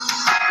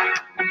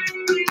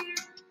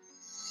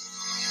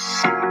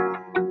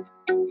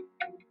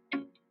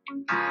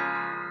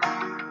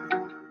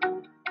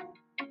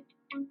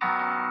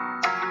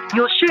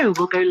show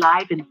will go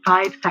live in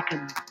 5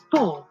 seconds.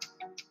 4,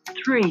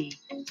 3,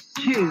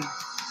 2,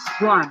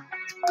 1.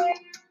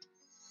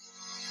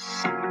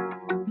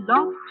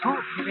 Blog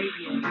Talk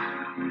Radio.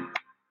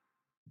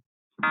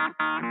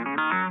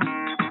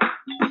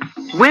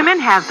 Women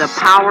have the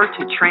power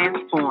to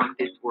transform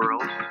this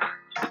world.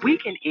 We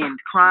can end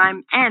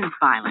crime and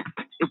violence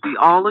if we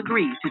all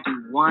agree to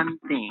do one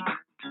thing.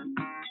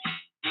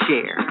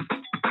 Share.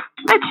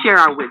 Let's share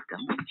our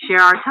wisdom,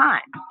 share our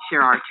time,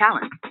 share our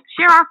talents,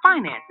 share our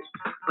finances,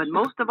 but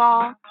most of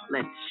all,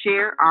 let's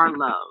share our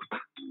love.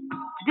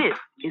 This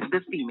is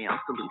the Female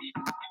Solution.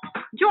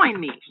 Join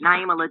me,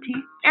 Naima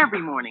Latif,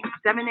 every morning,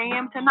 7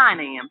 a.m. to 9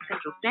 a.m.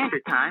 Central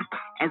Standard Time,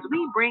 as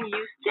we bring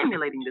you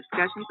stimulating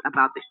discussions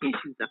about the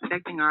issues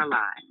affecting our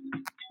lives.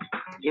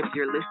 If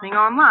you're listening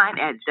online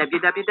at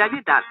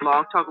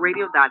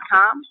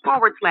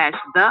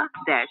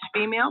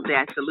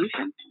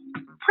www.blogtalkradio.com/the-female-solution,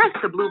 press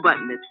the blue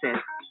button that says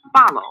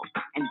follow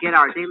and get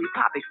our daily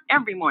topics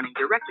every morning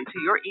directly to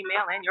your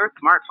email and your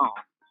smartphone.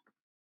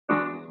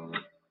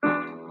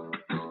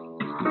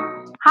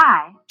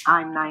 Hi,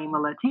 I'm Naima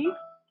Latif,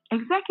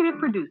 executive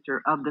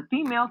producer of the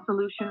Female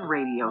Solution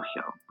Radio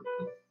Show.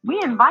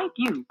 We invite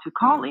you to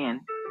call in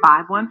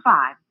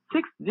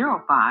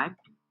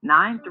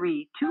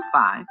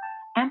 515-605-9325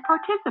 and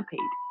participate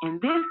in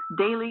this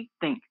daily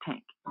think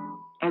tank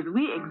as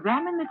we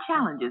examine the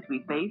challenges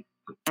we face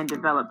and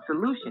develop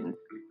solutions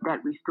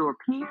that restore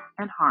peace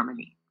and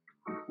harmony.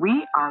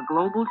 We are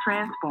global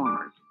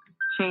transformers,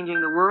 changing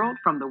the world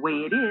from the way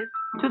it is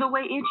to the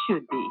way it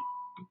should be.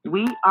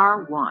 We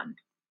are one.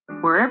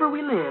 Wherever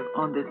we live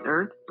on this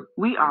earth,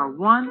 we are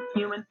one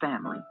human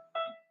family.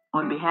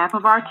 On behalf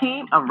of our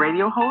team of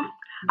radio hosts,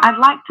 I'd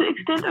like to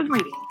extend a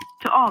greeting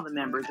to all the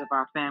members of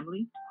our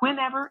family,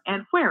 whenever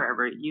and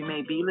wherever you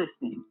may be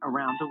listening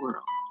around the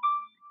world.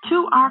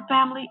 To our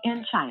family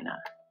in China,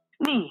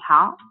 Ni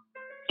Hao.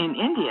 In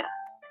India,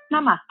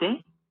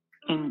 Namaste.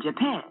 In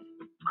Japan,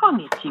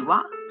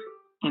 Konnichiwa.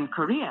 In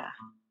Korea,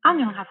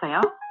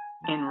 Annyeonghaseyo.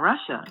 In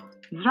Russia,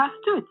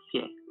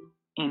 Здравствуйте.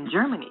 In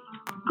Germany,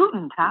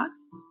 Guten Tag.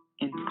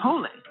 In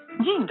Poland,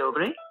 Dzień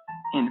dobry.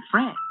 In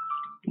France,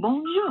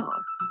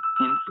 Bonjour.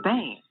 In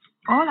Spain,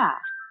 Hola.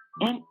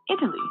 In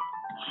Italy,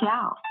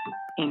 Ciao.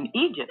 In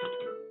Egypt,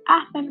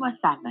 Ahlan wa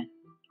sahlan.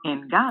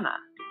 In Ghana,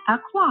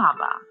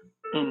 Akwaba.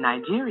 In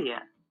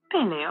Nigeria,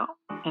 Peleo.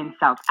 In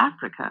South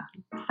Africa,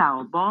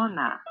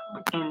 Sawubona.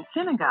 In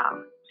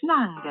Senegal,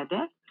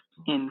 Nangadet.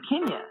 In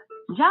Kenya,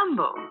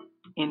 Jambo.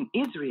 In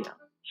Israel,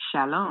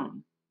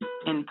 Shalom.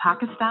 In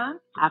Pakistan,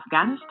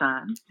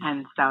 Afghanistan,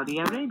 and Saudi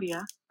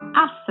Arabia,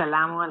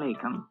 Assalamu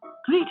alaikum.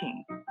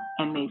 Greetings,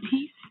 and may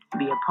peace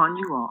be upon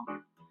you all.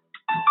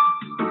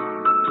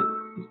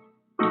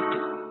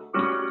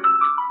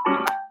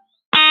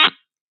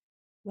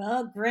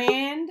 Well,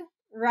 grand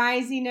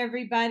rising,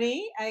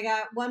 everybody. I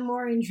got one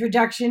more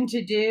introduction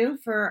to do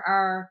for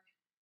our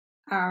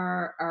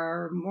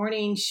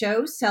morning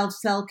show,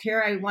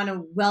 Self-Care. I want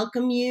to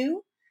welcome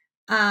you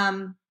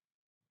to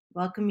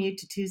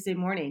Tuesday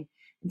morning.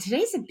 And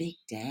today's a big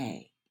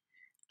day.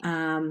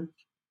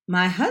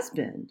 My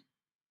husband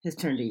has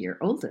turned a year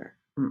older.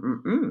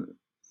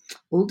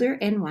 Older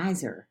and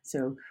wiser.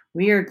 So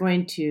we are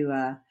going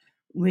to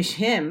wish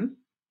him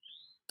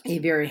a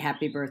very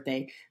happy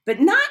birthday,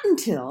 but not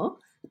until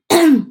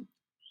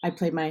I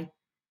play my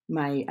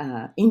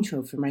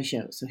intro for my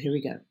show. So here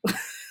we go.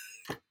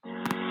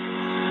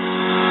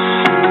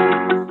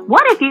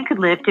 What if you could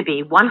live to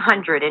be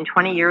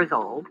 120 years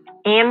old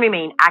and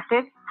remain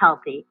active,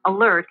 healthy,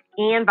 alert,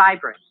 and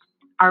vibrant?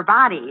 Our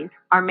bodies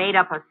are made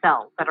up of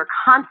cells that are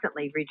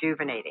constantly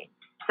rejuvenating.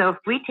 So if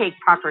we take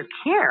proper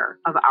care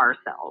of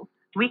ourselves,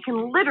 we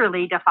can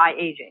literally defy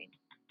aging.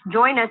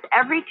 Join us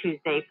every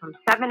Tuesday from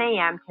 7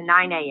 a.m. to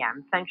 9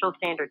 a.m. Central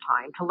Standard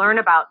Time to learn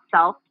about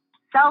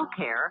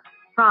self-care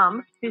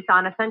from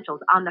Tucson Essentials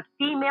on the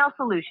Female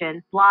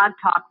Solution Blog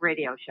Talk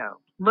Radio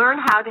Show. Learn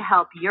how to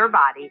help your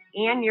body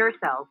and your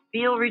cells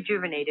feel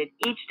rejuvenated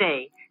each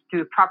day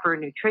through proper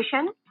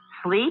nutrition,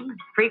 sleep,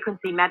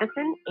 frequency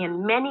medicine,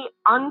 and many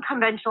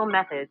unconventional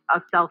methods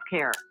of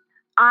self-care.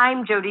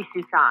 I'm Jody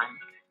Susan.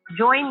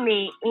 Join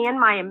me and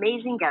my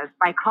amazing guests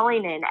by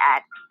calling in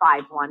at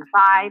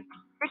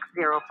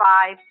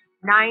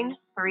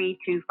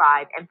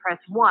 515-605-9325 and press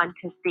 1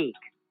 to speak.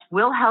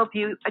 We'll help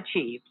you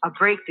achieve a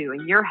breakthrough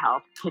in your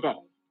health today.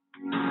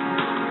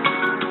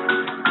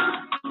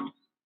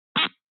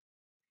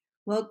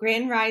 Well,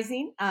 Grand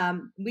Rising,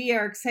 we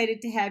are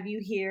excited to have you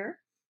here.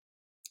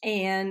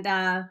 And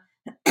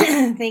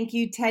thank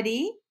you,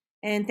 Teddy.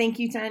 And thank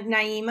you to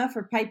Naima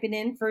for piping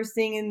in first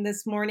thing in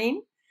this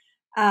morning.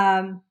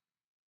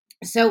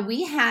 So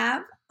we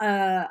have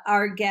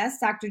our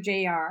guest, Dr.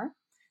 JR.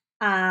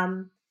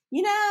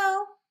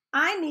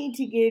 I need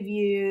to give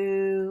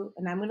you,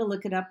 and I'm going to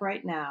look it up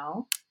right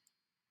now.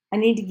 I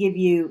need to give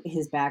you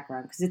his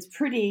background because it's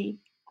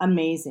pretty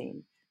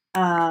amazing.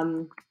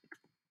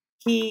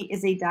 He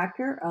is a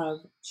doctor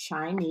of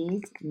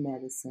Chinese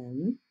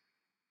medicine.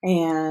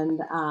 And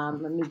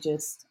I'm going to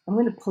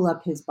pull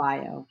up his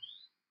bio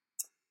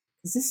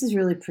because this is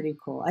really pretty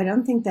cool. I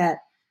don't think that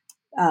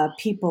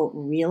people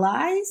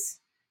realize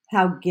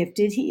how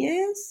gifted he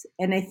is.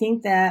 And I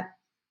think that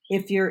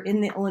if you're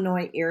in the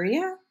Illinois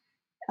area,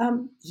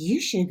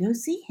 you should go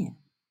see him.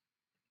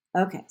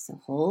 Okay, so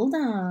hold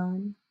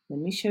on. Let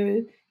me show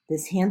you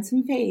this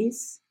handsome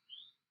face.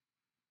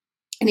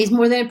 And he's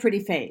more than a pretty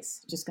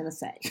face, just going to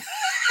say.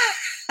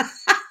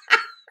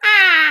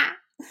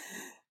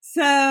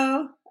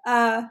 So,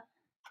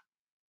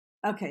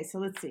 okay, so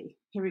let's see.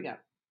 Here we go.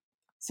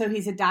 So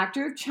he's a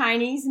doctor of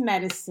Chinese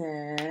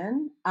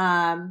medicine.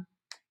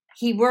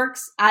 He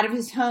works out of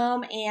his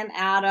home and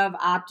out of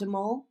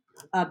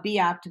Be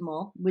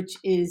Optimal, which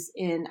is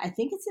I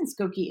think it's in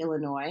Skokie,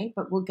 Illinois,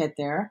 but we'll get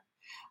there.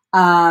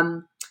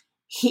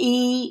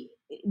 He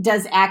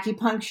does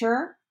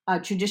acupuncture,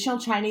 traditional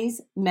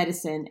Chinese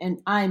medicine, and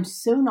I'm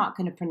so not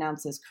going to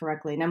pronounce this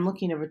correctly, and I'm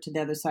looking over to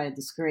the other side of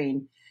the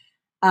screen,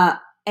 and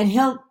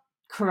he'll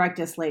correct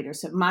us later.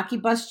 So Maki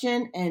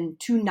Bustion and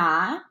Tui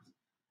Na,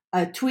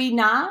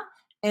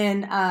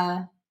 and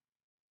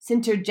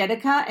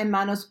Sintergetica and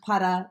Manos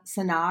para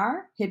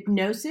Sanar,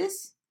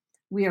 hypnosis.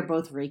 We are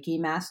both Reiki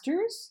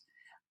masters.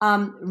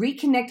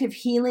 Reconnective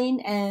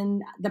healing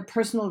and the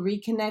personal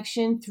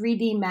reconnection,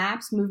 3D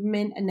maps,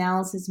 movement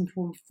analysis and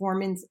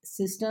performance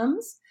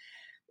systems,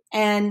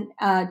 and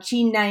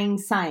Qi Nang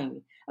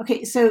Sang.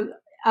 Okay, so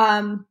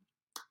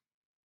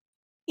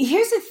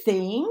here's the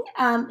thing.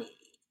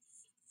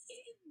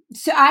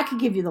 So I could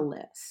give you the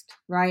list,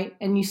 right?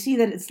 And you see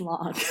that it's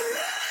long.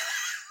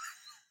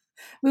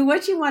 But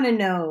what you want to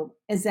know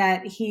is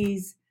that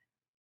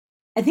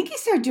I think he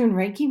started doing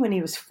Reiki when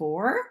he was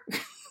 4,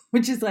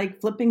 which is like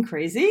flipping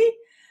crazy.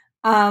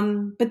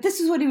 But this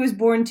is what he was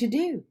born to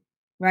do,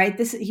 right?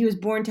 He was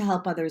born to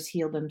help others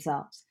heal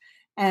themselves.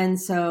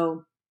 And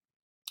so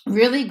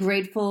really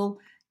grateful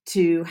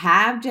to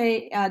have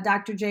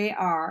Dr.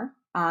 JR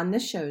on the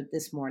show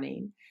this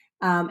morning.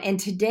 And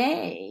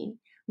today,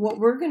 what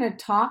we're going to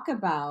talk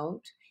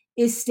about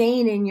is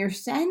staying in your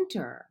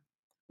center.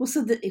 Well,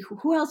 so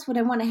who else would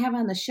I want to have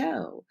on the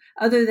show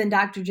other than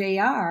Dr.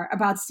 JR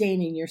about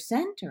staying in your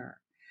center?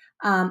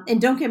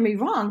 And don't get me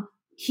wrong,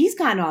 he's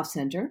gotten off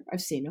center.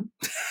 I've seen him.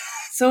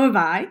 So have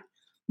I.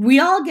 We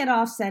all get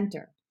off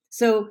center.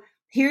 So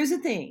here's the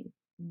thing.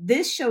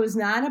 This show is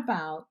not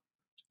about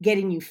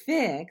getting you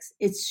fixed.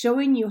 It's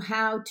showing you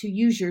how to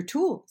use your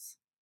tools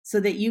so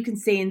that you can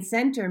stay in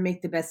center and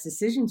make the best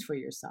decisions for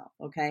yourself.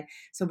 Okay.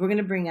 So we're going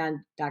to bring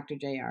on Dr.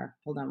 JR.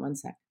 Hold on one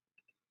sec.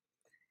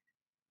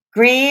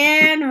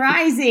 Grand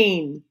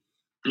Rising.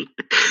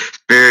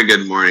 Very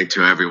good morning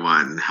to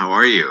everyone. How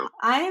are you?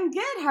 I am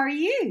good. How are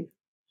you?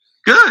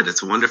 Good.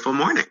 It's a wonderful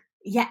morning.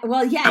 Yeah.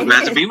 Well, yeah. I'm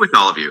glad to be with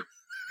all of you.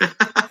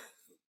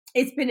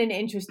 It's been an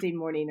interesting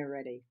morning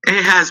already.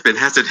 It has been,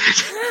 hasn't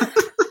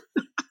it?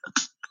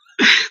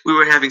 We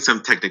were having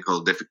some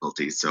technical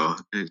difficulties, so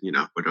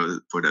for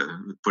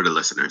the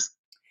listeners.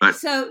 But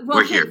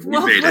we're here. For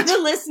the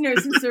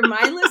listeners, since they're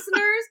my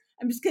listeners,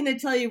 I'm just going to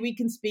tell you we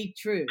can speak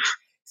truth.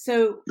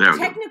 So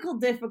technical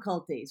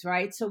difficulties,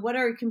 right? So what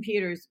are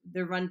computers?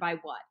 They're run by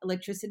what?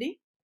 Electricity?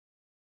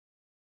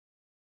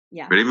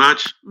 Yeah. Pretty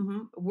much.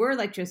 Mm-hmm. We're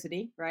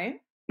electricity, right?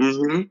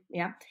 Mm-hmm.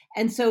 Yeah.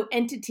 And so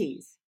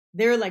entities,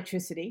 they're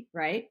electricity,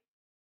 right?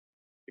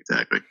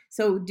 Exactly.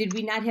 So did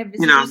we not have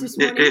visitors this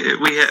morning?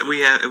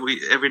 We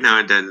every now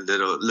and then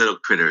little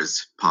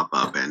critters pop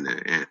up and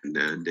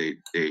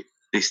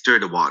they stir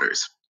the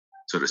waters,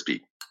 so to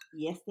speak.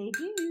 Yes, they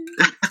do.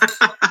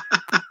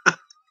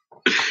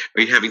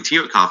 Are you having tea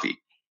or coffee?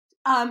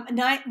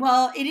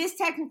 Well, it is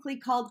technically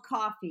called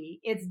coffee.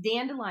 It's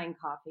dandelion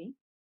coffee.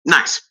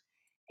 Nice.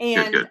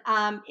 And good.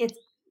 It's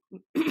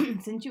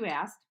since you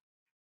asked,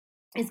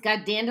 it's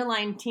got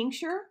dandelion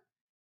tincture,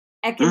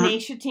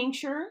 echinacea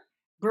tincture,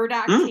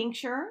 burdock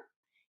tincture.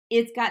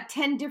 It's got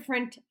 10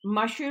 different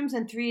mushrooms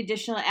and 3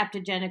 additional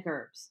adaptogenic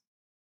herbs.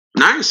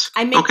 Nice.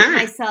 I make it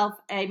myself.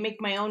 I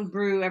make my own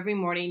brew every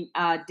morning.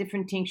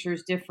 Different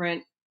tinctures,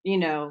 different,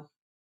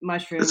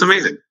 mushrooms. That's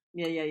amazing.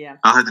 Yeah.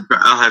 I'll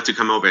have to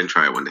come over and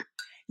try it one day.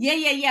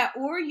 Yeah.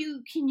 Or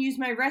you can use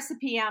my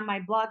recipe on my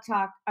blog.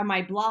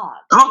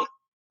 Oh,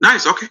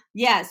 nice. Okay.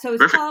 Yeah. So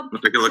it's perfect. called.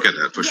 We'll take a look at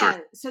that for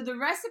sure. So the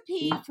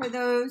recipe for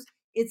those,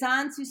 it's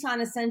on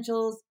Susan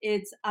Essentials.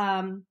 It's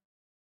on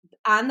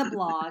the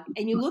blog,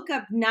 and you look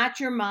up Not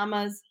Your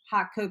Mama's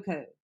Hot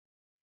Cocoa.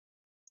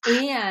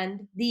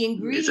 And the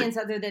ingredients,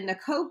 other than the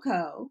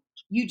cocoa,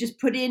 you just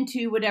put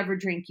into whatever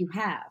drink you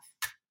have.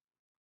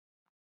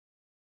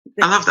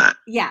 I love that.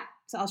 Yeah.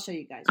 So I'll show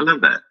you guys. I love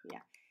that.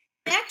 Yeah.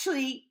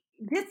 Actually,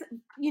 this,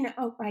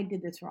 I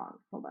did this wrong.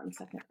 Hold on a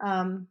second.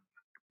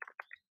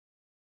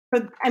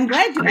 But I'm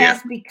glad you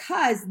asked,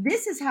 because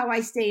this is how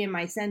I stay in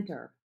my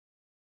center.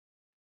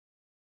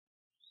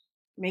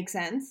 Makes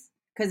sense?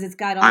 Because it's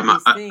got all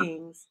these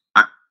things.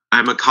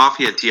 I'm a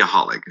coffee and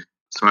teaaholic,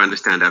 so I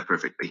understand that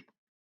perfectly.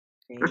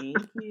 Thank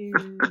you.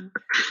 And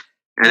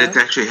it's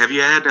actually, have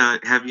you had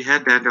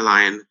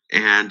dandelion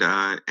and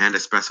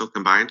espresso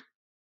combined?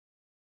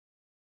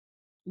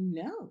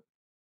 No.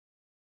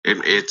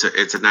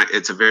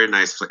 It's a very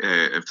nice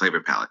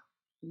flavor palette.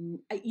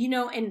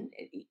 And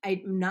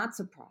I'm not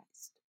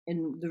surprised.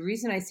 And the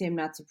reason I say I'm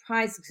not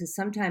surprised is because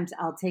sometimes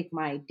I'll take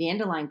my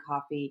dandelion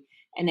coffee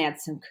and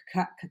add some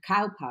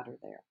cacao powder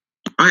there.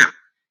 Oh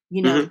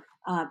yeah.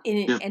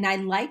 And I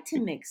like to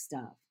mix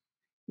stuff.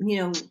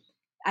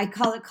 I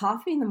call it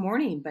coffee in the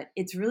morning, but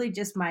it's really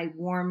just my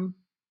warm,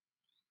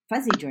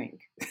 fuzzy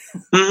drink.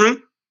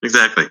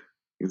 Exactly.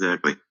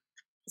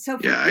 So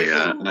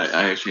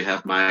I actually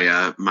have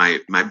my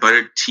my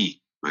buttered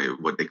tea,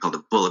 what they call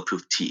the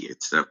bulletproof tea.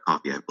 Instead of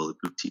coffee, I have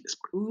bulletproof tea this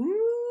morning. Ooh.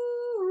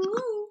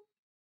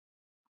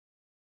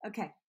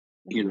 Okay.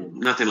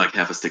 Nothing like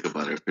half a stick of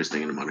butter first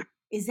thing in the morning.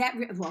 Is that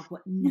well?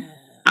 What? No.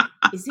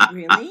 Is it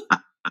really?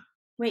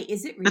 Wait,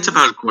 is it really? It's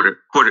about a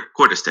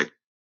quarter stick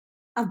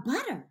of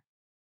butter.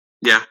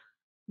 Yeah.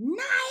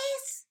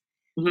 Nice.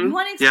 You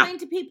want to explain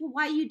to people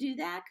why you do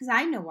that? Because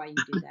I know why you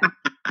do that.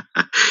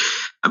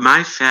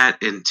 My fat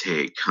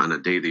intake on a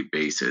daily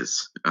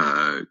basis,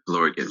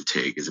 caloric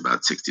intake, is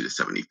about 60 to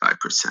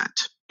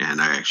 75%,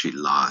 and I actually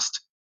lost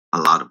a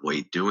lot of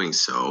weight doing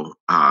so,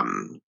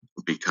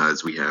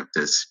 because we have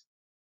this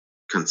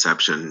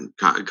concept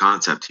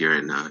here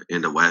in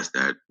the West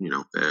that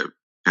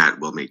fat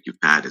will make you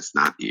fat.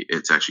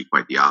 It's actually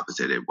quite the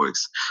opposite. It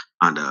works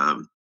on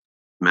the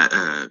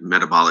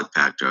metabolic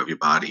factor of your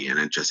body, and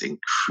it just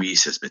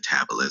increases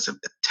metabolism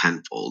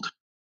tenfold.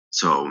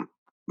 So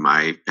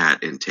my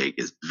fat intake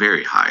is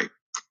very high,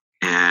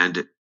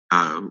 and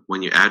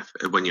when you add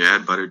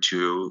butter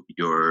to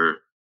your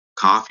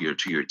coffee or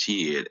to your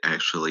tea, it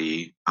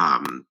actually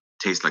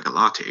tastes like a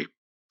latte,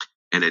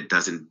 and it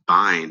doesn't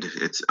bind.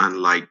 It's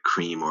unlike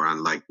cream or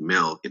unlike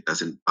milk. It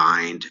doesn't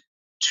bind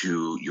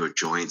to your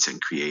joints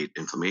and create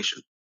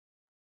inflammation.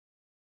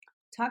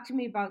 Talk to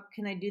me about,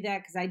 can I do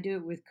that? Because I do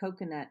it with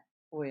coconut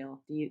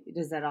oil.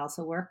 Does that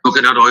also work?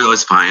 Coconut oil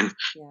is fine.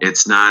 Yeah.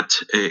 It's not.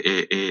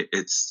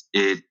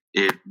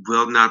 It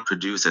will not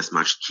produce as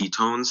much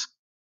ketones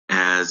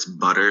as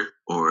butter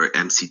or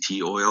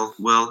MCT oil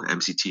will.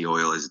 MCT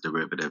oil is a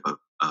derivative of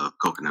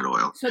coconut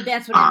oil. So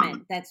that's what I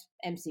meant. That's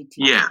MCT.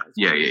 Yeah.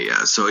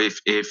 So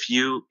if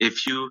you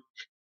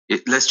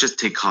let's just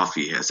take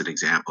coffee as an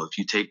example. If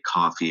you take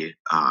coffee,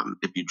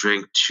 if you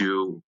drink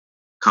 2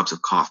 cups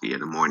of coffee in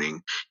the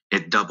morning,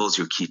 it doubles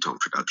your ketone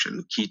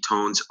production.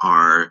 Ketones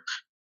are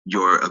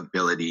your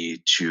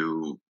ability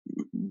to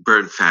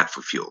burn fat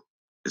for fuel,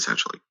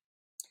 essentially.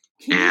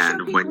 Can you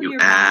show people your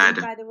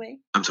body, by the way?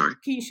 I'm sorry.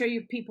 Can you show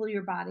people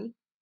your body?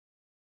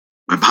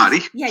 My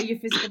body? Yeah, your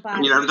physical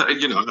body.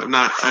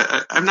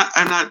 I'm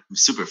not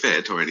super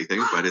fit or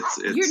anything, but it's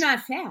You're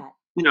not fat.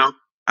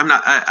 I'm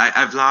not.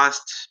 I've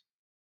lost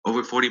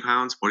over 40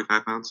 pounds,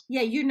 45 pounds.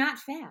 Yeah, you're not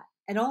fat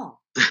at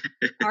all.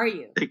 Are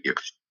you? Thank you.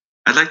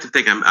 I'd like to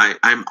think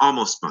I'm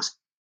almost muscular.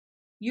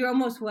 You're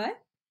almost what?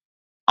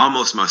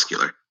 Almost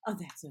muscular. Oh,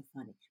 that's so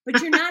funny.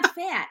 But you're not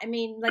fat. I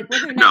mean, like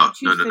whether or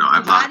not you choose No.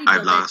 I've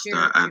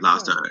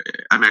lost.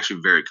 I'm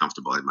actually very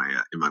comfortable in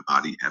my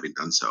body having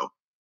done so.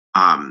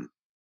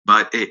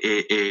 But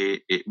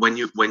when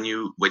you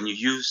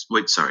use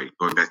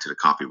going back to the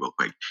coffee real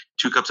quick,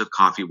 2 cups of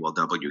coffee will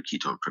double your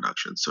ketone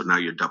production. So now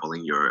you're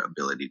doubling your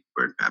ability to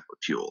burn fat with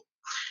fuel.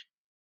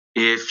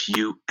 If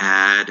you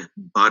add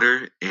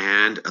butter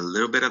and a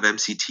little bit of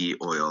MCT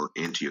oil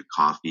into your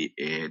coffee,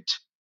 it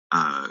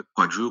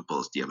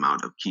quadruples the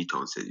amount of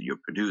ketones that you're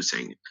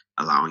producing,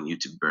 allowing you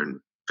to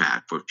burn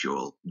fat for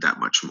fuel that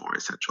much more,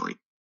 essentially.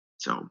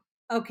 So.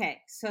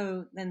 Okay,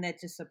 so then that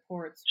just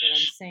supports what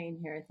I'm saying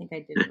here. I think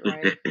I did it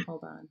right.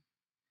 Hold on.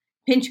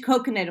 Pinch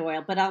coconut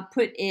oil, but I'll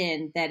put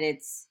in that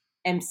it's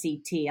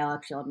MCT. I'll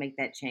make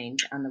that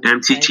change on the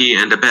website. MCT,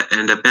 and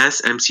the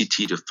best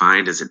MCT to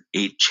find is an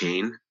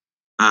 8-chain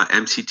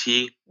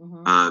MCT.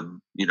 Mm-hmm.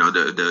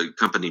 The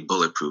company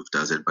Bulletproof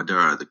does it, but there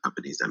are other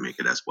companies that make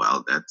it as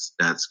well.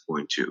 That's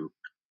going to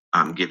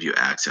give you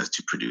access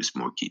to produce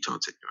more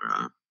ketones in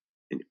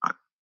your body.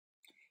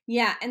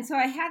 Yeah, and so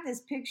I have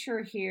this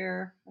picture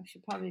here. I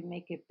should probably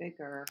make it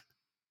bigger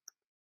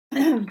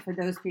for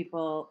those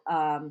people.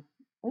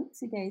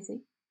 Oopsie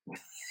daisy.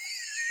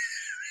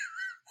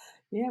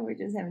 Yeah, we're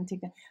just having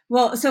TikTok.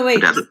 Well, so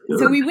wait.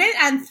 So we went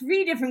on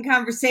 3 different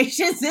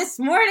conversations this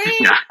morning.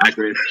 Yeah, I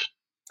agree.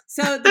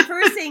 So the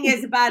first thing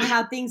is about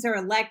how things are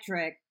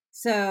electric.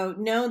 So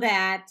know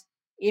that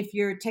if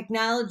your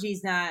technology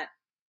is not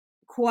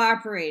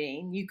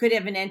cooperating, you could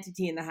have an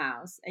entity in the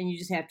house, and you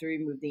just have to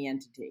remove the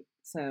entity.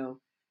 So,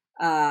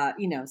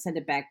 send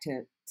it back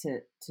to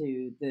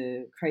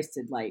the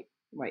Christed light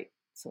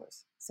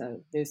source.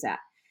 So there's that.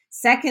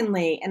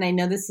 Secondly, and I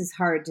know this is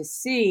hard to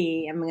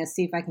see, I'm going to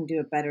see if I can do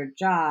a better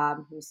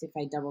job. Let me see if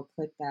I double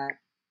click that,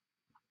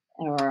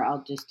 or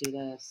I'll just do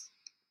this.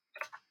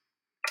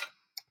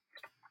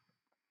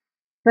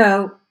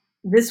 So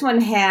this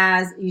one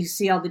you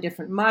see all the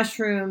different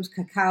mushrooms,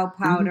 cacao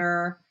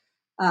powder,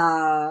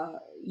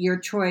 your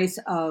choice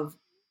of,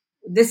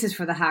 this is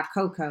for the hot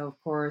cocoa, of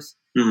course,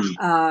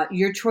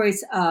 your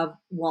choice of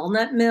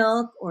walnut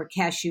milk or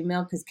cashew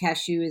milk, because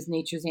cashew is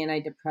nature's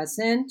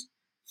antidepressant.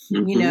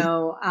 Mm-hmm.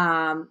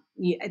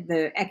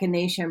 The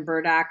echinacea and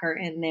burdock are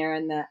in there,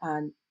 and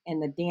the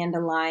and the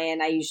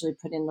dandelion. I usually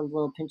put in a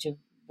little pinch of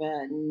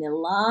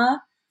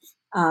vanilla.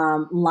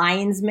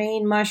 Lion's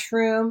mane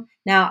mushroom.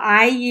 Now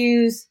I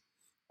use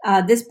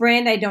this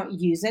brand I don't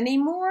use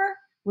anymore,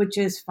 which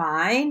is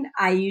fine.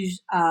 I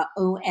use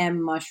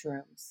OM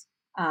mushrooms.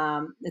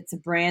 It's a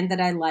brand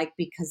that I like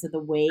because of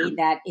the way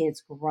that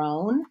it's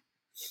grown.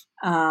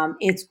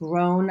 It's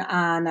grown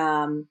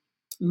on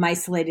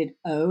mycelated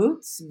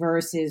oats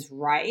versus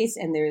rice,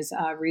 and there's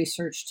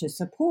research to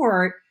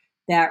support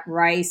that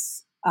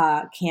rice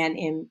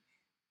can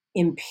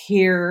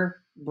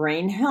impair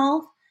brain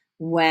health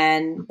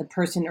when the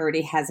person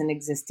already has an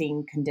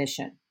existing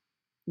condition,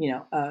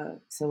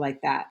 so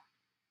like that.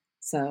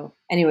 So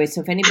anyway,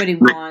 so if anybody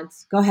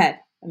wants, go ahead.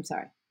 I'm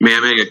sorry. May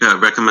I make a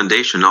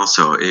recommendation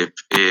also? If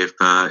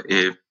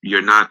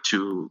you're not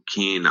too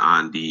keen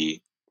on the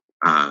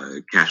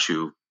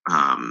cashew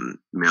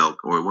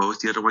milk, or what was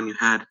the other one you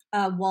had?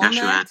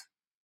 Walnut.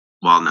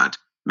 Walnut.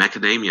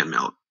 Macadamia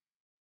milk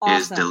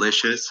is Awesome.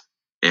 delicious.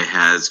 It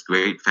has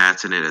great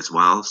fats in it as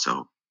well.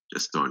 So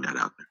just throwing that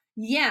out there.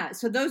 Yeah.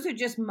 So those are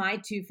just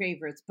my two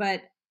favorites.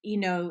 But,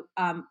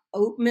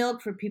 oat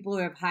milk for people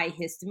who have high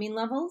histamine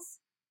levels,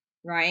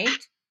 right?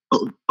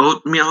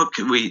 Oat milk,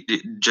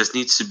 it just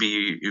needs to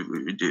be,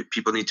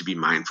 people need to be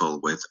mindful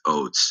with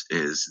oats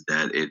is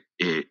that it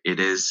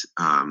is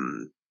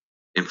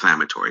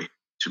inflammatory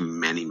to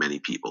many, many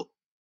people.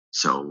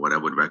 So what I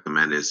would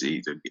recommend is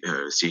either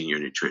seeing your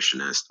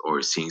nutritionist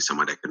or seeing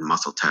someone that can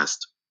muscle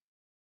test.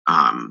 See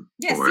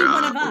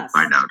one of us.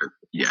 Find out.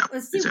 Yeah,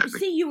 exactly.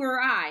 See you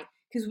or I,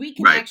 because we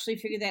can actually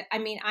figure that. I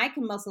mean, I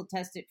can muscle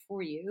test it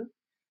for you.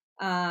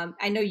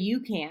 I know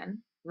you can,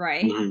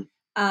 right? Mm-hmm.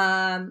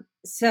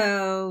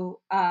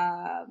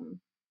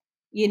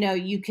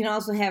 You can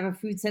also have a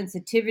food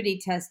sensitivity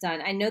test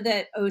done. I know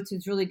that oats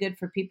is really good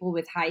for people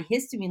with high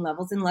histamine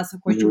levels, unless,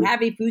 of course, mm-hmm. you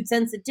have a food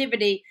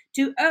sensitivity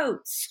to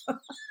oats.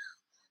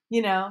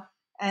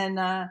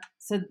 And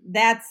so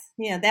that's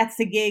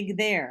the gig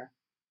there.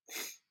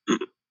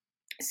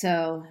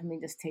 So let me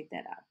just take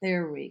that out.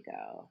 There we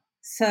go.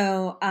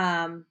 So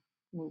let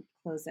me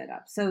close that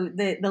up. So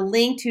the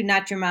link to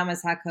Not Your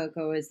Mama's Hot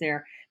Cocoa is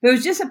there. But it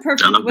was just a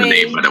perfect way. I love the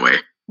name, by the way.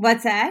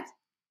 What's that?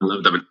 I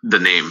love the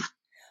name.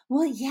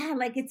 Well, yeah,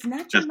 like it's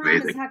Not Your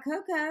Mama's Hot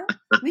Cocoa.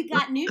 We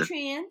got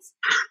nutrients.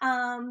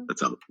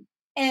 That's all.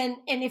 And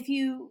if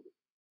you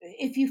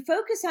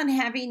focus on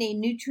having a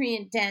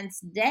nutrient dense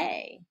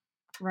day,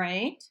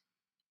 right?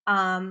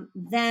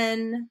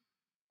 Then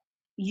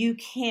you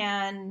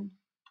can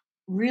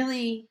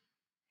really,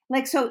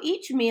 so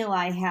each meal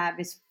I have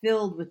is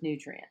filled with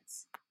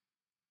nutrients.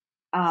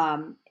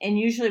 And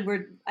usually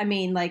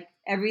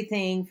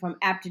everything from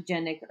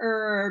adaptogenic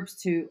herbs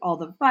to all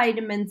the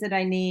vitamins that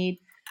I need.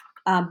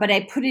 But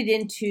I put it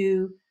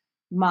into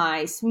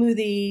my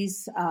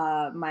smoothies,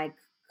 my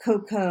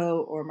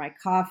cocoa or my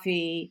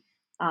coffee,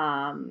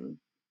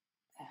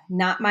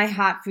 not my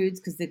hot foods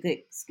because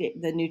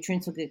the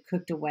nutrients will get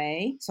cooked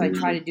away. So I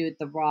try to do it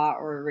the raw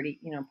or already,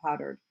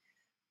 powdered.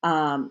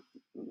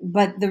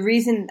 But the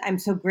reason I'm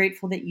so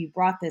grateful that you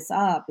brought this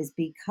up is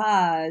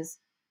because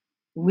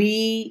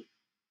we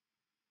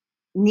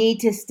need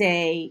to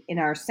stay in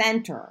our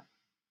center.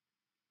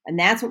 And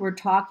that's what we're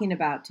talking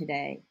about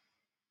today.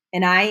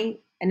 And I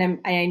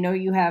know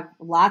you have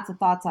lots of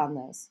thoughts on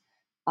this.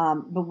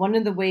 But one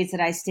of the ways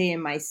that I stay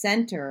in my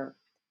center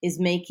is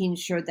making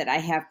sure that I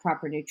have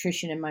proper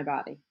nutrition in my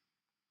body.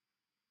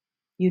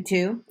 You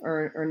too,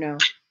 or no?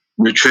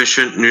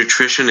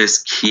 Nutrition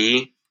is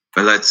key.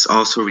 But let's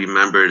also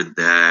remember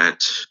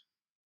that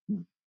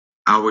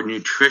our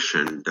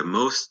nutrition,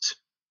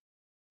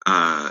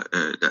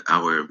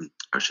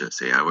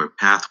 our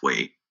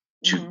pathway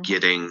to mm-hmm.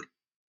 getting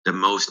the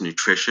most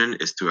nutrition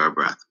is through our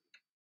breath.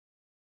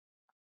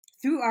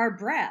 Through our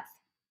breath.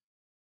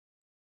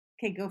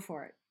 Okay, go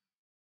for it.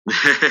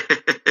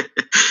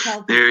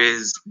 There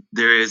is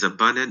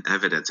abundant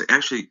evidence.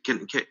 Actually,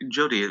 can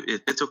Jody,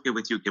 if it's okay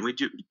with you, can we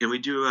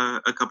do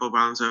a couple of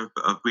rounds of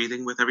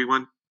breathing with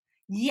everyone?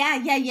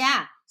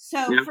 Yeah.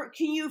 So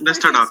can you let's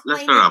first start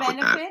explain off the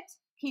benefit? with that.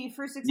 Can you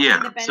first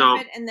explain the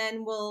benefit, and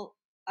then we'll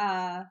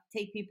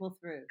take people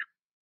through?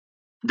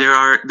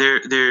 There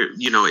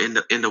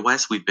in the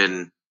West we've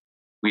been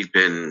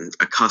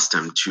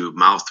accustomed to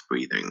mouth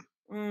breathing.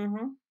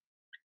 Mm-hmm.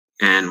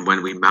 And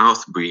when we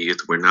mouth breathe,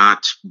 we're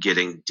not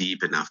getting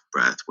deep enough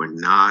breath. We're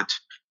not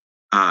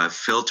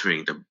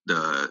filtering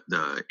the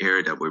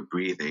air that we're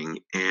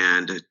breathing,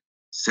 and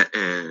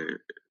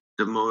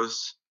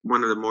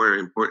one of the more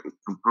important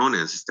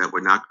components is that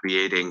we're not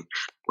creating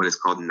what is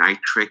called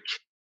nitric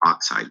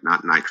oxide,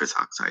 not nitrous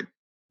oxide,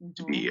 mm-hmm.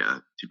 to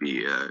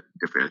be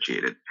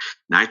differentiated.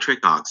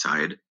 Nitric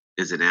oxide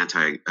is an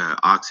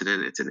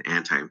antioxidant. It's an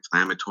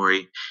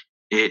anti-inflammatory.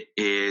 It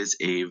is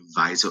a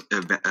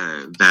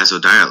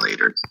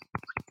vasodilator.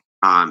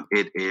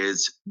 It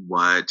is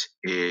what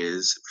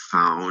is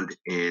found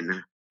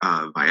in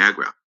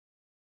Viagra.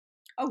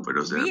 Oh, for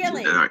those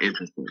really? that are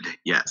interested,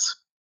 yes.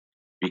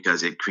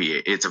 because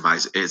it's a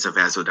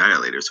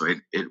vasodilator, so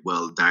it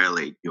will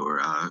dilate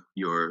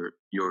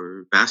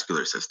your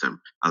vascular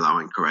system,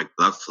 allowing correct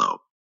blood flow.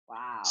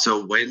 Wow.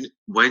 So when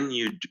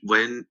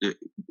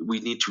we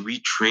need to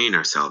retrain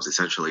ourselves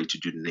essentially to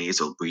do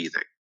nasal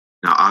breathing.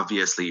 Now,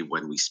 obviously,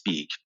 when we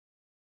speak,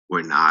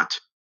 we're not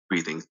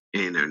breathing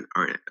in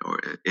or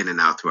in and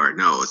out through our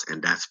nose,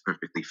 and that's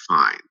perfectly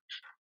fine.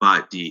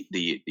 But the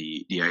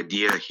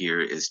idea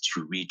here is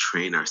to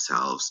retrain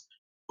ourselves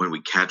when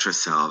we catch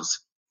ourselves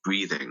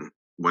breathing,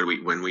 when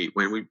we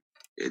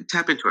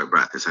tap into our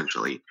breath,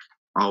 essentially,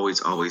 always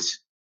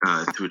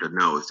through the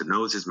nose. The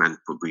nose is meant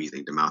for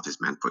breathing. The mouth is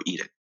meant for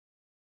eating.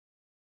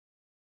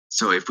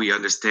 So if we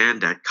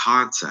understand that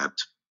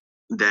concept,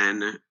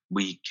 then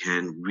we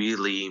can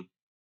really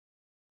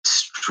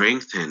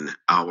strengthen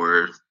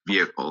our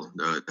vehicle.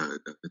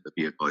 The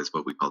vehicle is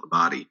what we call the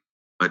body,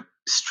 but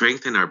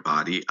strengthen our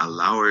body,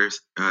 allow our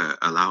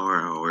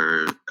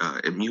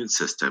immune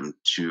system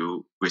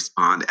to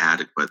respond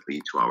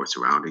adequately to our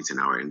surroundings and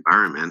our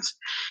environments.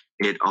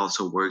 It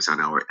also works on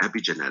our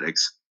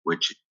epigenetics,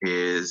 which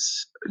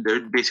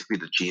they're basically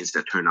the genes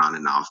that turn on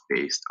and off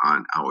based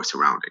on our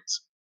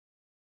surroundings.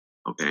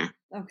 Okay.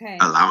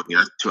 Allowing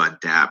us to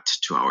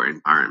adapt to our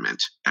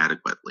environment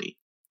adequately.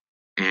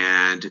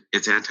 And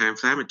it's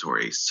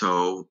anti-inflammatory.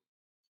 So,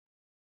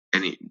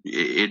 and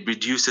it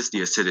reduces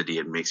the acidity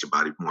and makes your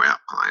body more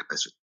alkaline.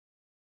 That's just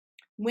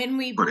when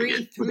we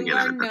breathe through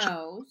our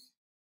nose.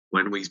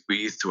 When we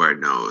breathe through our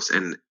nose,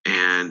 and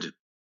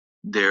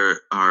there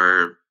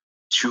are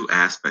two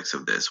aspects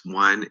of this.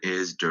 One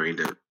is during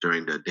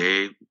the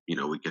day,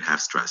 we could have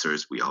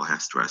stressors. We all have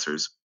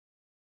stressors.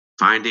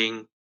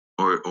 Finding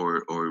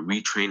or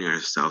retraining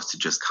ourselves to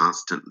just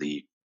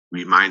constantly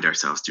remind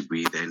ourselves to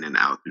breathe in and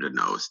out through the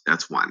nose.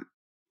 That's one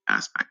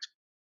aspect.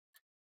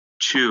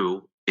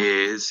 Two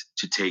is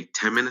to take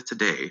 10 minutes a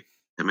day.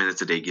 10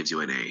 minutes a day gives you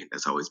an A.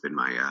 That's always been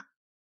my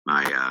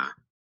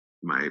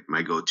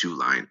go-to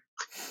line.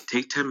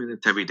 Take 10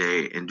 minutes every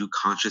day and do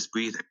conscious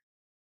breathing.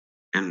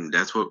 And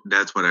that's what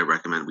I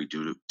recommend we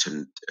do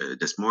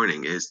this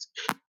morning is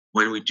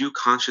when we do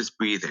conscious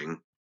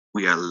breathing,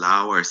 we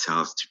allow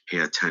ourselves to pay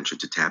attention,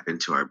 to tap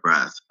into our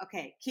breath.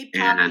 Okay, keep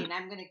talking.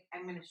 I'm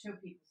gonna show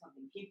people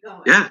something. Keep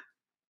going. Yeah.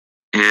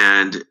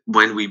 And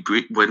when we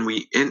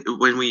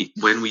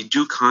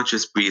do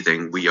conscious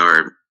breathing, we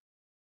are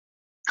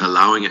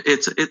allowing it.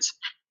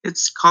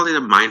 It's call it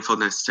a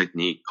mindfulness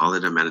technique, call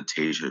it a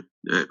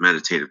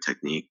meditative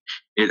technique.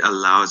 It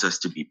allows us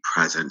to be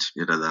present.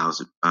 It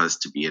allows us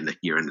to be in the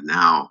here and the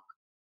now,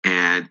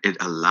 and it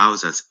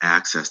allows us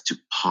access to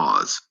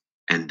pause.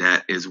 And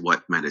that is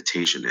what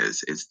meditation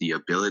is. It's the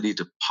ability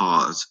to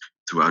pause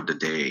throughout the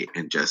day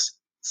and just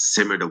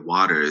simmer the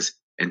waters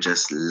and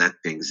just let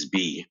things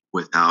be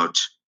without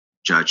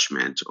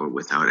judgment or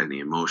without any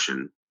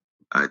emotion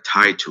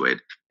tied to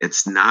it.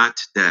 It's not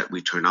that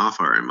we turn off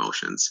our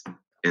emotions.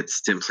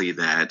 It's simply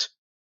that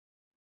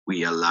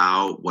we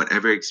allow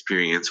whatever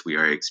experience we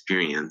are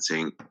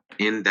experiencing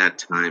in that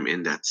time,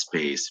 in that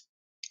space,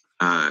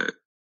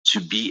 to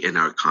be in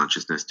our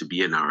consciousness, to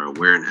be in our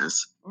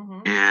awareness.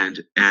 Mm-hmm.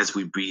 And as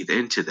we breathe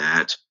into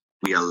that,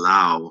 we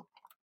allow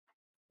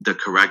the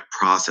correct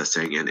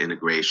processing and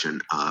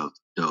integration of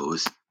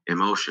those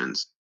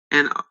emotions.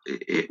 And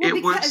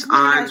it works we're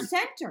on in our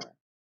center.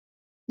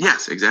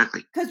 Yes,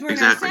 exactly. Because we're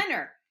in our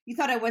center. You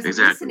thought I wasn't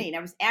listening.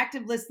 I was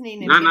active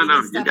listening. And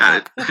no. You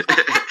got it.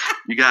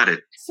 You got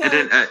it. So,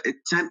 and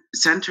then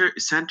center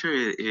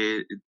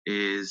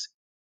is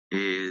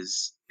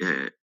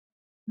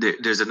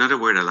there's another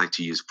word I like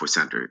to use for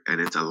center, and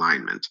it's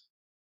alignment.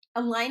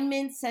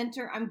 Alignment,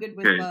 center. I'm good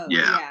with both.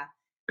 Yeah.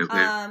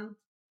 Okay.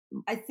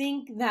 I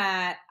think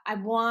that I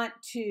want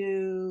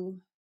to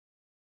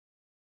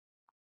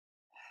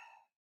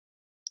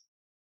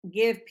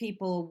give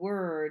people a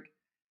word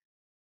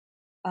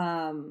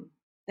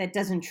that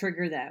doesn't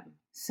trigger them.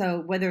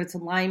 So whether it's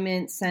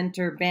alignment,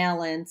 center,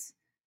 balance,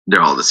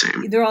 they're all the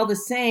same. They're all the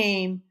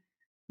same,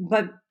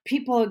 but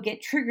people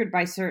get triggered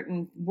by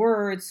certain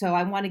words. So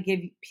I want to give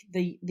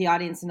the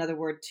audience another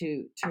word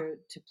to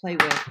play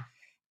with.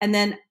 And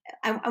then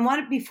I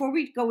want to, before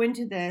we go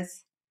into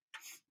this,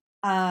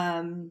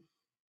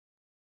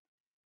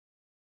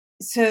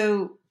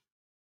 so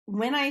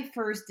when I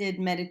first did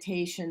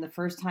meditation, the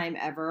first time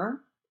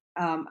ever,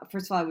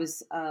 first of all,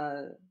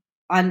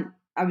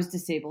 I was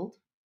disabled,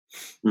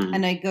 mm-hmm.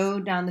 and I go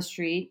down the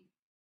street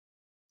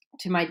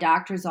to my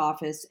doctor's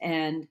office,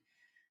 and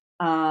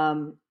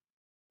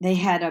they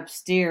had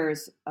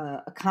upstairs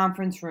a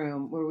conference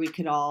room where we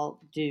could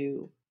all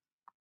do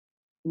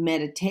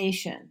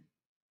meditation,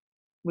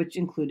 which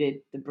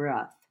included the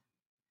breath.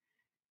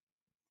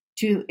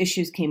 Two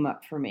issues came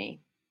up for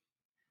me.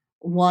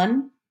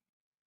 One,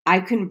 I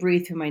couldn't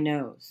breathe through my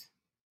nose.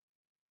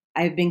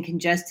 I've been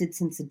congested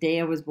since the day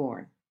I was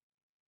born.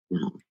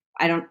 Mm-hmm.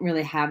 I don't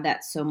really have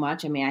that so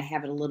much. I mean, I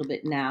have it a little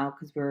bit now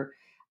because we're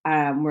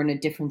in a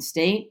different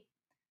state.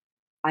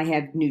 I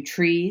have new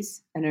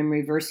trees, and I'm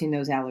reversing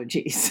those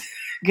allergies.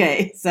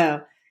 Okay,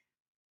 so,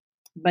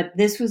 but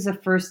this was the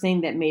first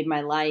thing that made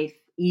my life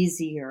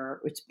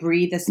easier. It's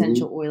Breathe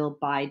Essential Oil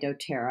by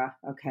doTERRA.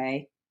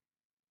 Okay.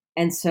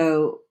 And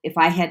so if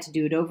I had to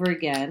do it over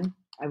again,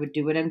 I would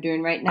do what I'm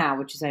doing right now,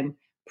 which is I'm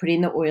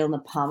putting the oil in the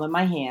palm of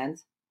my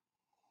hands.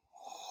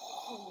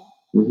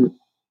 Mhm.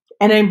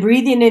 And I'm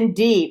breathing in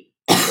deep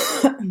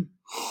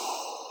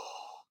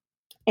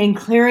and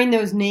clearing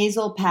those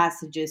nasal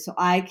passages so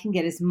I can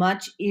get as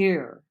much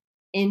air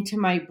into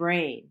my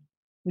brain,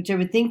 which I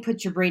would think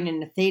puts your brain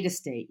in a theta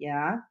state.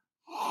 Yeah.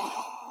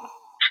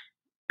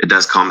 It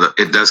does calm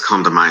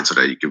the mind so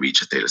that you can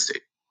reach a theta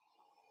state.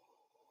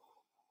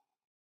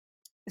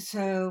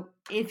 So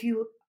if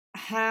you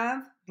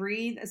have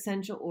Breathe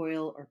Essential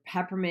Oil or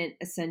Peppermint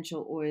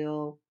Essential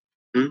Oil,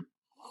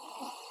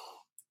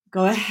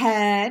 go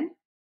ahead,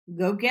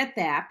 go get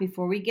that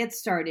before we get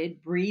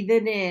started. Breathe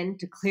it in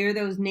to clear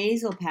those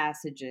nasal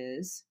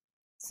passages.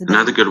 So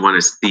Another good one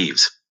is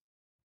Thieves.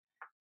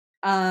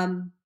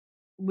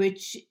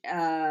 Which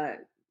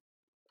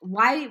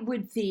why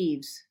would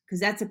Thieves? Because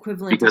that's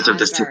equivalent Because to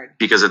of On-Guard.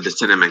 because of the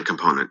cinnamon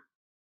component.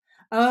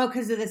 Oh,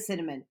 because of the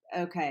cinnamon.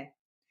 Okay.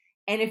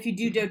 And if you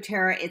do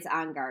doTERRA, it's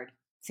On-Guard.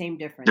 Same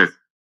difference. Sure.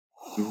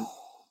 Mhm.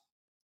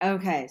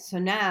 Okay, so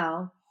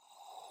now,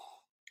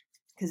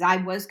 because I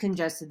was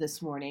congested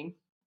this morning,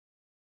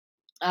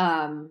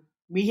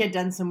 we had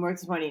done some work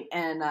this morning,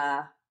 and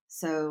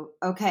so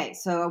are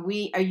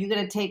you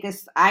going to take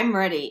us? I'm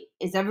ready.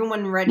 Is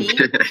everyone ready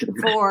for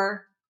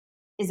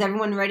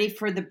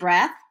the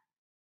breath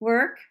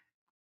work?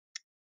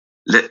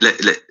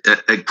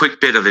 A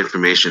quick bit of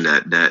information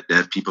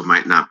that people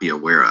might not be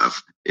aware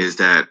of is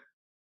that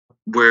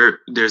where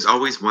there's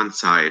always one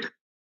side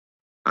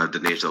of the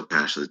nasal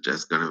passage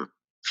that's going to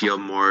feel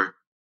more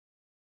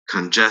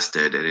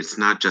congested, and it's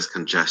not just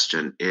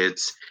congestion,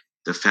 it's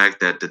the fact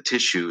that the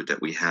tissue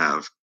that we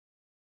have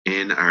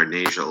in our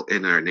nasal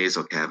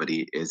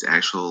cavity is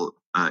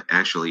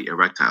actually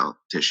erectile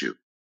tissue.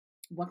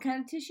 What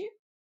kind of tissue?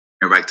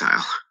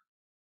 Erectile.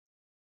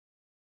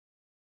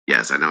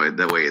 Yes, I know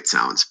the way it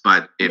sounds,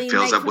 but it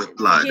fills up with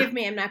blood. Forgive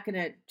me, I'm not going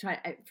to try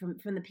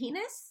from the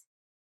penis.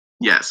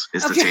 Yes,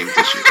 it's the same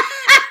tissue.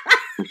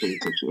 The same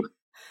tissue.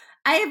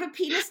 I have a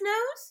penis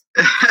nose.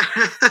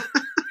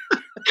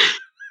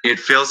 It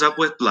fills up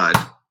with blood,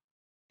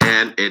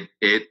 and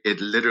it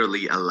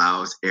literally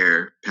allows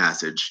air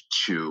passage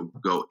to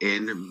go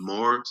in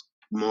more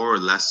or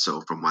less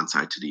so from one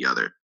side to the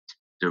other.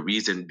 The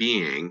reason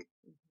being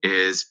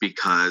is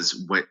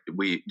because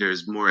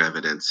there's more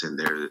evidence in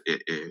there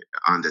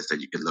on this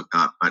that you can look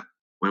up. But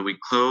when we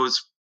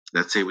close,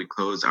 let's say we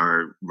close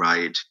our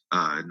right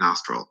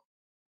nostril,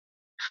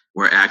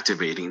 we're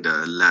activating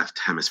the left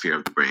hemisphere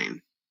of the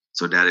brain.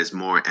 So that is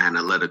more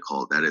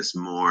analytical, that is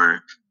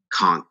more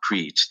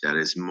concrete, that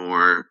is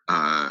more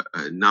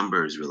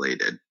numbers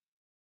related.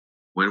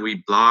 When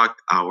we block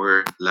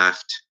our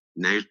left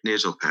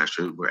nasal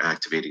passage, we're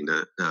activating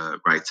the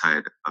right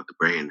side of the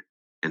brain,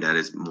 and that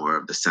is more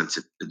of the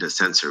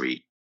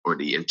sensory or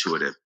the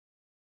intuitive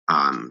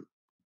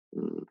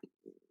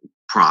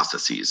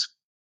processes.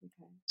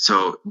 Okay.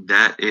 So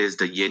that is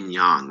the yin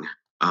yang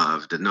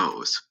of the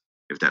nose,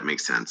 if that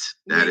makes sense.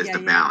 That is the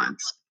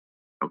balance,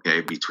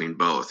 okay, between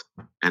both.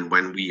 And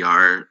when we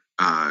have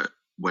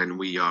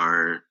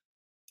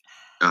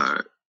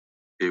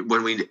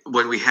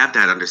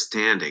that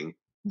understanding,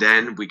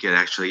 then we can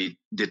actually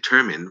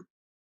determine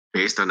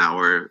based on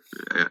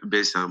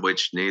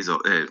which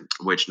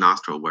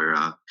nostril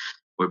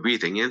we're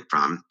breathing in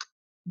from,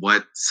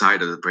 what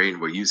side of the brain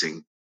we're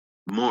using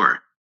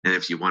more. And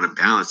if you want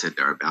to balance it,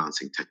 there are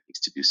balancing techniques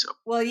to do so.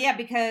 Well, yeah,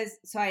 because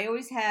I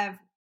always have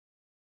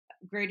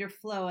greater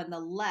flow on the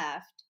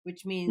left,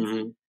 which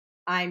means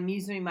I'm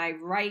using my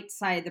right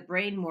side of the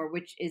brain more,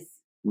 which is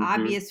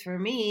obvious for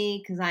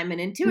me because I'm an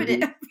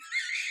intuitive.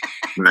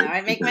 Right.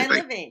 I make my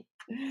living.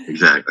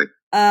 Exactly.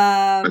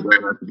 But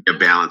there has to be a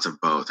balance of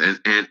both, and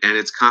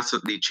it's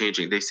constantly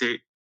changing. They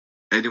say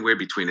anywhere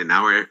between an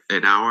hour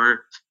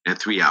and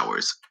 3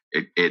 hours.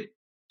 It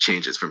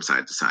changes from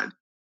side to side.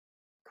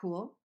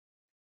 Cool.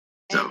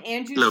 So and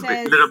Andrew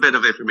says, little bit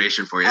of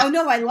information for you. Oh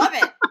no, I love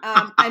it.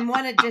 I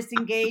want to just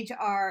engage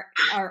our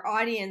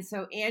audience.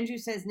 So Andrew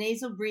says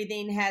nasal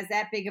breathing has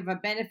that big of a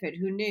benefit.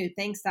 Who knew?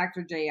 Thanks,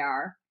 Dr.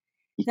 JR.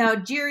 Now,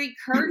 Jerry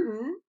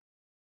Curtin.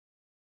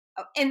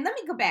 Oh, and let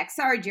me go back.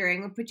 Sorry, Jerry. I'm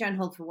going to put you on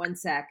hold for 1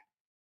 sec.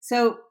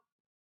 So,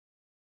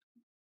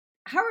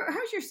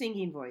 how's your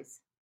singing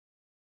voice?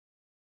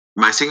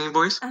 My singing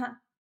voice? Uh-huh.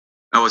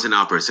 I was an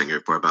opera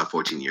singer for about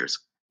 14 years.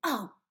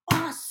 Oh,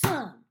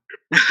 awesome.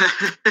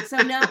 So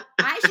now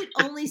I should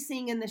only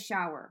sing in the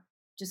shower.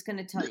 Just going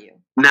to tell you.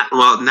 Now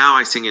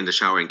I sing in the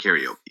shower and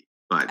karaoke,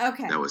 but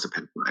that was a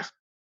pet life.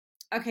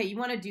 Okay, you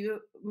want to do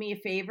me a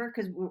favor?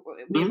 Because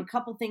we have a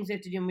couple things we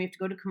have to do, and we have to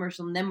go to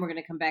commercial, and then we're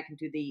going to come back and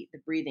do the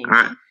breathing. All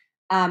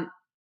right.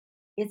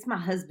 It's my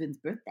husband's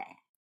birthday.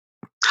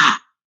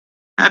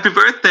 Happy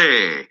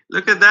birthday!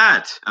 Look at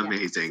that.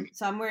 Amazing.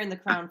 So I'm wearing the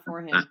crown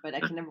for him, but I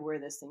can never wear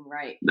this thing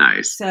right.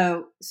 Nice.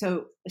 So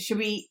should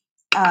we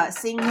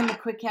sing him a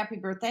quick happy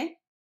birthday?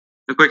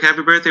 A quick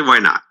happy birthday? Why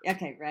not?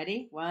 Okay,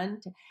 ready?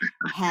 1, 2.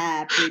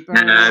 Happy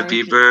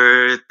Happy birthday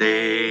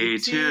birthday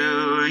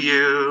to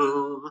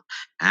you.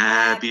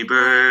 Happy Happy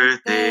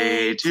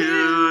birthday birthday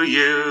to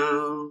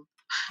you.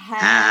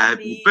 Happy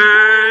Happy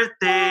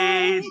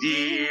birthday, birthday,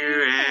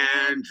 dear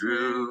Andrew.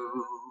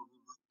 Andrew.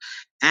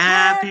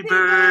 Happy Happy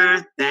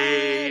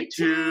birthday birthday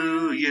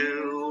to to you.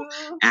 you.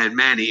 And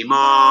many More.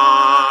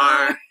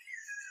 more.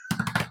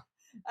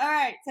 All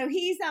right, so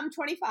he's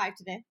 25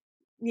 today.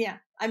 Yeah,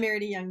 I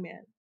married a young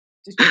man.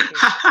 Just joking.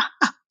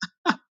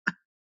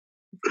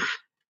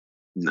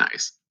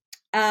 Nice.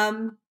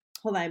 Hold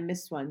on, I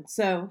missed one.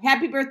 So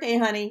happy birthday,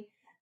 honey.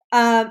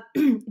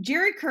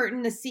 Jerry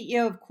Curtin, the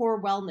CEO of Core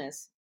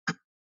Wellness,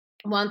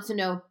 wants to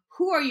know,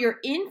 who are your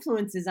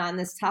influences on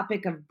this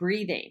topic of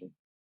breathing?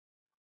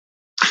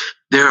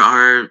 There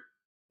are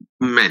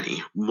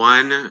many.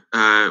 One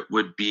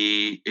would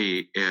be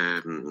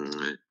now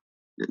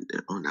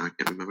I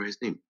can't remember his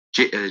name.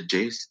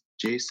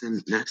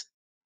 Jason Nest.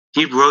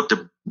 He wrote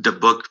the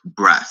book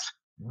Breath.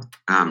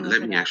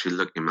 Let me actually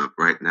look him up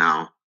right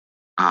now.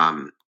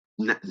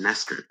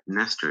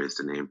 Nestor is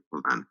the name.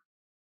 Hold on.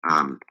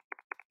 I'm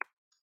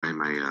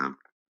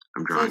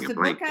So drawing it's a the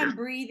blank book here. on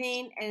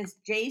breathing, and it's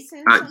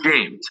Jason.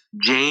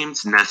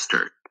 James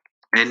Nestor,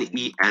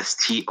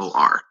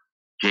 Nestor.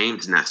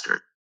 James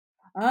Nestor.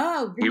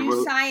 Oh, the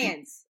New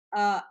Science.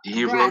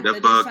 He Breath, wrote a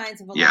the book. New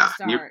Science of a Yeah,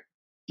 Lost Art.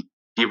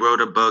 he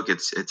wrote a book.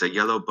 It's a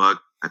yellow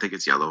book. I think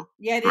it's yellow.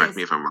 Yeah, it Correct is.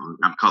 me if I'm wrong.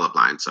 I'm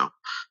colorblind, so.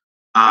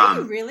 Are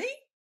you really?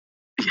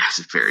 Yes,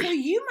 very. So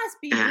you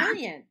must be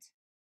brilliant.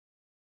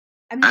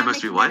 I'm I not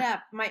must be making what?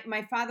 that up.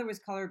 My father was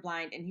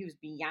colorblind, and he was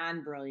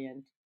beyond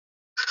brilliant.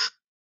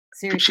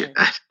 Seriously.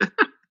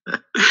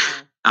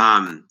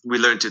 We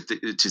learn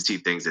to see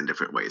things in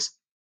different ways.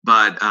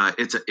 But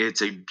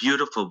it's a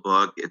beautiful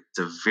book. It's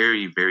a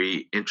very,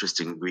 very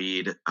interesting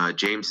read.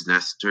 James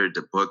Nestor,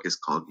 the book is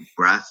called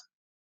Breath,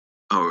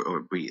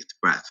 or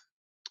Breath.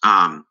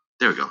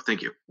 There we go.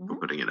 Thank you for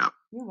putting it up.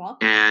 You're welcome.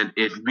 And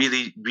it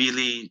really,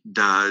 really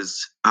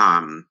does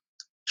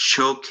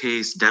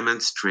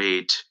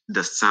demonstrate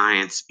the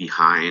science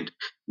behind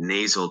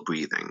nasal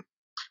breathing.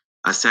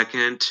 A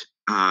second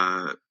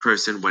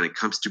person when it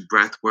comes to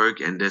breath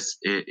work, and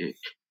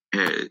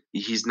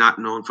he's not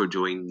known for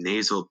doing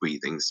nasal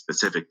breathing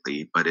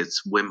specifically, but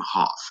it's Wim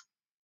Hof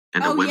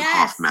and the Wim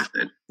Hof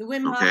method. The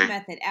Wim Hof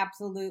method,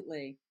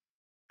 absolutely.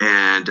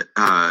 And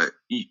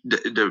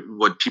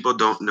what people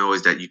don't know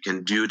is that you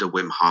can do the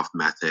Wim Hof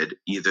method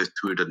either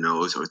through the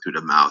nose or through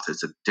the mouth.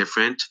 It's a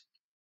different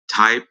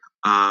type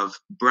of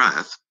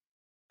breath,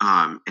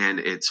 and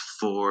it's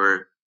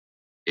for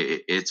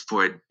a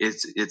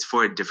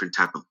different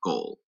type of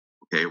goal.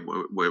 Okay,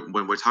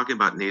 when we're talking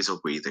about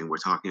nasal breathing, we're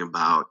talking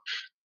about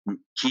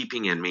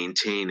keeping and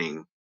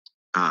maintaining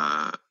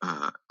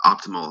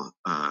optimal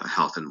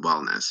health and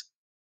wellness.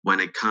 When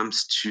it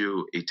comes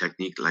to a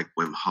technique like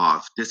Wim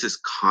Hof, this is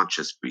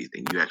conscious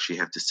breathing. You actually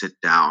have to sit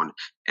down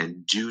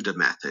and do the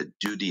method,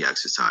 do the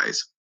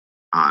exercise.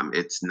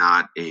 It's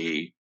not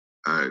a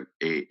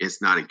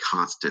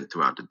constant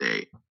throughout the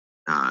day.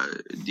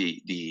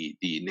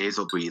 The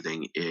nasal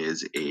breathing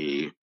is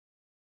a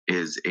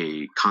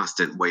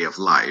constant way of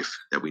life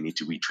that we need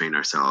to retrain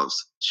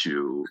ourselves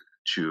to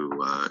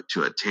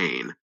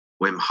attain.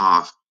 Wim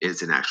Hof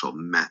is an actual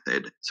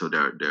method, so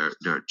there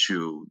are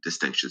two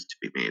distinctions to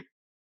be made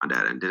on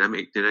that. And did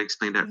I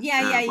explain that?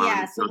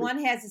 Yeah. So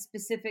one has a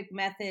specific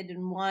method,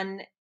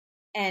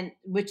 and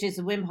which is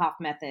a Wim Hof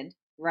method,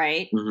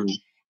 right? Mm-hmm.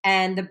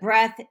 And the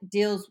breath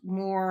deals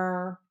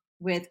more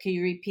with. Can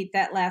you repeat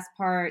that last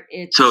part?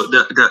 So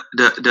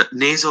the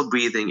nasal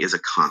breathing is a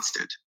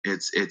constant.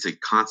 It's a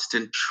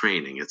constant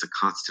training. It's a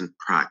constant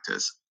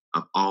practice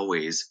of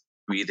always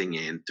breathing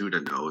in through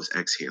the nose,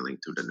 exhaling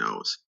through the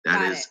nose.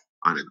 That is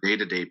on a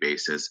day-to-day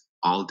basis,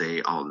 all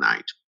day, all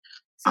night.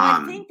 So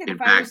I think that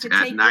if I was to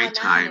take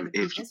nighttime, one on, it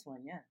would be this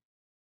one, yeah.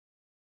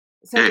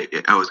 So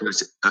I was going to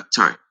say,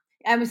 sorry.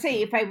 I would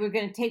say if I were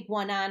going to take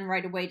one on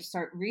right away to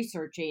start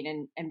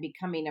researching and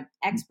becoming an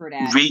expert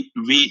at read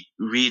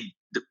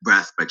The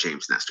Breath by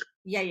James Nestor.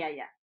 Yeah.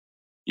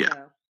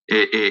 So.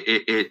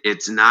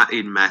 It's not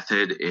a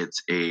method.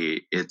 It's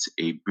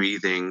a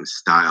breathing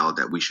style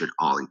that we should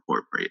all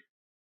incorporate.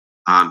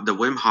 The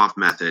Wim Hof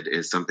method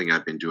is something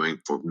I've been doing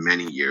for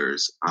many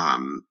years,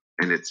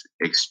 and it's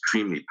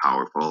extremely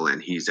powerful.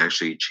 And he's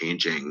actually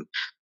changing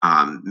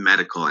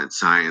medical and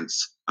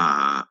science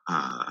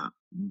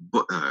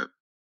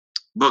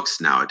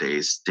books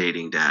nowadays,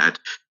 stating that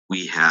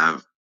we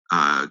have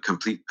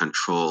complete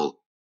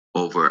control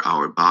over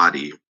our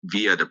body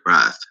via the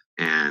breath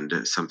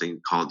and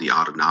something called the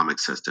autonomic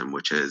system,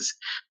 which is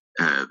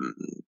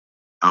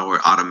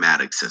our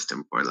automatic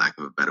system, for lack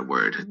of a better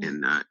word.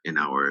 Mm-hmm.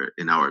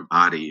 in our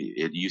body.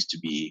 It used to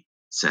be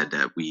said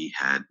that we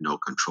had no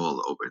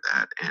control over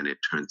that, and it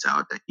turns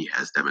out that he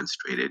has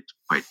demonstrated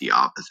quite the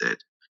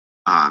opposite.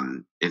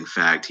 In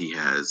fact,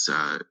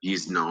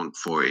 he's known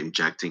for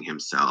injecting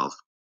himself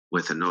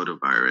with a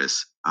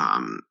notavirus,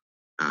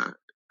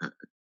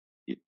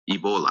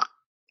 Ebola.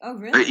 Oh,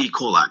 really? E.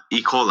 coli.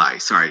 E.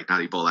 coli. Sorry,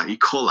 not Ebola. E.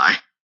 coli.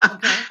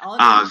 Okay,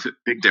 all good.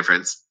 Big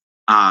difference.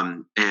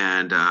 And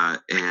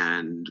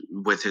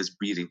with his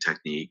breathing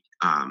technique,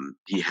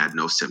 he had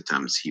no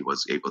symptoms. He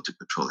was able to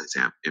control his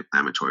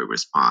inflammatory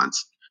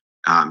response.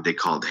 They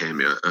called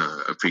him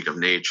a freak of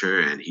nature,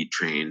 and he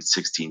trained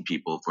 16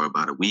 people for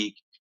about a week,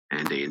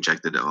 and they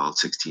injected all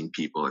 16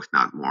 people, if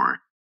not more,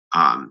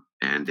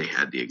 and they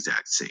had the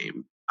exact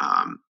same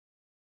uh,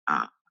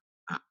 uh,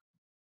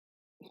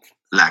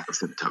 lack of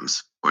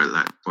symptoms, for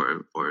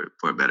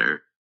a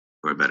better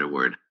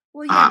word.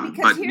 Well, yeah,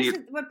 because But here's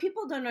what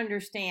people don't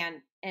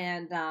understand,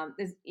 and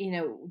is,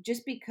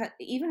 just because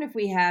even if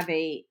we have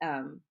a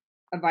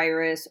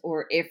virus,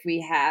 or if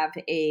we have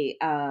a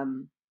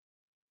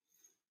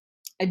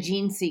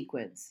gene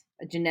sequence,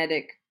 a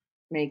genetic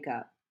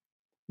makeup,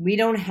 we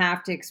don't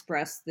have to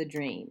express the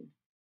gene.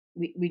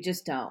 We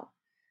just don't.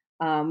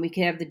 We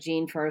can have the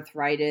gene for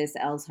arthritis,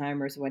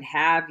 Alzheimer's, what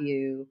have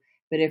you.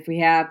 But if we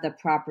have the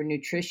proper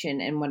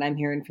nutrition, and what I'm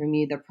hearing from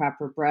you, the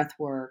proper breath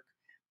work,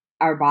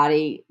 our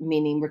body,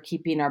 meaning we're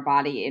keeping our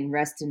body in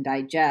rest and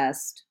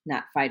digest,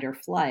 not fight or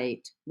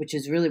flight, which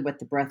is really what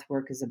the breath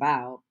work is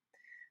about.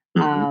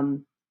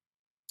 Mhm.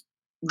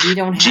 We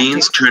don't have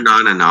Genes turn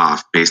on and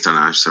off based on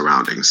our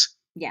surroundings.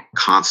 Yeah.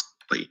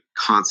 Constantly.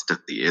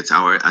 It's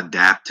our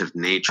adaptive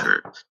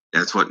nature.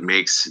 That's what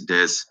makes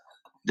this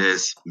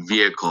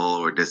vehicle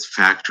or this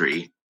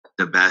factory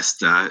the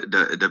best,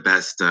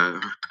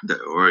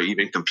 or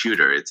even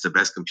computer. It's the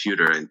best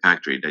computer and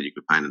factory that you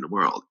could find in the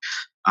world,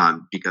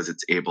 because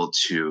it's able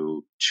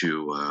to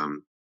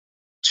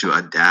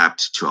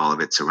adapt to all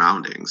of its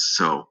surroundings.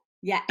 So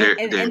yeah,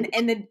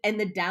 and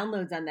the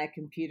downloads on that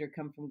computer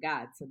come from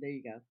God. So there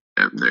you go.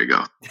 There you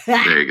go.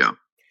 There you go.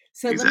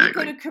 So exactly.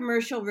 Let me go to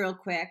commercial real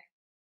quick.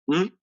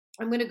 Hmm?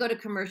 I'm going to go to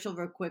commercial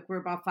real quick. We're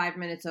about 5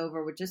 minutes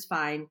over, which is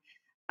fine.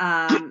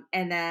 And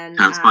then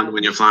time's fun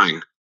when you're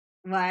flying.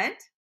 What?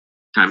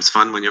 Time's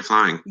fun when you're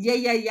flying.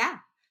 Yeah.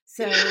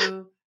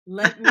 So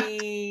let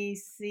me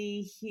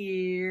see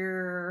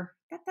here.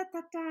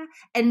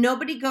 And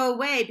nobody go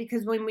away,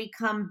 because when we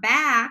come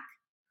back,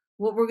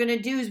 what we're going to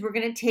do is we're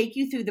going to take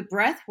you through the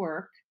breath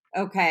work.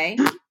 Okay.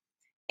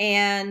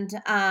 And,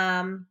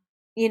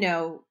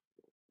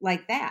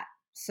 like that.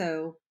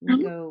 So let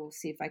me go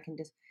see if I can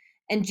just,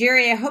 and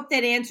Jerry, I hope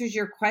that answers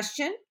your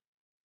question.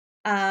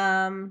 If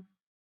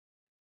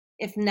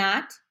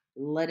not,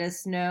 let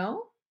us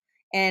know.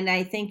 And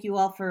I thank you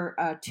all for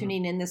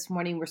tuning in this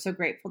morning. We're so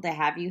grateful to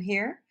have you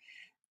here.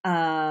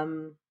 Yeah.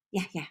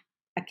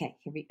 Okay,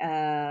 here we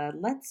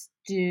let's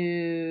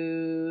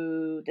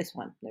do this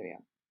one. There we go.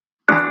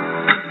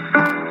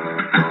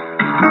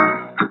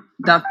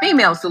 The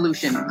Female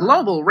Solution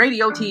Global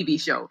Radio TV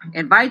Show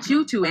invites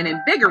you to an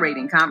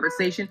invigorating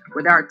conversation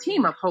with our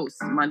team of hosts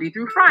Monday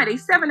through Friday,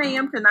 7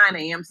 a.m. to 9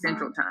 a.m.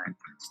 Central Time.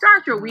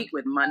 Start your week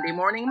with Monday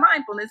Morning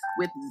Mindfulness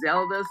with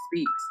Zelda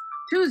Speaks.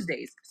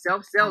 Tuesdays,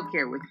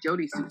 Self-Care with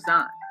Jody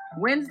Susan.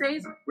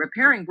 Wednesdays,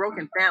 Repairing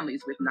Broken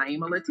Families with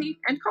Naima Latif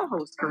and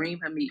co-host Kareem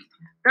Hamid.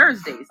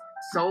 Thursdays,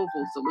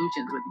 Soulful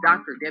Solutions with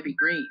Dr. Debbie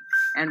Green.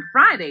 And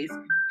Fridays,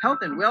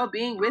 Health and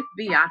Wellbeing with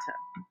Beata.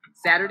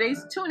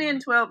 Saturdays, tune in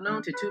 12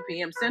 noon to 2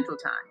 p.m. Central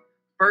Time.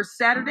 First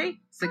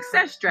Saturday,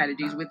 Success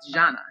Strategies with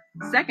Jana.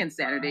 Second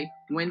Saturday,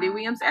 Wendy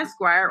Williams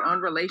Esquire on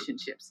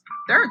relationships.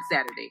 Third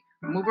Saturday,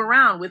 Move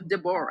Around with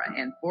Deborah.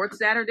 And fourth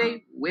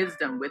Saturday,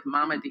 Wisdom with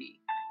Mama D.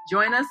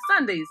 Join us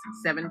Sundays,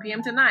 7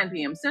 p.m. to 9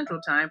 p.m.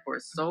 Central Time for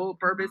Soul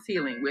Purpose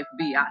Healing with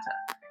Beata.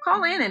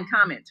 Call in and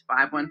comment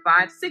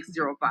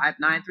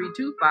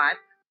 515-605-9325.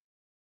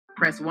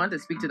 Press 1 to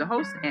speak to the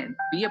host and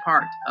be a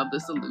part of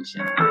the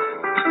solution.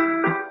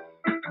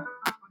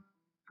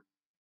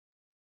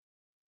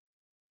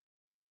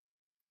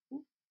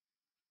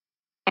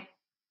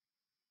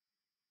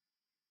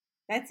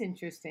 That's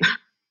interesting.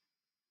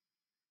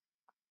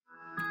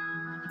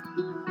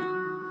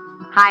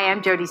 Hi,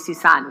 I'm Jody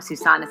Susan with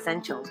Susan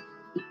Essentials.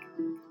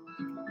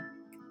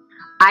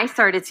 I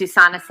started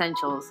Susan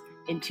Essentials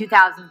in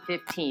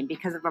 2015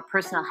 because of a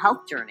personal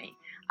health journey.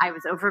 I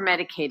was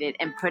over-medicated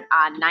and put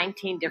on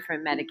 19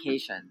 different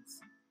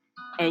medications.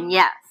 And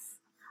yes,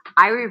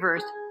 I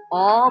reversed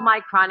all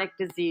my chronic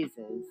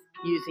diseases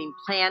using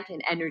plant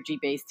and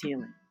energy-based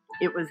healing.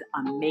 It was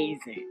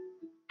amazing.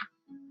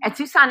 At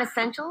Susan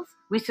Essentials,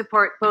 we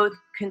support both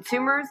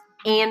consumers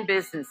and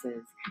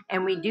businesses,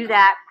 and we do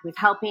that with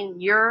helping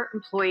your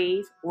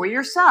employees or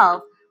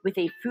yourself with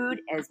a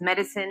food as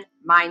medicine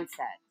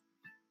mindset.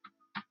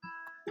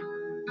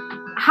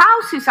 How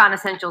Susan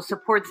Essentials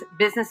supports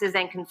businesses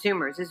and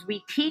consumers is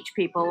we teach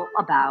people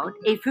about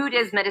a food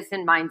as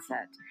medicine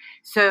mindset.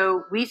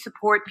 So we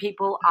support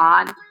people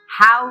on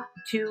how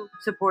to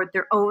support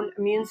their own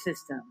immune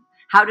system,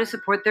 how to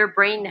support their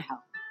brain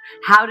health,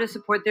 how to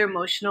support their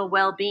emotional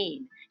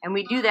well-being. And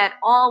we do that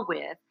all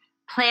with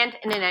plant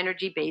and an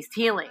energy-based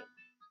healing.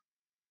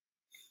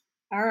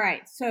 All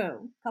right.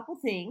 So a couple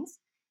things.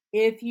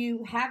 If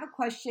you have a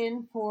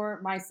question for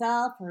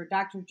myself or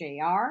Dr.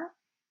 JR,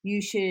 you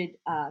should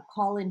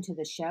call into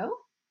the show.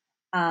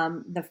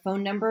 The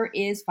phone number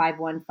is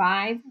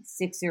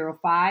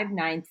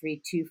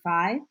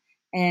 515-605-9325.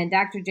 And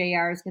Dr.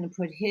 JR is going to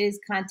put his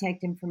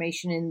contact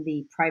information in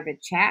the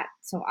private chat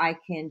so I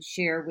can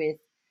share with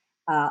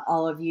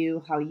all of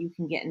you how you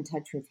can get in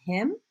touch with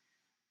him.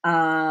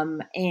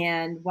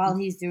 And while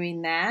he's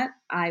doing that,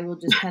 I will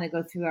just kind of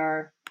go through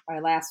our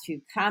last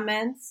few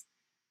comments,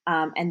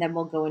 and then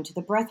we'll go into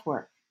the breath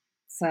work.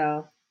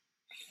 So,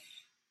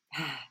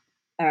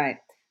 all right.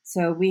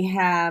 So we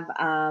have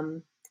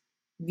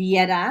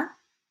Vieta,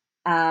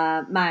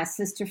 my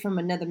sister from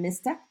another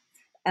mister.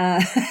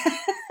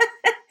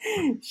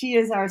 She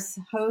is our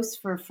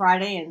host for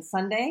Friday and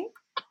Sunday.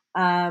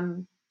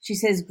 She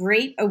says,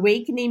 "Great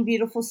awakening,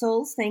 beautiful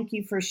souls. Thank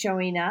you for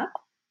showing up."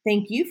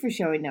 Thank you for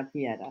showing up,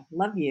 Vieta.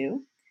 Love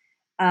you.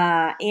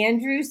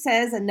 Andrew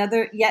says,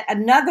 yet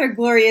another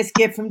glorious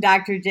gift from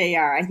Dr.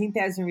 JR. I think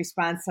that was in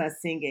response to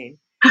us singing.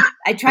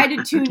 I try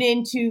to tune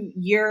into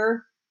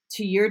your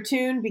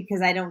tune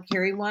because I don't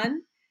carry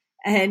one.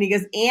 And he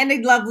goes, "And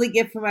a lovely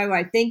gift for my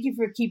wife. Thank you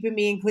for keeping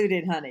me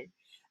included, honey."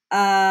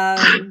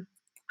 And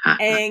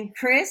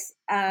Chris,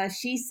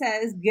 she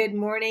says, "Good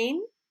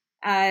morning."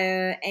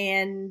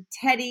 And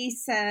Teddy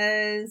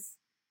says,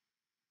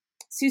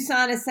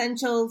 "Susan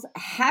Essentials,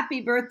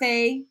 happy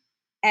birthday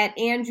at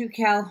Andrew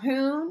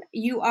Calhoun.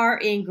 You are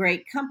in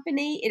great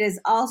company. It is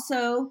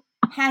also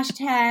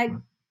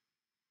hashtag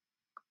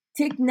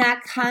Thich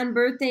Nhat Hanh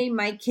birthday,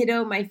 my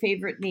kiddo, my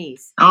favorite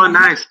niece." Oh,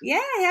 nice. Yeah,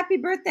 happy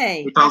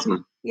birthday. That's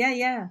awesome.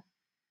 Yeah.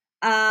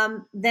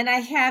 Then I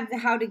have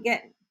how to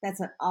get, that's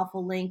an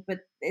awful link,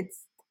 but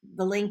it's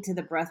the link to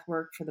the breath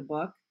work for the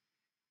book.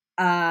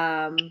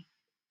 And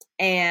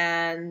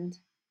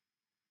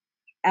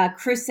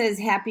Chris says,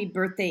 "Happy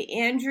birthday,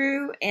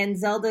 Andrew." And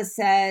Zelda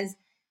says,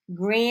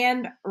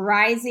 "Grand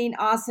rising,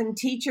 awesome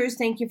teachers.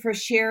 Thank you for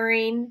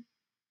sharing.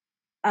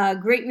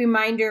 Great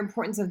reminder,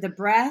 importance of the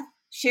breath.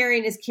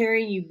 Sharing is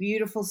carrying, you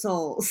beautiful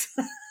souls."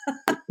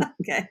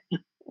 Okay.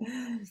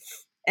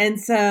 And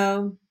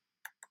so,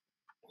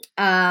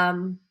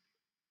 and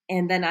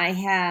then I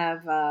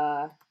have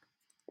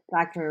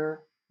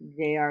Dr.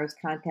 JR's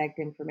contact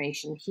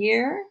information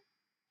here.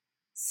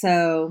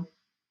 So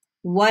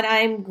what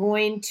I'm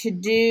going to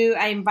do,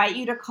 I invite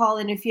you to call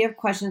in if you have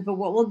questions, but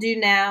what we'll do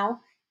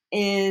now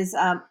is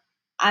I'm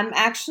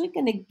actually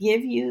going to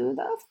give you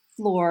the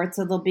floor.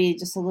 So there'll be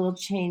just a little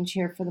change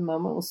here for the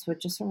moment. We'll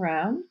switch us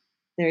around.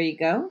 There you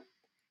go.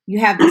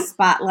 You have the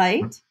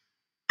spotlight.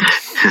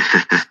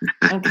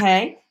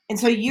 Okay. And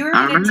so you're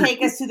going to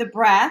take us to the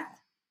breath.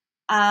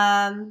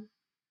 The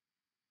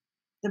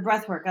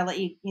breath work. I'll let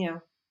you,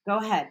 go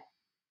ahead.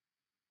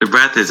 The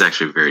breath is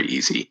actually very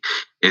easy.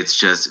 It's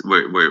just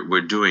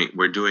we're doing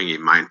a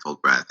mindful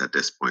breath at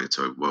this point.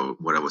 So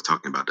what I was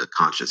talking about, the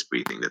conscious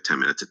breathing, the 10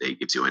 minutes a day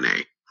gives you an A.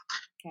 Okay.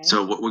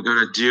 So what we're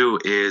gonna do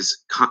is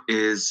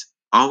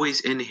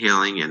always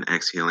inhaling and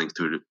exhaling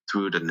through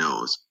the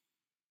nose.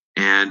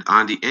 And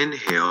on the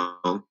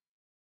inhale,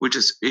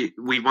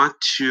 we want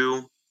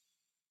to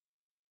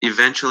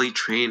eventually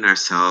train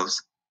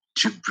ourselves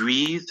to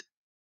breathe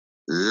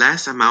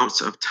less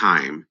amounts of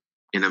time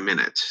in a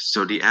minute.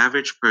 So the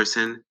average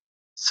person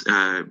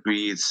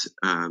breathes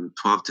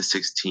 12 to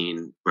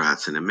 16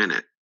 breaths in a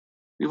minute.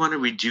 We want to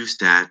reduce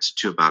that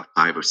to about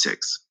 5 or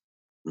 6.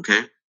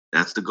 Okay,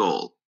 that's the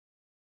goal.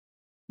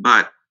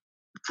 But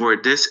for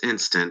this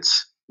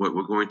instance, what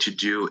we're going to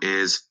do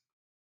is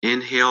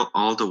inhale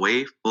all the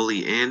way,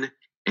 fully in,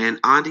 and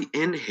on the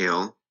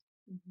inhale,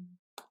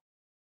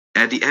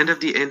 at the end of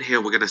the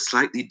inhale, we're going to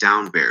slightly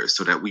down bear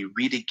so that we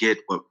really get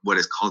what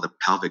is called a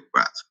pelvic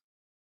breath.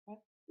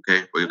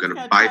 Okay, we're going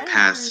to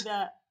bypass.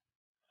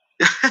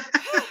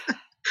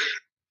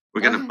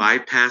 We're going to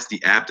bypass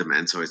the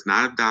abdomen, so it's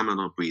not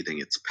abdominal breathing,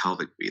 it's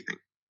pelvic breathing.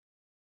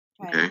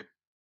 Okay?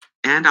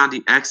 And on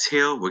the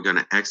exhale, we're going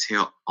to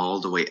exhale all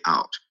the way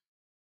out.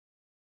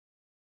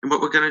 And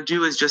what we're going to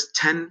do is just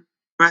 10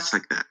 breaths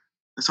like that.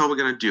 That's all we're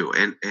going to do.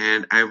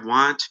 And I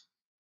want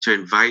to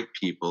invite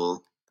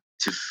people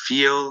to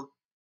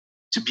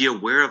be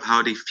aware of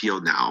how they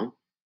feel now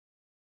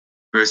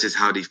versus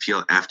how they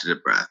feel after the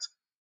breath.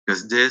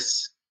 Because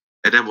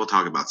and then we'll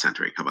talk about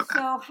centering. How about that?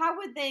 So how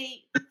would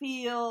they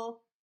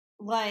feel?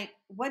 Like,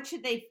 what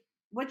should they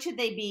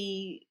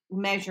be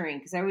measuring?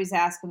 Because I always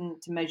ask them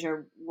to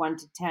measure 1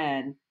 to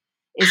 10.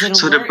 Is it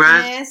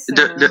awareness? So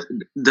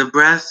the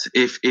breath,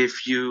 if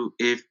you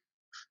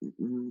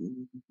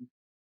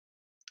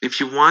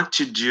want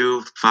to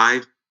do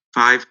five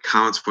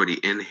counts for the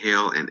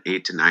inhale and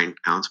 8 to 9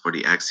 counts for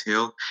the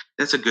exhale,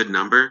 that's a good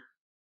number.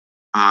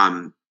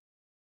 A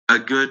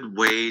good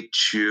way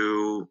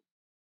to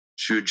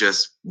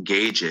just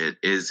gauge it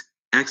is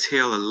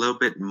exhale a little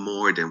bit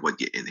more than what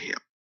you inhale.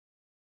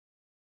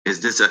 Is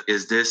this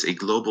a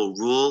global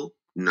rule?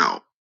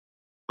 No,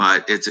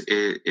 but it's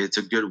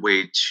a good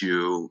way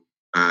to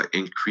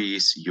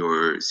increase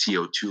your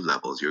CO2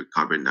 levels, your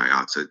carbon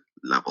dioxide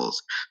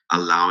levels,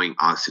 allowing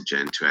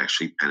oxygen to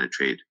actually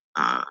penetrate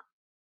all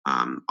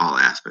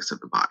aspects of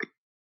the body.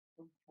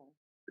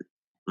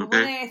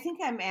 Okay. What I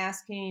think I'm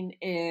asking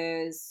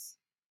is,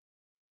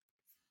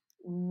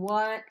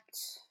 what?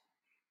 So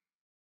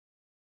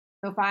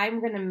if I'm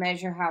going to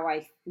measure how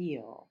I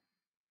feel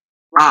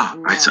right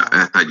now,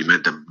 I thought you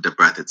meant the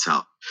breath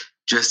itself.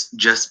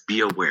 Just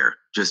be aware.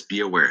 Just be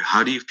aware.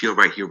 How do you feel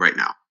right here, right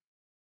now?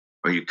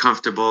 Are you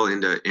comfortable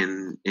in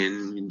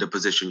the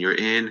position you're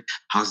in?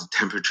 How's the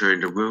temperature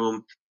in the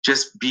room?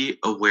 Just be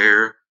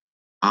aware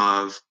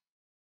of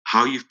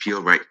how you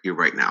feel right here,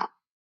 right now.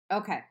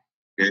 Okay.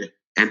 Okay?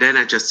 And then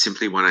I just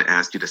simply want to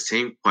ask you the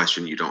same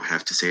question. You don't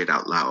have to say it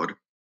out loud,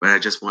 but I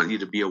just want you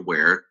to be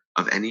aware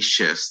of any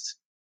shifts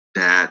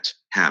that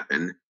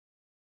happen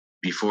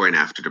before and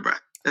after the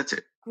breath. That's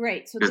it.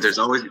 Great. So Because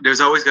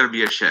there's always going to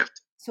be a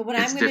shift. So what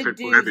It's I'm going to different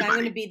do for is I'm going to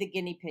everybody. be the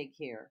guinea pig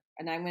here,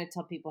 and I'm going to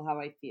tell people how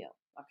I feel.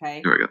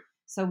 Okay. Here we go.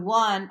 So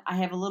one, I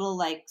have a little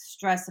like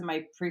stress in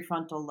my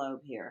prefrontal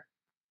lobe here.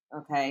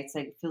 Okay, it's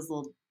like it feels a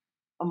little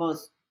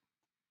almost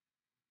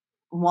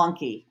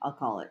wonky. I'll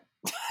call it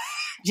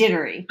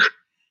jittery.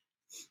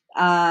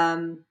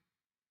 And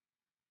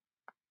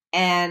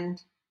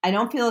I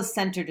don't feel as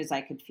centered as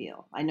I could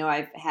feel. I know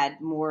I've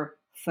had more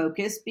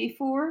focus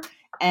before,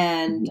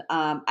 and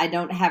I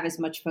don't have as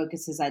much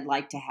focus as I'd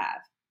like to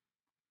have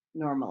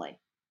normally.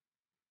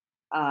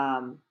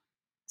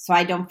 So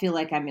I don't feel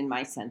like I'm in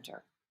my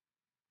center.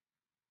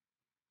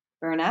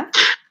 Fair enough?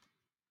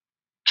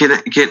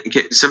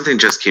 Can something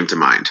just came to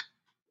mind.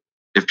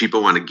 If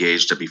people want to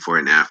gauge the before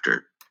and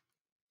after,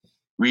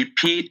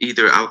 repeat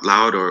either out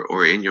loud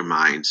or in your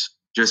mind.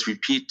 Just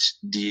repeat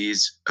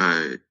these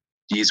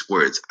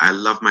words. I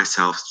love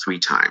myself 3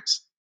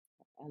 times.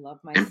 I love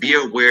myself. And be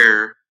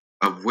aware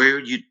of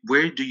where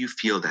do you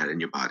feel that in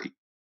your body.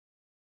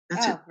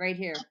 That's it. Right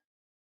here.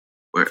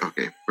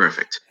 Okay,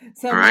 perfect.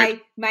 So all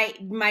right?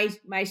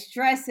 my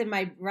stress in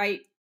my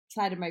right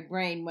side of my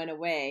brain went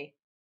away.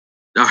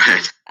 All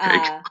right.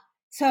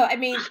 So I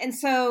mean, and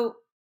so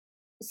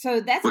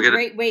that's a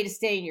great way to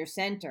stay in your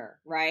center,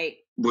 right?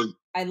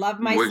 I love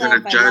myself. I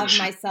love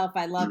myself.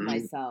 I love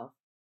myself.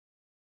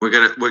 We're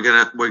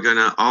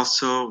gonna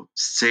also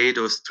say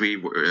those 3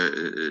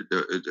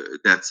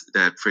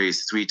 that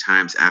phrase 3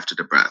 times after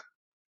the breath.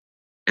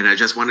 And I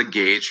just want to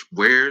gauge,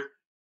 where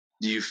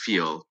do you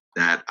feel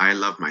that I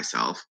love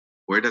myself?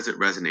 Where does it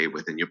resonate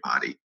within your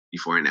body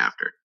before and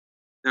after?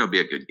 That'll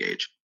be a good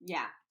gauge.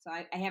 Yeah. So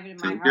I have it in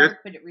my heart,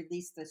 but it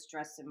released the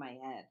stress in my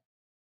head.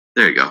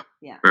 There you go.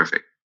 Yeah.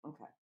 Perfect.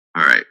 Okay.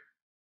 All right.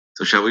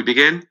 So shall we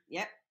begin?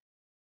 Yep.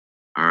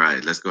 All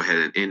right. Let's go ahead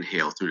and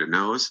inhale through the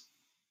nose.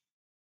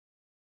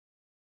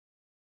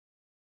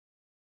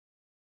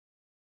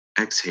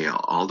 Exhale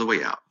all the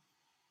way out.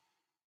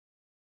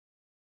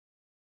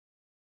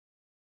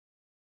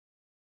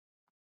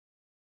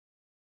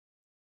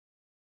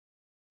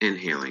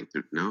 Inhaling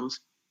through the nose.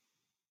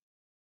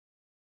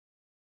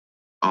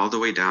 All the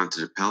way down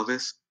to the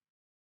pelvis.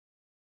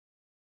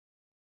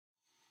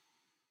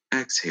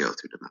 Exhale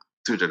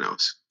through the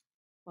nose.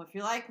 Well, if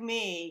you're like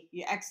me,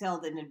 you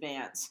exhaled in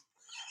advance.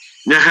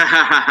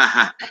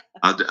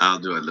 I'll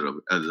do a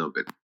little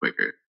bit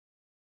quicker.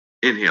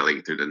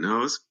 Inhaling through the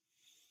nose.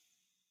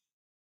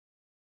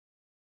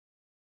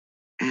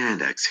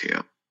 And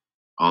exhale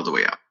all the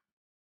way out.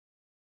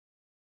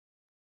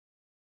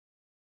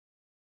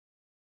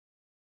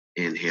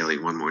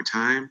 Inhaling one more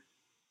time.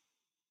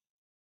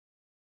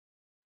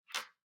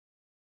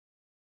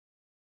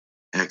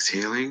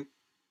 Exhaling.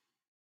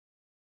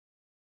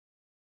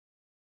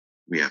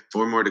 We have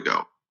 4 more to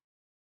go.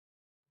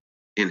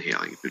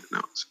 Inhaling through the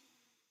nose.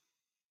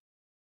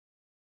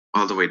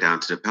 All the way down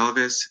to the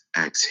pelvis.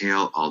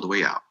 Exhale all the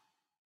way out.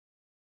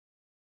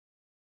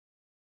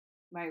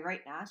 My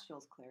right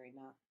nostril's clearing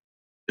up.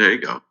 There you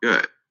go.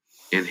 Good.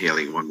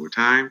 Inhaling one more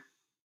time.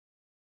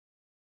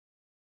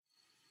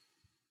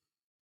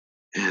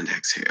 And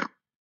exhale.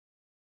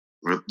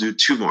 We'll do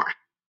 2 more.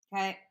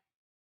 Okay.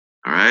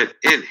 All right.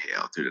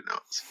 Inhale through the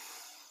nose.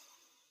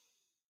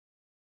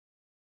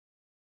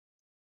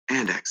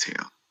 And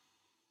exhale.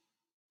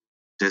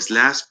 This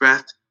last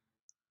breath,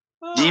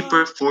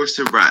 deeper,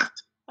 forcer breath.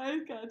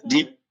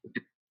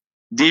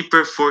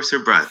 Deeper, forcer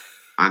breath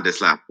on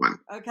this last one.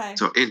 Okay.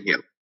 So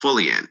inhale,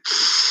 fully in.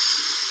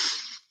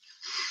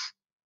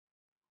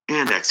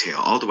 And exhale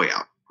all the way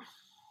out.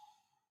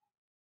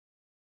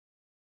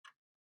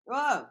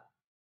 Whoa.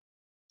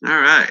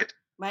 All right.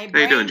 My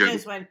brain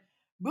just went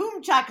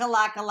boom chaka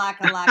laka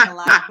laka laka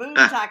laka boom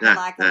chaka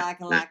laka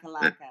laka laka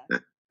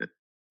laka.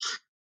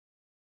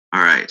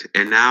 All right,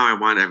 and now I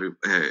want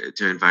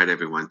to invite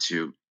everyone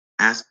to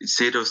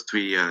say those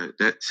 3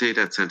 say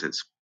that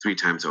sentence 3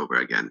 times over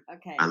again.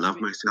 Okay. I love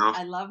myself.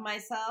 I love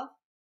myself.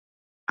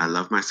 I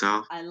love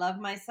myself. I love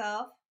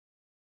myself.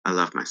 I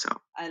love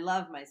myself. I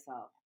love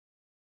myself.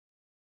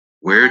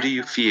 Where do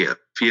you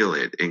feel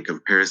it in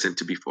comparison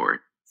to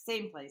before?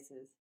 Same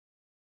places.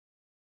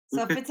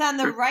 So if it's on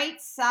the right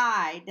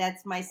side,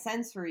 that's my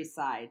sensory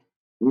side.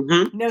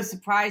 Mm-hmm. No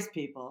surprise,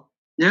 people.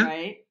 Yeah.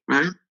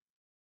 Right.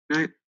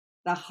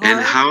 The heart. And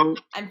how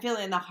I'm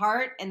feeling the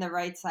heart and the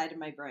right side of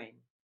my brain.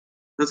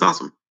 That's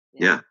awesome.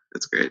 Yeah,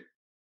 that's great.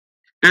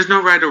 There's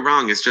no right or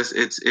wrong. It's just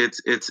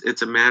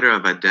it's a matter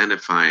of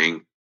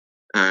identifying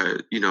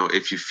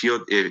if you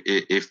feel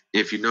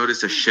if you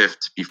notice a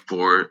shift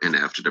before and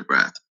after the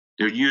breath,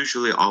 there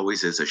usually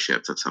always is a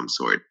shift of some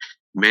sort.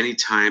 Many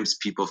times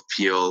people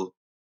feel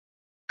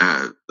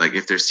like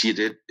if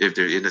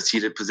they're in a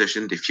seated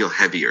position, they feel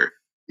heavier.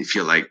 They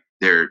feel like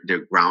they're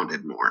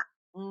grounded more.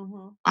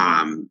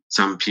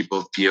 Some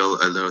people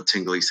feel a little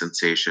tingly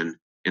sensation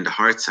in the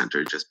heart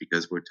center just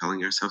because we're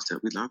telling ourselves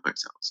that we love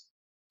ourselves.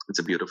 It's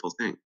a beautiful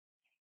thing.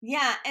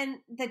 Yeah, and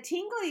the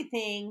tingly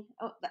thing,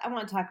 I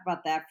want to talk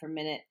about that for a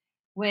minute.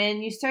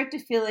 When you start to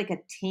feel like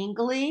a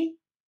tingly,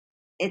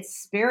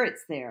 it's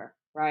spirits there,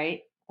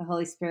 right? The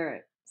Holy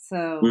Spirit.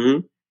 So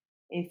Mm-hmm.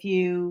 if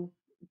you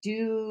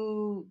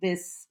do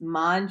this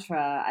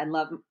mantra, I'm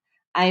going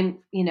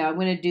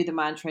to do the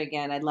mantra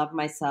again. I love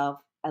myself.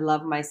 I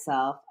love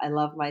myself. I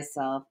love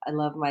myself. I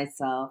love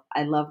myself.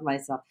 I love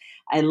myself.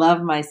 I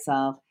love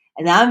myself.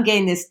 And now I'm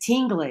getting this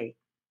tingly,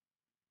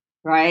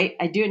 right?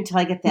 I do it until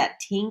I get that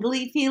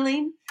tingly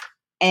feeling.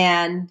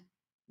 And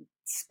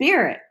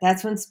spirit,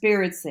 that's when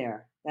spirit's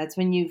there. That's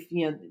when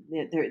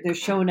they're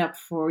showing up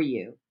for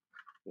you.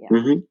 Yeah.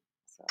 Mm-hmm.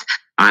 So.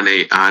 On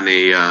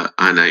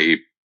a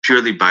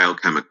purely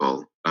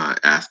biochemical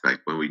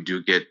aspect, when we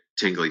do get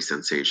tingly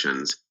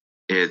sensations,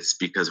 it's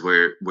because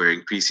we're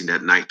increasing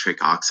that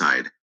nitric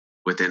oxide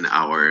within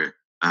our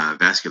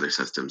vascular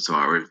system. So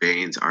our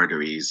veins,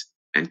 arteries,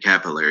 and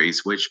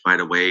capillaries, which, by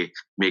the way,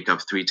 make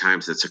up 3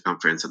 times the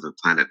circumference of the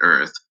planet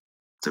Earth.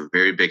 It's a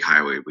very big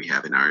highway we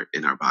have in our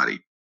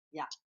body.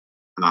 Yeah.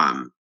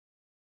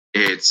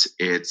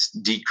 It's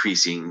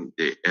decreasing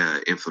the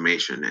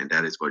inflammation, and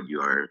that is what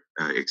you are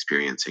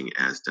experiencing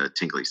as the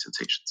tingly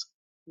sensations.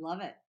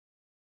 Love it.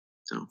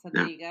 So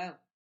there you go.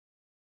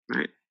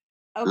 Right.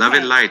 Okay. Love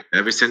and light,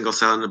 every single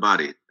cell in the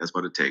body. That's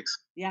what it takes.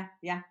 Yeah.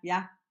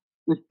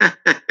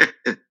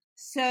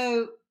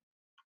 So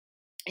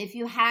if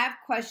you have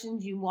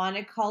questions you want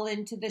to call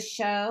into the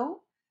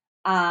show,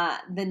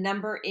 the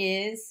number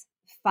is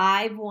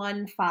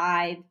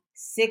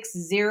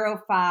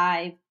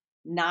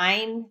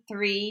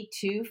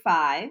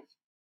 515-605-9325.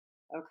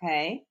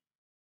 Okay.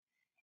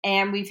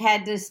 And we've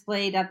had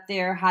displayed up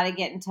there how to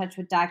get in touch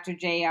with Dr.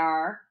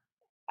 JR.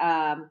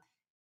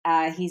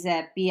 He's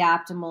at Be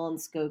Optimal in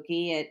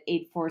Skokie at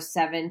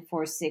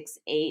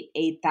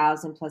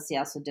 847-468-8000. Plus, he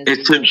also does.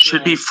 It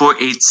should be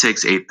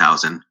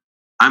 486-8000.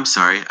 I'm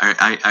sorry,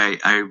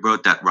 I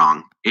wrote that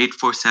wrong.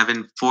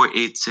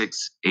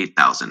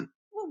 847-486-8000.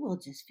 Well, we'll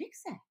just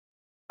fix that.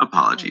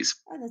 Apologies.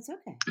 Oh, that's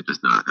okay.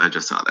 I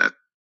just saw that.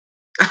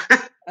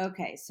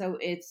 Okay, so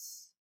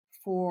it's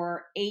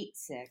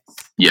 486.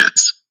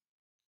 Yes.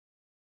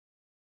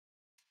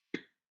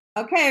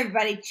 Okay,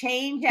 everybody,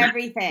 change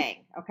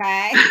everything.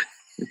 Okay.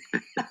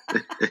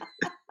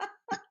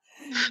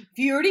 If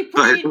you already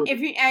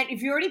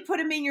put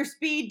them in your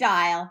speed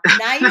dial,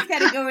 now you've got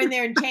to go in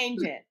there and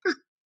change it.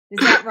 Is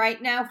that right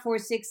now?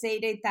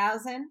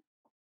 468-8000.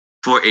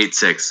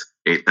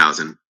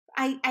 486-8000.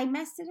 I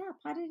messed it up.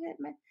 How did it?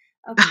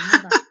 Okay,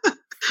 hold on.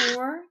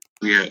 4.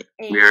 We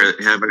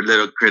have our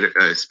little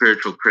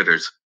spiritual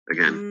critters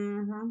again.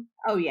 Mm-hmm.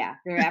 Oh yeah,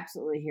 they're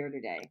absolutely here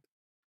today.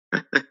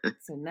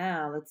 So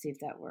now let's see if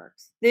that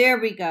works. There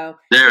we go.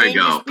 There we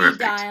go. Speed Perfect.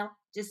 Dial.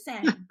 Just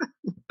saying.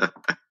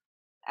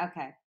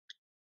 Okay.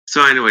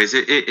 So, anyways,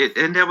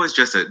 and that was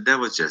just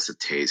a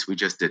taste. We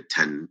just did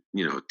 10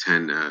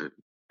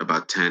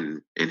 about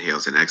 10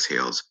 inhales and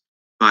exhales,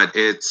 but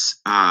it's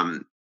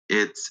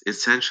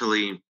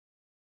essentially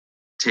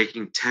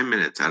taking 10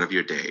 minutes out of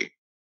your day,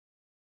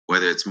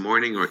 whether it's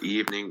morning or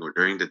evening or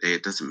during the day,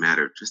 it doesn't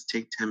matter. Just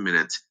take 10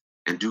 minutes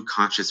and do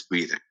conscious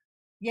breathing.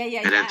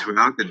 And then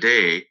throughout the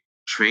day,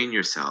 train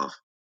yourself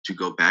to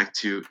go back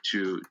to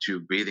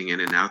breathing in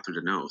and out through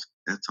the nose.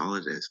 That's all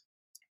it is.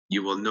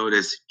 You will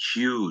notice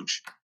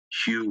huge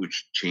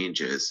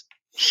changes,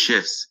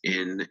 shifts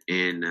in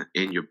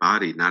your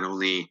body, not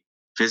only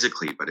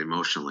physically but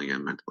emotionally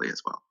and mentally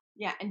as well.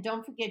 Yeah, and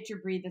don't forget your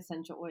Breathe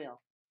essential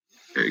oil.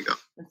 There you go.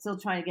 I'm still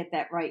trying to get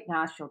that right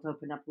nostril to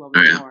open up a little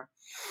bit more.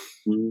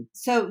 Mm-hmm.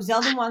 So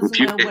Zeldin wants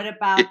to know, what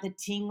about the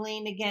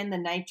tingling again, the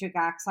nitric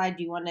oxide?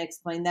 Do you want to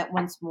explain that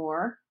once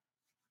more?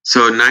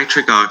 So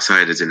nitric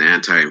oxide is an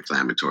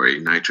anti-inflammatory.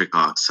 Nitric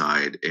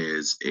oxide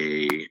is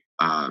a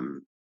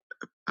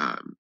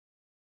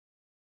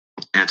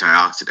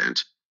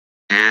antioxidant,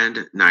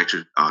 and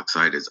nitric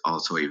oxide is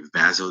also a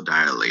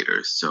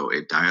vasodilator. So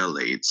it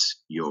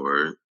dilates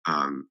your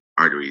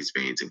arteries,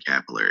 veins, and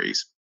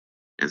capillaries.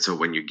 And so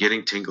when you're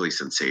getting tingly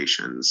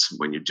sensations,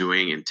 when you're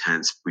doing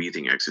intense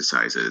breathing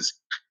exercises,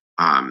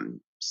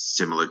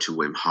 similar to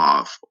Wim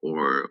Hof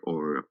or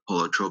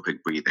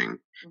holotropic breathing,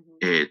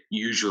 it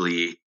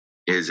usually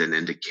is an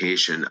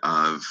indication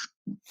of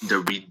the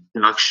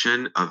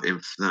reduction of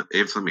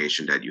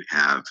inflammation that you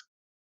have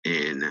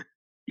in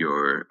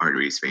your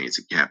arteries, veins,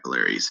 and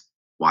capillaries.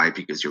 Why?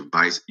 Because you're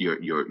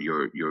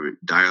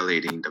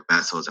dilating the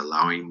vessels,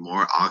 allowing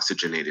more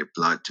oxygenated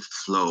blood to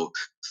flow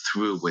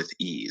through with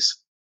ease.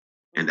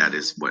 And that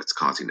is what's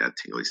causing that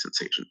tingly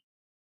sensation.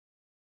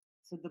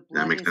 So the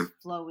blood is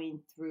flowing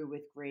through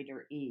with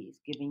greater ease,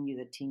 giving you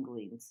the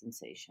tingling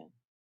sensation.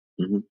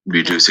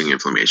 Reducing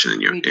inflammation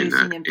in your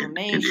reducing in the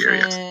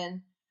areas.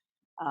 inflammation,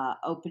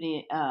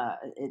 opening.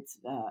 It's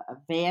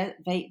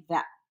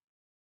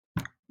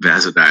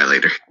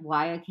Vasodilator.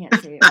 Why I can't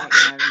say it right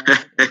now? I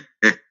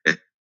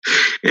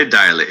have no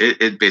idea.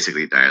 It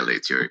basically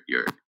dilates your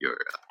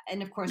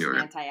And of course, your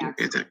an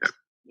antioxidant.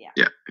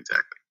 Yeah,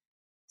 exactly.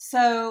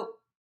 So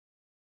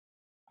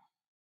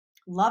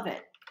love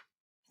it.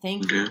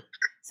 Thank you. Okay.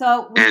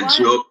 So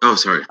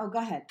sorry. Oh, go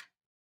ahead.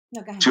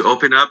 No, go ahead. To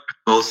open up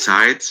both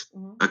sides,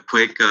 Mhm. a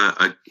quick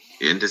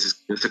and this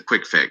is just a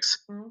quick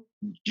fix. Mhm.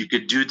 You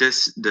could do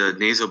the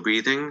nasal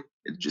breathing,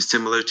 just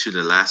similar to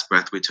the last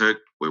breath we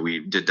took, where we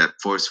did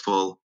that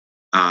forceful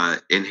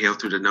inhale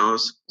through the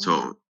nose.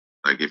 So,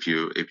 like if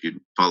you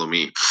follow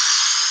me,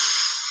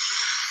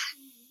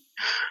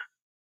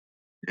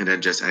 and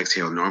then just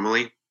exhale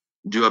normally.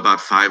 Do about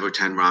 5 or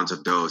 10 rounds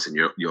of those, and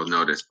you'll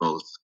notice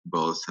both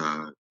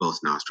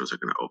nostrils are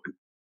going to open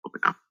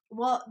up.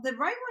 Well, the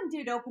right one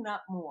did open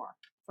up more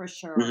for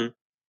sure.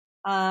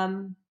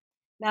 Mm-hmm.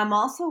 Now I'm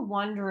also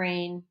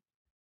wondering.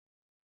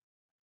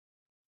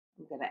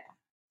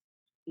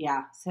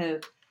 So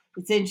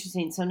it's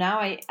interesting. So now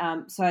I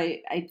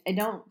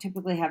don't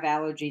typically have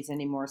allergies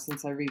anymore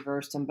since I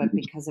reversed them, but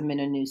because I'm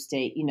in a new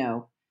state,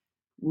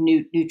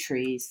 new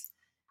trees.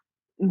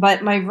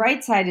 But my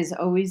right side has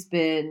always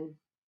been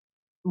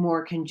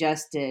more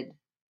congested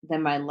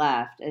than my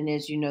left. And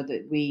as you know,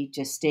 that we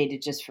just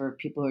stated, just for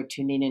people who are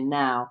tuning in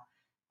now,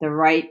 the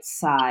right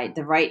side,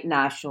 the right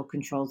nostril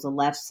controls the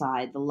left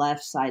side. The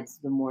left side's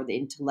the more the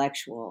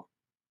intellectual,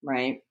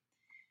 right?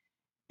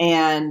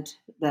 And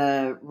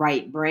the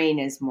right brain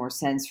is more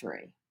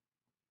sensory.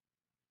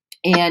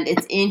 And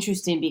it's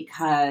interesting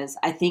because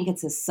I think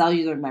it's a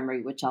cellular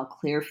memory, which I'll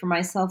clear for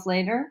myself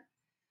later,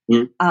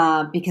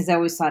 because I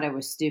always thought I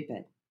was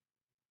stupid.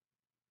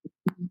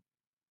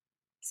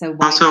 So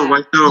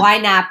why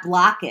not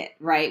block it,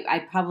 right? I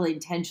probably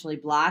intentionally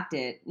blocked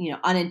it,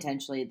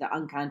 unintentionally, the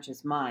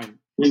unconscious mind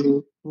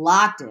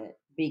blocked it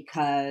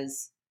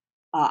because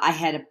I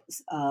had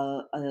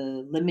a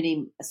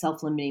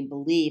self-limiting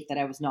belief that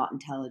I was not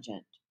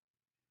intelligent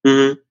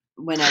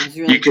when I was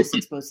really just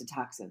exposed to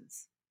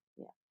toxins.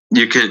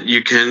 You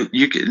can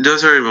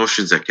those are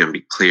emotions that can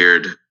be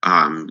cleared.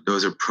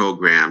 Those are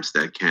programs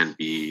that can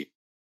be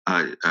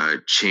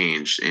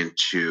changed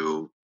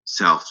into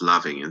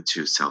self-loving,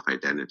 into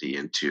self-identity,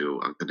 into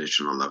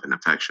unconditional love and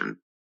affection.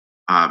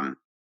 But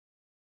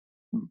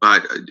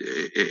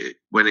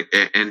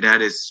and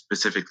that is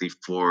specifically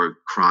for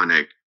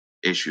chronic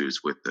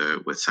issues with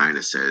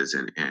sinuses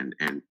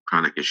and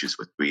chronic issues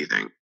with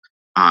breathing.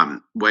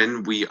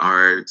 When we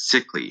are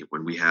sickly,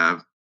 when we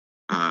have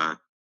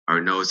our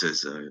nose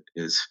is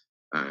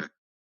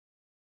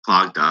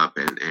clogged up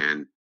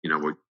and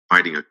we're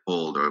fighting a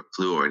cold or a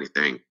flu or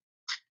anything,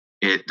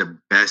 the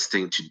best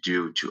thing to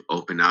do to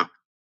open up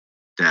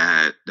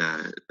that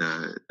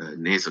the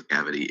nasal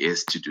cavity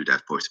is to do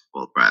that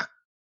forceful breath.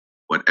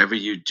 Whatever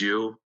you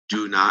do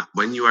not,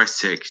 when you are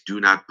sick, do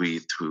not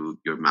breathe through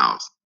your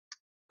mouth.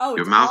 Oh,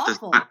 your it's mouth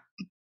awful.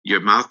 Your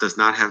mouth does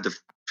not have the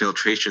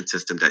filtration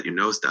system that your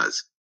nose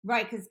does.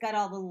 Right, because it's got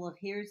all the little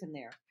hairs in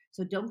there.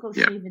 So don't go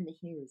shaving the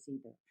hairs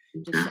either.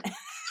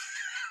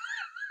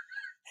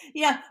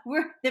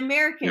 We're the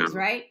Americans,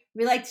 right?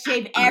 We like to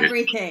shave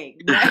everything.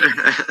 Right?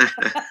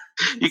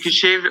 You can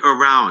shave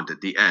around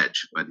the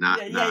edge, but not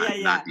deep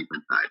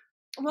inside.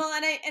 Well,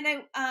 and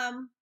I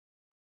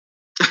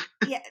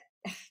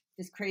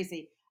just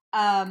crazy.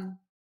 And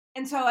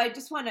so I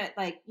just want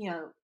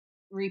to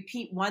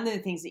repeat one of the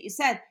things that you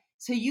said.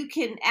 So you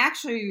can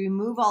actually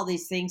remove all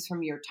these things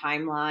from your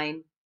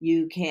timeline.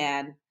 You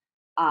can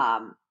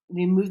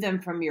remove them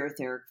from your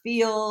etheric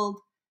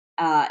field.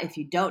 If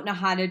you don't know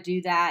how to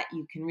do that,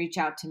 you can reach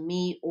out to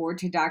me or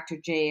to Dr.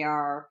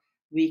 JR.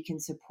 We can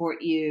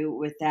support you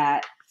with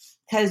that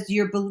because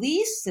your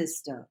belief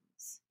systems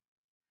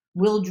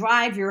will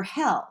drive your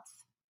health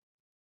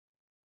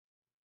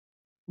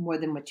more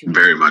than what you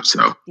very much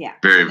so. Yeah,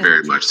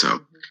 very much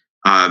so.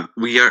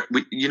 We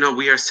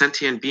are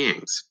sentient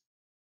beings.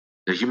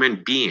 The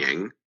human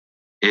being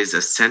is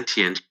a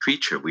sentient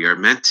creature. We are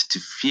meant to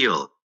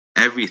feel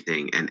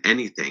everything and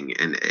anything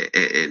and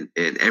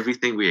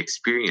everything we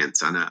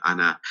experience on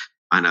a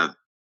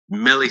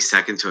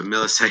millisecond to a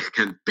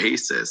millisecond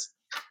basis.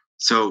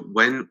 So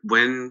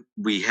when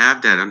we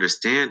have that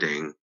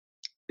understanding,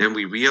 then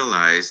we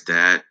realize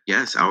that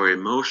yes, our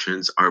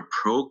emotions are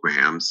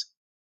programs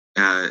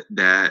our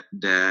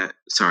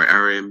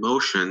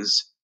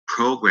emotions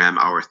program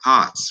our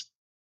thoughts,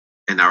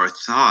 and our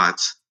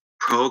thoughts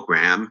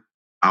program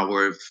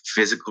our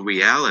physical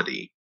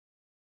reality.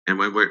 And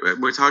when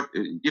we're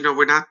talking,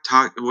 we're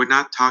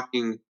not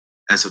talking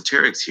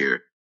esoterics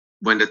here.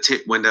 When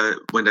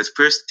the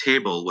first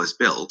table was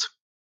built,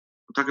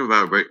 I'm talking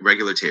about a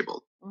regular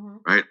table,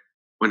 right?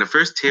 When the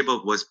first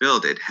table was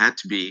built, it had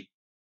to be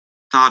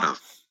thought of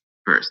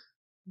first,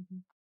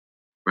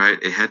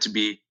 right? It had to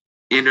be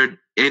inner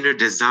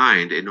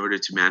designed in order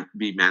to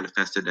be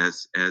manifested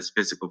as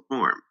physical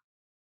form.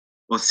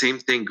 Well, same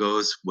thing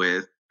goes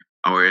with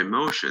our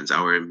emotions.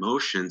 Our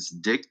emotions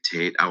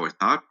dictate our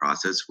thought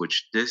process,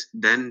 which this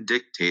then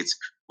dictates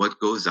what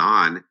goes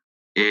on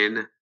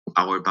in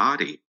our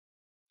body.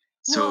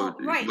 So, Well,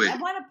 right. with I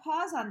want to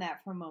pause on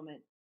that for a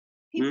moment.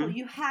 People, mm,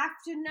 you have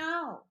to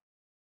know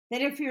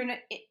that if you're in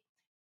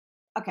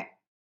okay.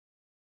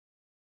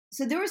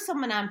 So there was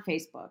someone on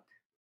Facebook,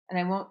 and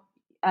I won't.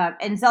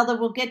 And Zelda,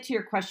 we'll get to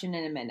your question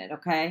in a minute.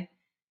 Okay.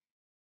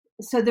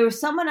 So there was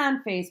someone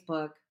on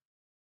Facebook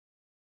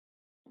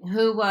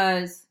who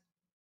was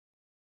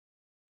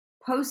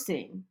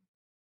posting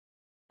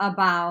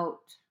about.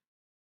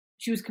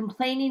 She was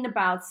complaining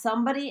about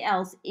somebody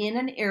else in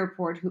an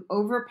airport who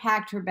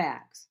overpacked her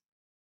bags.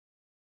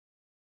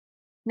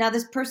 Now,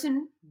 this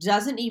person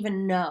doesn't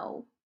even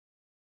know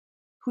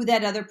who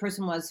that other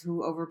person was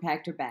who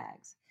overpacked her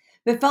bags,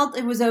 but felt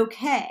it was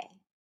okay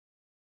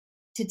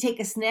to take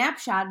a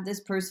snapshot of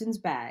this person's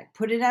bag,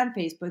 put it on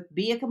Facebook,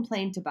 be a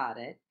complaint about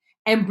it,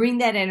 and bring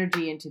that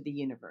energy into the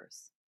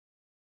universe.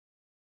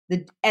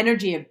 The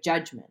energy of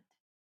judgment.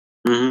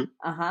 mhm.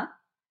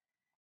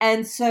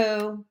 And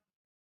so,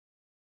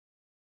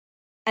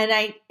 and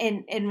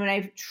when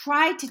I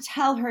tried to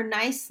tell her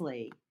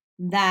nicely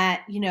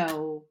that,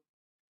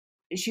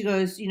 she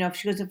goes,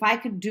 if I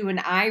could do an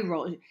eye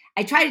roll,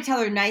 I tried to tell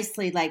her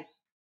nicely, like,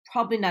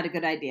 probably not a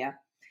good idea.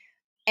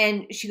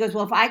 And she goes,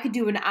 well, if I could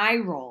do an eye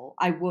roll,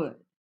 I would.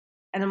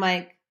 And I'm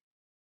like,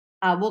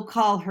 we'll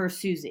call her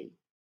Susie.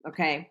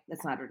 Okay.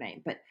 That's not her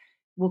name, but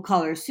we'll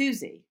call her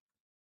Susie.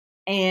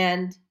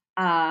 And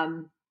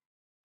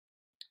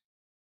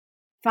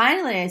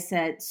finally I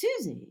said,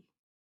 Susie,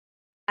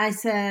 I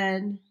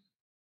said,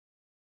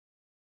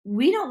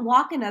 we don't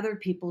walk in other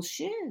people's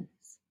shoes.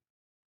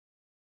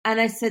 And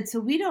I said, so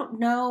we don't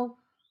know,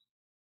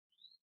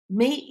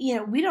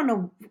 we don't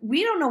know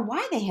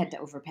why they had to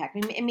overpack.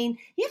 I mean,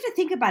 you have to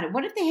think about it.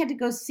 What if they had to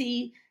go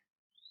see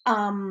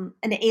an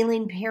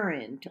ailing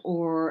parent,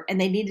 and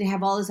they needed to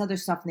have all this other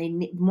stuff,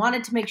 and they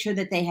wanted to make sure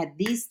that they had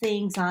these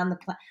things on the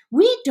planet?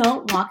 We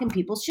don't walk in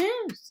people's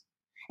shoes.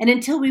 And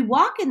until we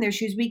walk in their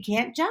shoes, we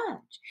can't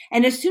judge.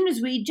 And as soon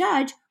as we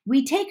judge,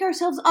 we take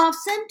ourselves off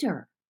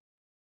center,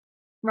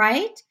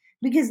 right?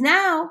 Because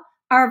now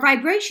our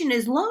vibration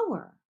is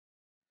lower.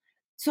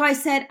 So I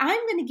said,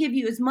 I'm going to give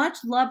you as much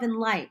love and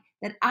light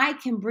that I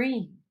can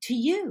bring to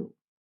you.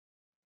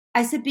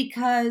 I said,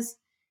 because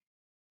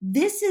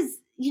this is,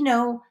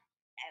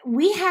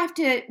 we have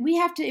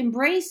to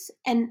embrace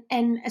and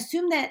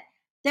assume that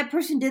that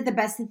person did the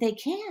best that they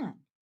can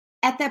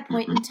at that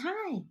point in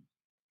time.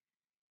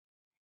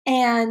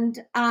 And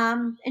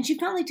she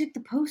finally took the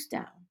post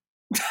down.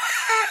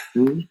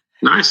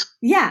 Nice.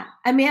 Yeah.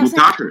 I mean, I was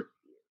like,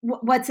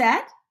 what's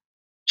that?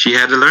 She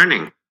had a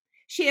learning.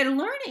 She had a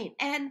learning.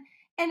 And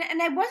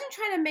I wasn't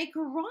trying to make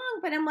her wrong,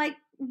 but I'm like,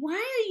 why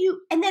are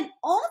you? And then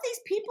all these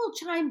people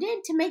chimed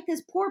in to make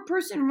this poor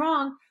person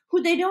wrong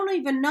who they don't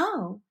even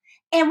know.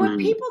 And what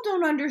people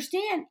don't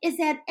understand is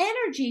that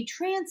energy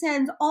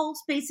transcends all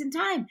space and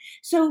time.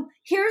 So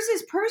here's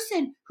this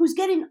person who's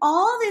getting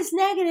all this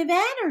negative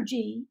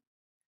energy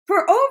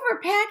for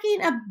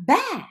overpacking a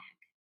bag.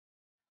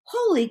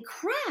 Holy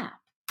crap.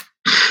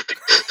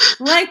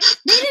 Like,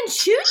 they didn't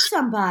shoot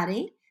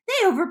somebody.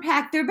 They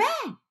overpacked their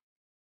bag.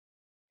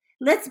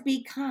 Let's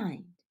be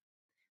kind.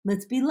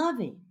 Let's be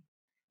loving.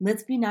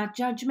 Let's be not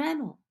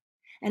judgmental.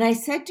 And I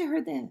said to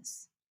her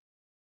this.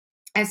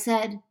 I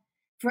said,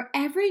 for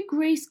every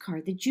grace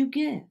card that you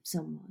give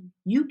someone,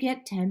 you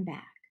get 10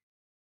 back.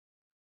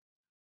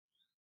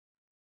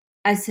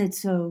 I said,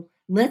 so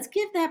let's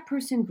give that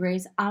person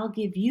grace. I'll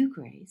give you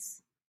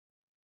grace.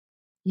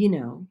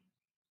 And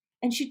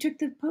she took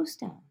the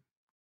post down.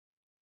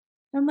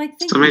 I'm like,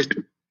 thank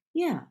you.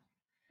 Yeah.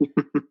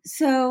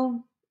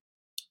 So,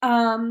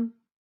 and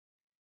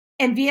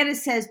Vieta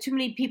says, too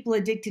many people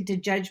addicted to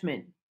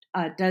judgment.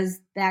 Does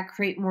that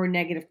create more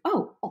negative?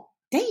 Oh,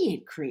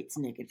 it creates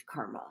negative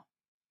karma.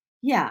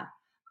 Yeah.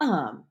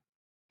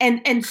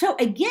 And so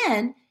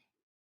again,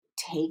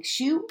 takes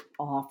you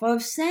off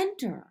of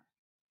center.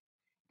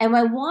 And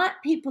I want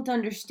people to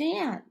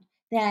understand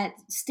that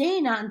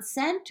staying on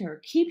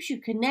center keeps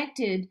you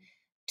connected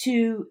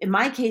to, in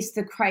my case,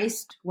 the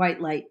Christ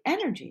white light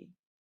energy.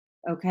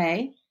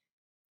 Okay.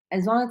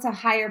 As long as it's a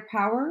higher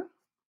power,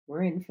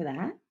 we're in for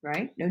that,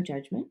 right? No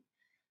judgment.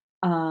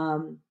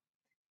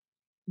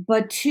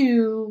 But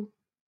to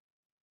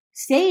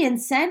stay in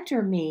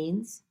center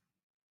means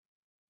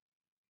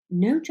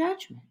no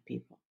judgment,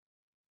 people.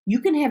 You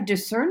can have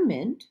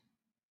discernment,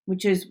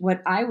 which is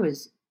what I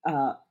was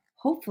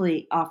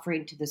hopefully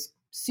offering to this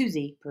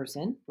Susie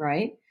person,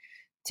 right?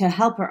 To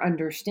help her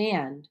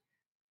understand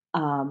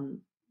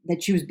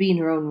that she was being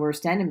her own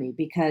worst enemy.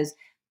 Because,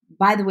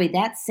 by the way,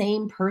 that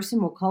same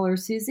person, we'll call her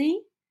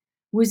Susie,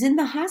 was in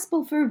the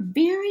hospital for a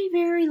very,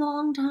 very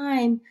long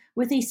time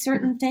with a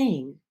certain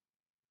thing,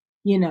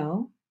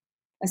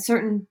 a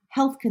certain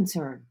health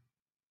concern.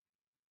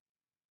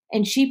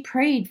 And she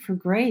prayed for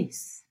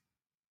grace.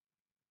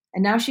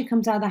 And now she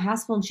comes out of the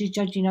hospital and she's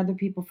judging other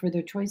people for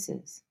their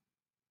choices.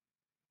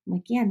 I'm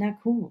like, yeah,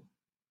 not cool.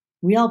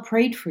 We all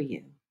prayed for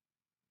you.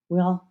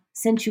 We all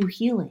sent you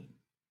healing.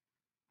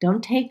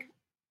 Don't take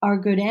our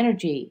good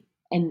energy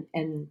and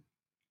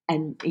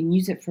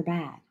use it for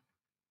bad.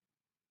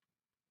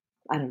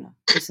 I don't know.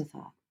 Just a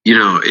thought. You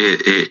know,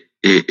 I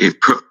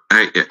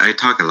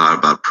talk a lot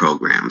about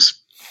programs,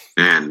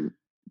 and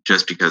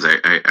just because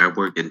I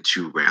work in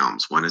two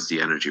realms. One is the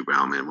energy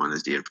realm and one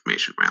is the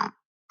information realm.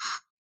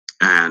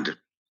 And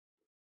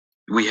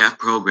we have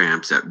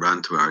programs that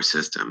run through our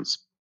systems,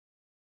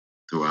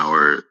 through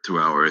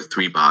our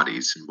three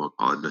bodies, and we'll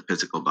call it the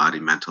physical body,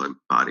 mental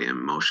body, and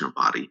emotional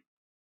body.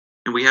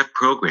 And we have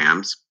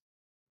programs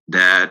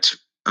that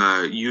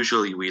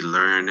usually we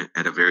learn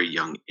at a very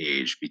young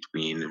age,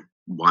 between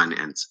 1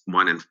 and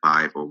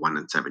 5 or 1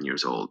 and 7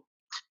 years old.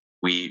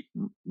 We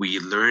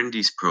learn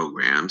these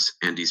programs,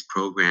 and these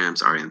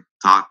programs are in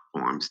thought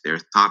forms. They're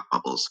thought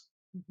bubbles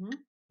Mm-hmm.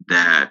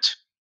 that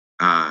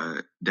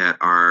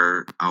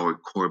are our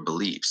core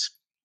beliefs.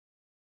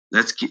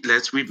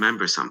 Let's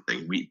remember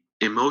something.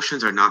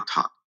 Emotions are not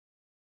taught.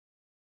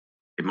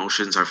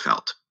 Emotions are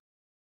felt.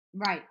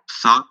 Right.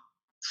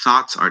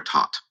 Thoughts are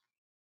taught.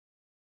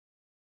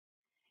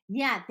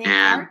 Yeah, they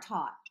are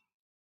taught.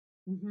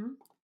 Mm-hmm.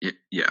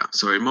 Yeah.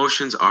 So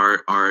emotions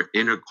are our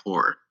inner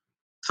core.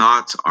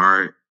 Thoughts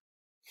are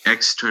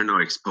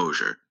external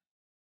exposure.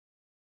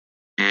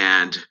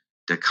 And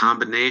the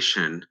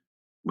combination,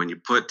 when you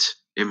put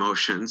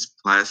emotions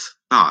plus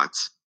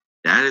thoughts,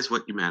 that is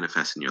what you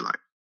manifest in your life.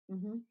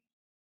 Mm-hmm.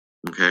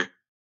 Okay.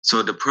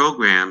 So the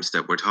programs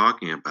that we're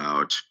talking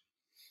about,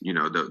 you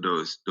know,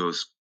 those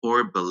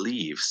core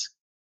beliefs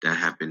that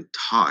have been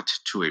taught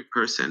to a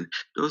person,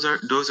 those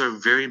are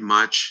very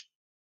much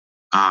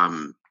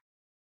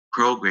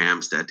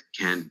programs that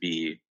can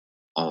be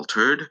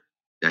altered,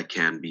 that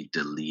can be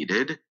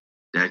deleted,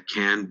 that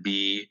can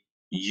be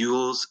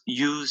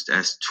used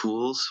as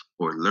tools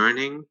for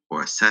learning,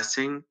 for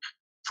assessing,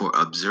 for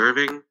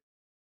observing.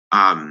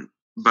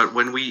 But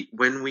when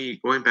we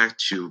going back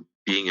to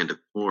being in the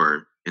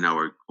core, in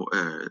our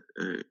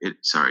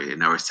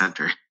in our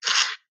center,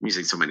 I'm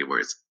using so many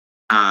words.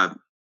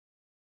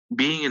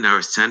 Being in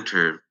our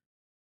center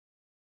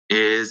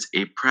is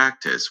a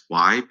practice.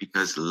 Why?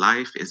 Because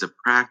life is a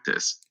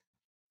practice.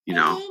 You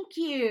know, Thank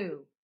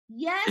you.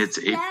 Yes, it's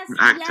a yes,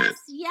 practice.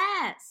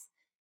 yes.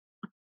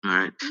 All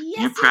right.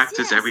 Yes, You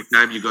practice every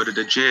time you go to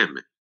the gym.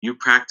 You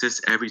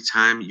practice every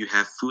time you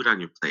have food on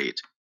your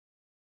plate.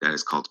 That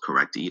is called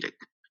correct eating.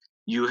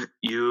 You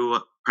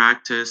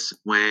practice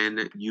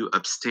when you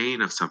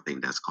abstain of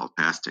something. That's called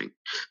fasting.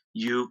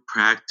 You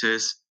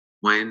practice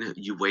when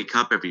you wake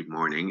up every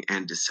morning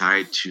and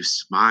decide to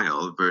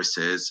smile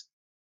versus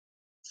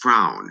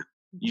frown.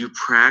 You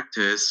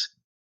practice,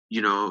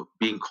 you know,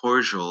 being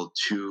cordial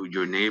to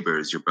your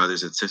neighbors, your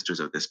brothers and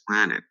sisters of this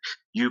planet.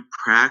 You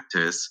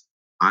practice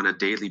on a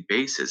daily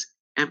basis,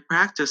 and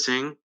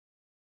practicing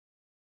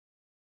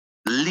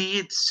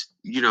leads,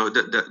 you know,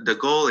 the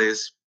goal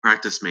is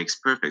practice makes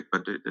perfect,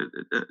 but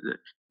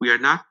we are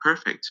not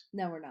perfect.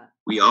 No, we're not.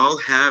 We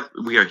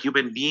are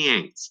human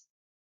beings,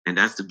 and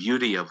that's the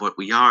beauty of what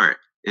we are,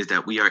 is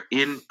that we are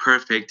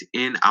imperfect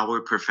in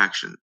our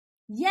perfection.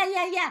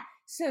 Yeah.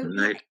 So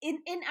Right.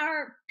 in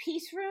our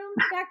peace room,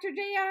 Dr.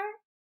 JR,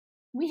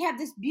 we have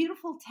this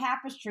beautiful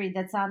tapestry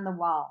that's on the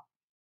wall.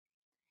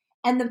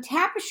 And the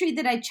tapestry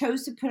that I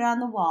chose to put on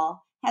the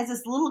wall has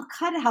this little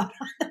cutout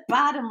on the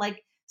bottom,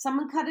 like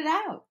someone cut it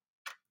out.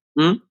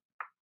 Mm-hmm.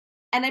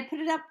 And I put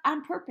it up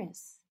on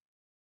purpose.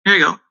 There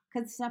you go.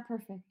 Because it's not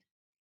perfect.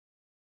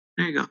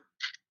 There you go.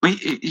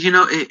 You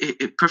know,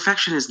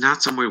 perfection is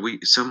not somewhere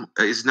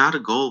is not a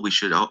goal we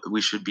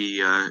should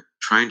be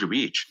trying to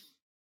reach.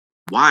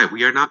 Why?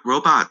 We are not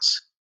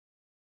robots.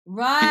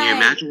 Right. Can you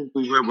imagine if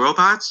we were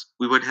robots?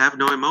 We would have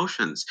no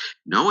emotions.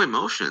 No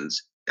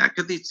emotions. That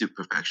could lead to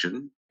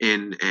perfection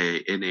in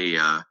a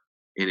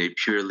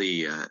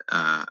purely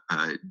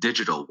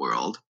digital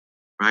world,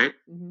 right?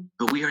 Mm-hmm.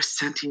 But we are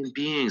sentient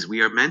beings.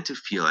 We are meant to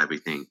feel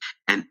everything,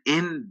 and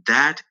in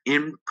that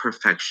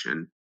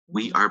imperfection,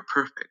 we are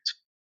perfect.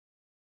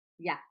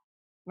 Yeah.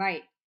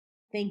 Right.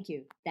 Thank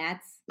you.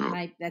 That's Oh,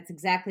 that's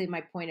exactly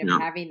my point of you know,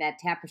 having that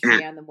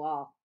tapestry on the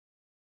wall.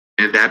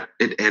 and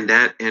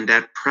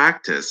that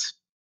practice,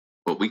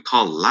 what we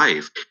call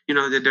life, you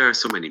know, there are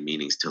so many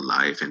meanings to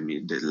life,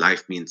 and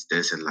life means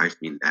this and life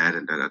means that,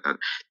 and da.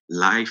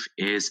 Life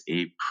is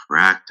a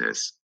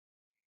practice,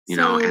 you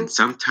know, and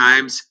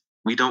sometimes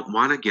we don't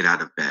want to get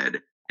out of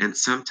bed, and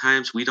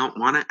sometimes we don't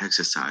want to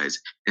exercise,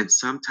 and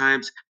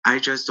sometimes I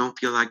just don't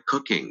feel like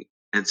cooking,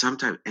 and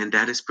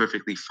that is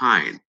perfectly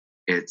fine.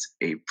 It's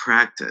a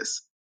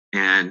practice.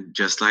 And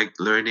just like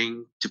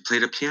learning to play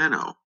the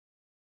piano,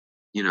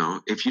 you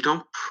know, if you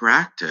don't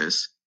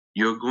practice,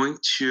 you're going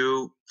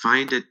to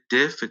find it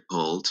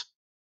difficult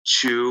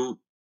to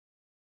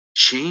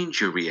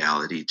change your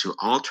reality, to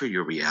alter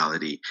your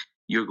reality.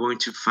 You're going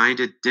to find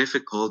it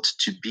difficult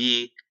to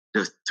be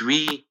the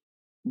three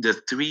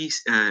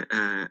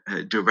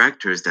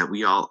directors that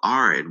we all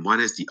are, and one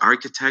is the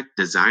architect,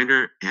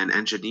 designer, and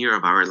engineer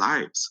of our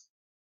lives.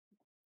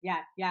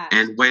 Yeah.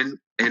 And when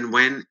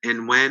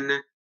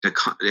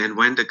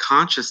the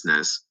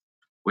consciousness,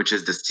 which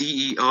is the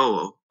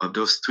CEO of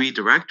those three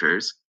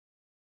directors,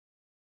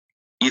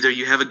 either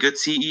you have a good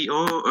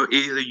CEO, or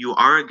either you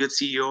are a good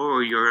CEO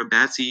or you're a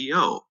bad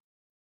CEO.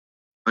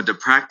 But the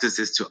practice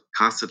is to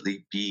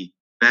constantly be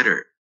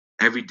better.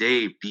 Every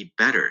day, be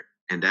better.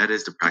 And that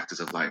is the practice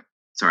of life.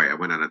 Sorry, I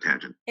went on a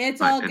tangent. It's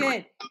But all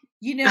anyway. good.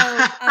 You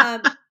know,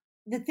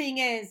 the thing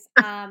is,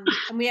 and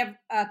we have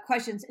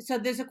questions. So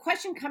there's a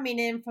question coming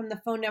in from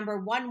the phone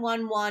number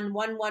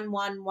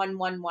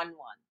 111-111-1111.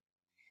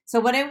 So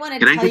what I want to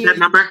Can I tell get you, that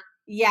number?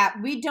 yeah,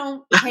 we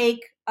don't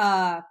take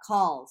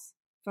calls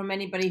from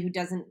anybody who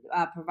doesn't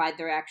provide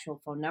their actual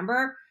phone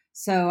number.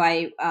 So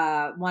I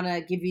want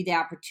to give you the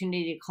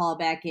opportunity to call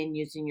back in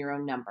using your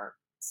own number.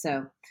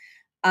 So,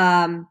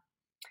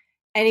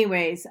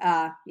 anyways,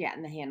 yeah,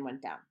 and the hand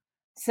went down.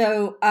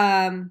 So,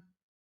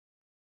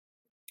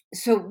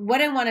 so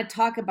what I want to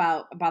talk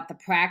about the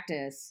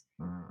practice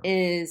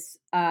is,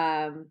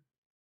 and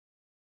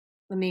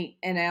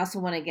I also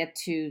want to get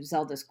to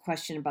Zelda's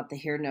question about the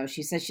hair nose.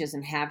 She says she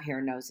doesn't have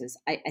hair noses.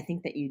 I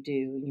think that you do.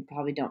 You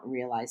probably don't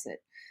realize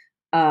it.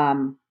 I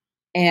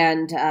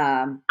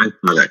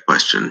saw that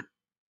question.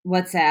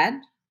 What's that?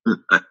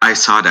 I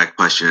saw that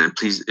question, and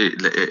please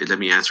let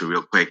me answer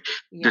real quick.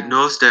 Yeah. The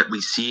nose that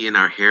we see in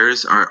our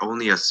hairs are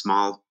only a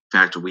small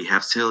factor. We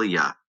have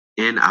cilia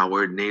in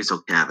our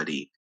nasal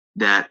cavity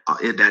that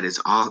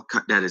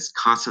is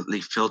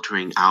constantly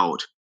filtering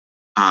out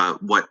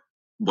what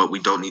we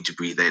don't need to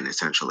breathe in,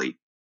 essentially,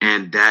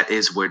 and that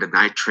is where the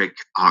nitric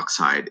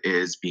oxide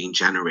is being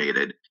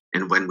generated.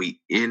 And when we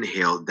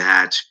inhale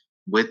that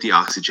with the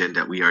oxygen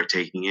that we are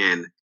taking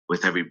in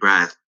with every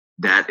breath,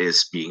 that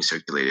is being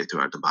circulated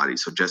throughout the body.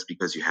 So just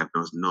because you have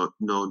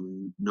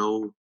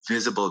no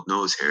visible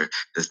nose hair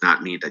does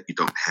not mean that you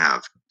don't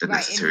have the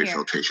necessary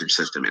filtration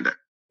system in there.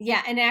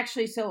 Yeah, and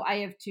actually, so I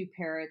have two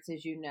parrots,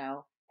 as you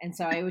know, and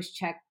so I always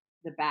check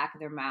the back of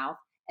their mouth,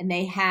 and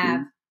they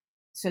have,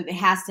 so it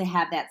has to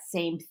have that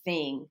same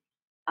thing.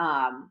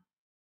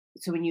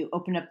 So when you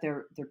open up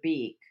their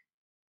beak,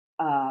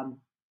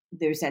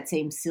 there's that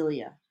same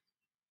cilia,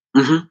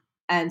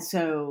 and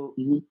so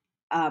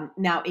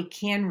now it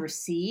can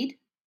recede,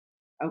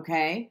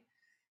 okay,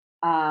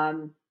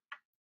 and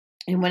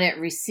when it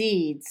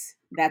recedes,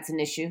 that's an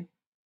issue,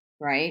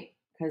 right?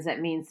 Because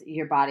that means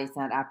your body's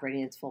not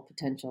operating its full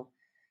potential.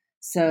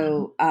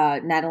 So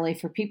not only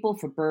for people,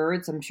 for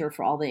birds, I'm sure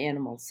for all the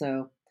animals.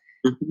 So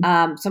so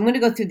I'm going to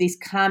go through these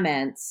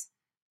comments.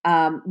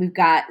 We've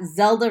got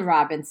Zelda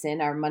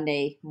Robinson, our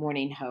Monday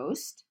morning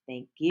host.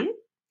 Thank you.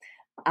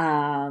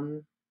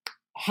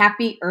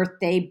 Happy Earth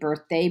Day,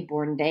 birthday,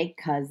 born day,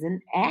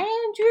 cousin Andrew.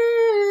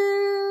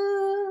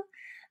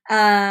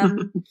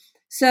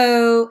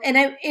 So, and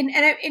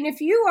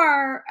if you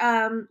are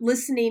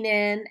listening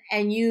in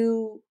and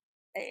you,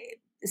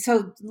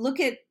 so look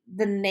at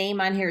the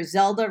name on here,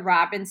 Zelda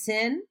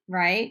Robinson,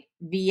 right?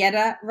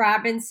 Vieta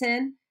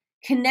Robinson.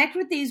 Connect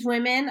with these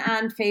women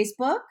on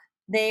Facebook.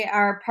 They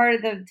are part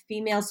of the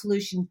Female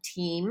Solution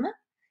team.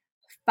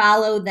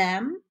 Follow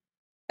them,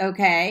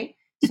 okay?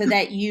 So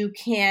that you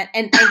can,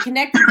 and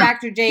connect with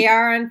Dr.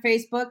 JR on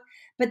Facebook,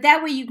 but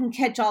that way you can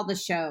catch all the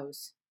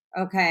shows,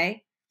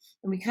 okay?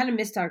 And we kind of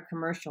missed our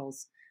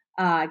commercials.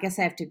 I guess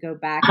I have to go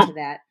back to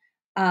that.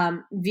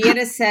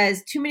 Vieta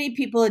says, too many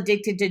people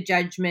addicted to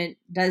judgment.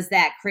 Does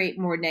that create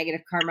more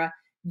negative karma?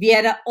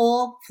 Vieta,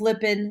 all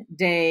flippin'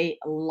 day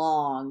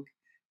long.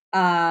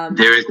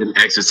 There is an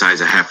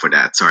exercise I have for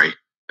that. Sorry.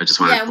 I just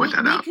wanted to point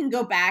that out. We can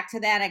go back to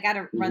that. I got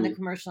to run the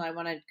commercial. I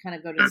want to kind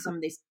of go to some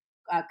of these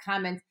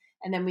comments.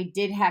 And then we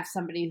did have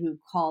somebody who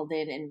called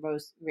in and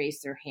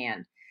raised their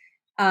hand.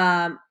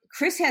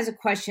 Chris has a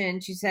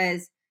question. She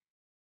says,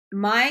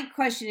 my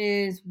question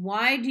is,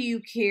 why do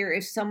you care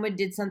if someone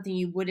did something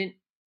you wouldn't?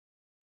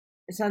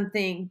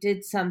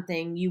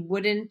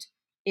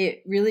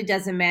 It really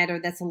doesn't matter.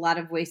 That's a lot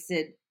of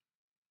wasted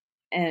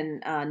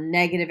and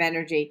negative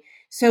energy.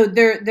 So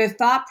their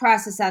thought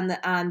process on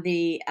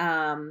the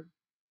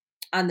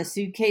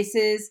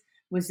suitcases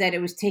was that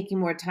it was taking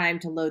more time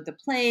to load the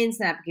planes,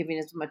 not giving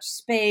as much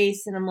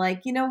space. And I'm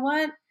like, you know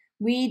what?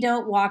 We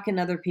don't walk in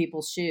other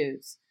people's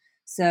shoes.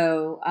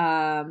 So,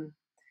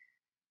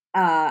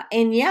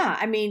 and yeah,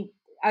 I mean,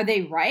 are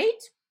they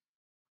right?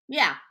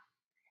 Yeah.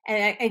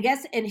 And I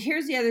guess, and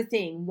here's the other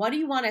thing. What do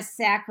you want to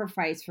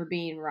sacrifice for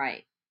being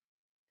right?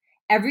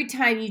 Every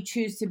time you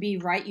choose to be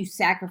right, you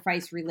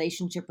sacrifice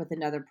relationship with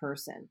another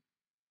person.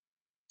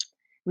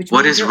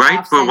 What is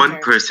right for one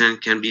person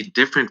can be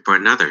different for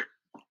another.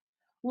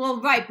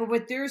 Well, right, but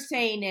what they're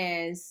saying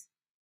is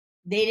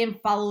they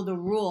didn't follow the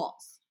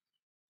rules.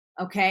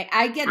 Okay,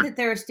 I get that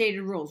there are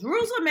stated rules.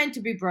 Rules are meant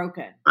to be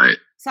broken. Right.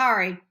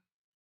 Sorry.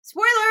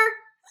 Spoiler.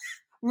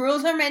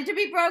 Rules are meant to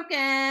be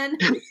broken.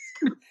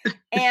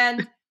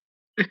 And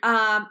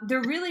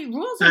they're really,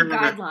 rules are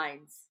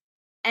guidelines.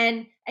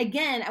 And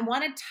again, I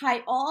want to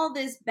tie all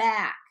this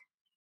back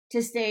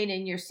to staying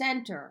in your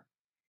center.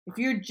 If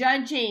you're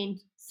judging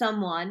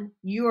someone,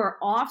 you are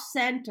off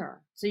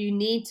center. So you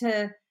need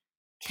to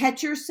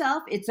catch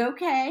yourself. It's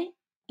okay.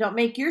 Don't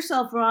make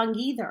yourself wrong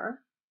either.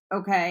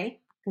 Okay?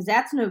 Because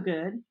that's no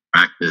good.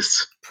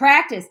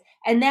 Practice.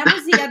 And that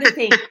was the other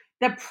thing.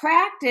 The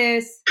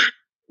practice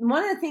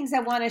one of the things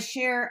I want to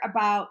share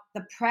about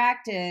the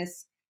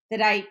practice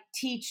that I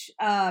teach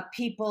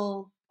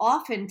people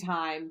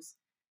oftentimes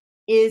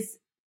is,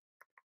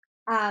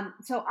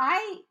 so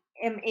I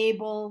am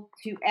able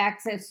to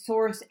access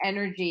source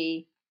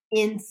energy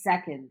in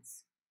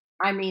seconds.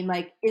 I mean,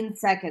 like in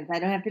seconds. I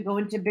don't have to go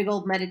into a big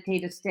old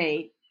meditative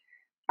state.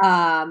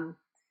 And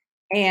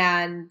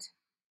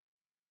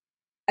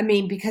I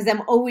mean, because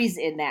I'm always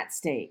in that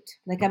state,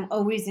 like I'm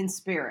always in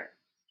spirit.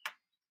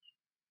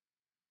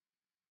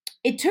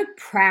 It took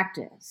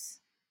practice.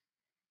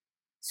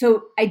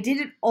 So I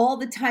did it all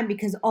the time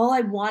because all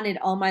I wanted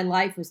all my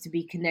life was to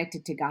be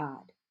connected to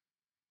God.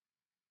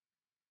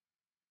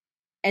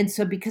 And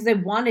so because I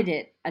wanted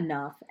it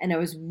enough and I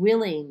was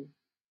willing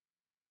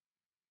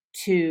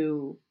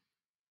to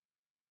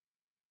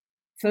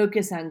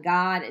focus on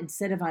God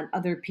instead of on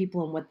other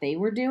people and what they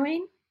were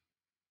doing,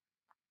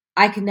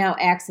 I can now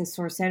access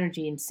source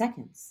energy in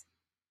seconds,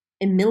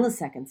 in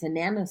milliseconds, in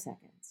nanoseconds.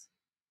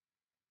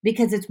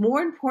 Because it's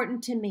more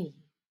important to me.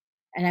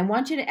 And I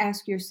want you to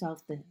ask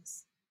yourself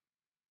this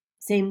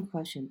same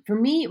question. For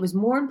me, it was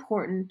more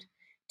important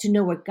to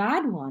know what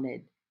God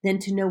wanted than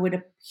to know what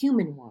a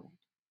human wanted,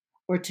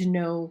 or to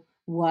know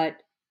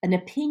what an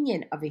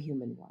opinion of a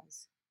human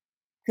was.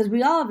 Because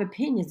we all have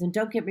opinions, and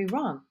don't get me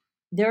wrong.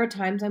 There are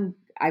times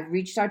I've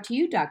reached out to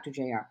you, Dr.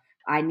 JR.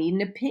 I need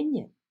an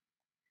opinion.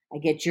 I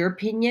get your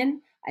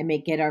opinion. I may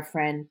get our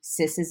friend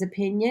Sis's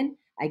opinion.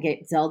 I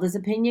get Zelda's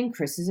opinion,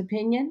 Chris's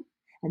opinion.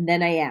 And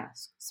then I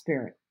ask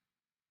Spirit.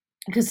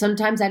 Because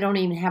sometimes I don't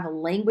even have a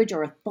language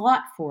or a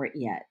thought for it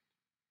yet.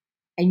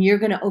 And you're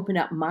going to open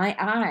up my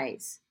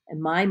eyes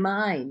and my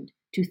mind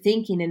to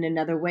thinking in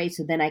another way,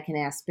 so then I can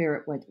ask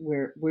Spirit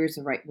where's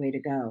the right way to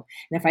go.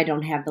 And if I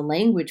don't have the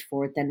language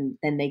for it, then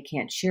they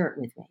can't share it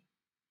with me.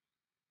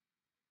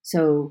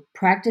 So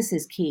practice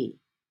is key.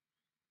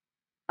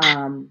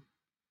 Can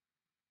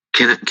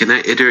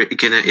I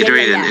iterate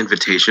an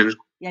invitation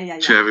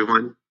to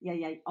everyone?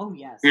 Yeah. Oh,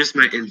 yes.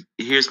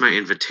 Here's my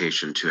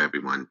invitation to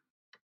everyone.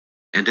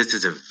 And this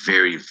is a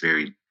very,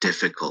 very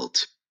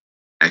difficult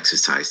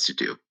exercise to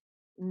do.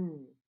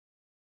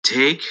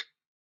 Take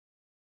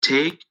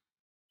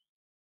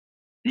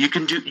you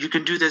can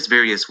do this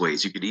various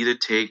ways. You could either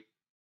take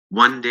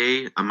 1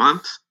 day a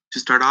month to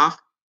start off,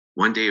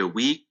 1 day a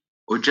week,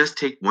 or just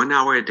take 1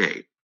 hour a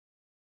day.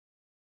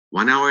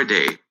 1 hour a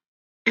day,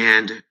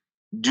 and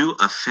do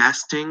a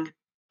fasting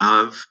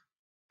of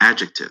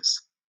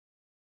adjectives.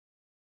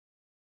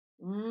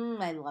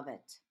 I love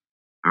it.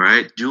 All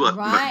right.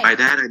 By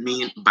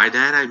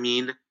that I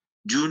mean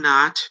do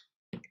not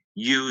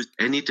use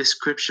any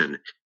description.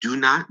 Do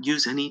not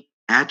use any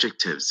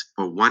adjectives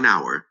for 1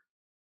 hour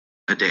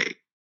a day.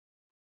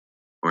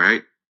 All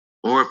right?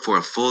 Or for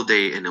a full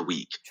day in a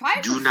week.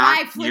 Try do for not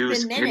 5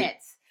 flipping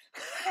minutes.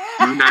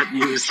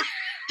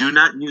 Do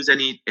not use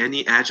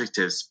any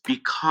adjectives,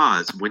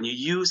 because when you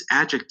use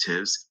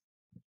adjectives,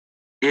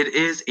 it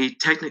is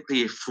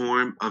technically a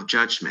form of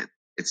judgment.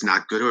 It's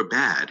not good or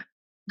bad.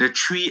 The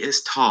tree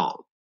is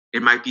tall.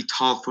 It might be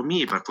tall for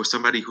me, but for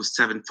somebody who's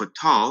 7 foot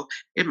tall,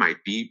 it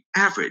might be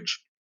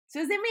average. So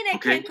does that mean I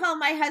can't call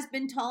my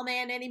husband tall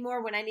man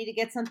anymore when I need to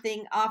get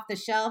something off the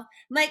shelf?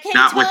 I'm like, hey,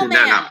 not tall within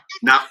man.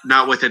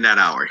 Not within that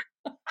hour.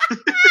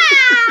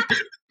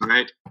 All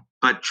right,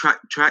 but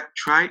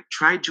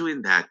try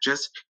doing that.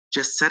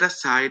 Just set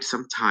aside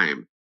some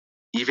time,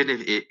 even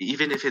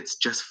if it's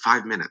just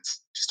 5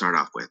 minutes to start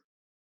off with,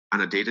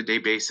 on a day-to-day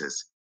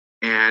basis,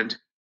 and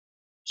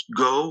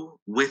go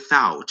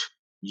without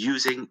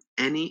using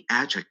any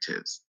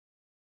adjectives.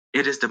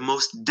 It is the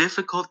most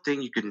difficult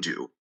thing you can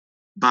do,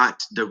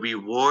 but the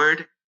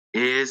reward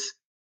is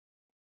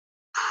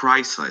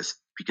priceless,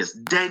 because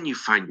then you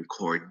find your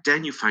core,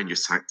 then you find your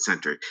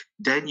center,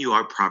 then you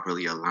are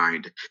properly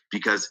aligned,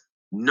 because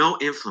no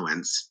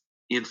influence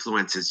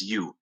influences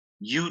you.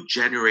 You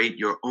generate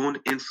your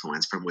own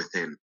influence from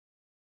within.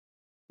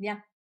 Yeah.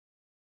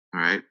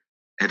 All right.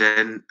 And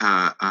then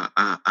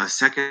a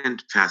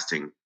second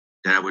fasting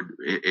that I would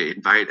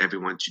invite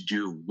everyone to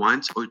do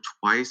once or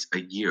twice a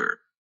year.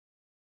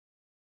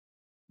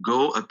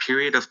 Go a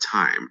period of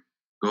time.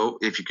 Go,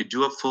 if you could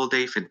do a full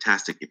day,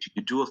 fantastic. If you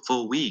could do a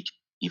full week,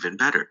 even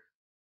better.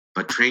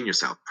 But train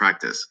yourself,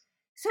 practice.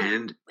 So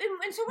what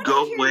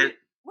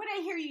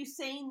I hear you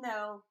saying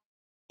though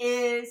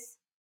is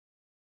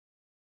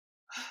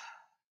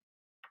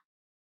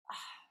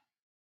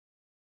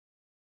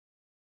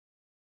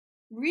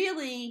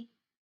really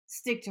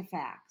stick to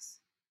facts,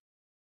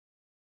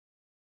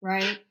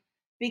 right?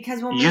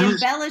 Because when we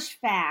embellish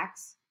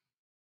facts,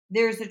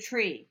 there's a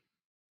tree.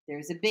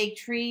 There's a big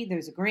tree.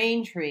 There's a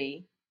green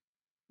tree.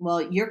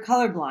 Well, you're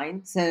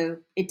colorblind, so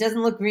it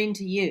doesn't look green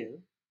to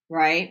you,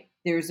 right?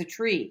 There's a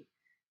tree.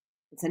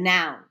 It's a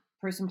noun,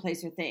 person,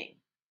 place, or thing.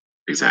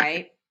 Exactly.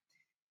 Right?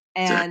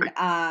 And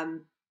exactly.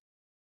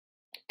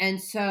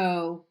 And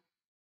so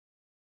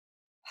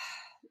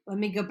let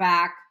me go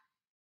back.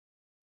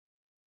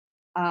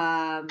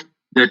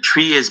 The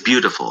tree is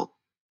beautiful.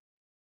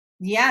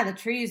 Yeah, the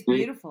tree is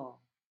beautiful.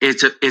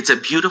 It's a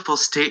beautiful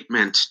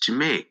statement to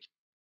make.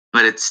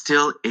 but it's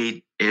still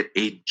a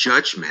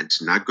judgment,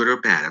 not good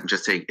or bad. I'm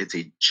just saying it's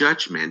a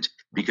judgment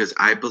because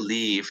I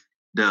believe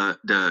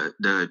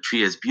the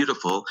tree is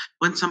beautiful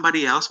when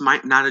somebody else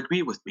might not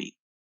agree with me.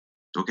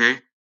 Okay?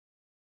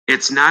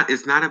 It's not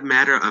a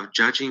matter of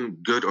judging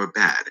good or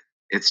bad.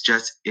 It's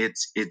just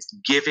it's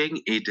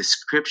giving a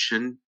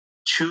description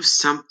to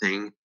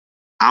something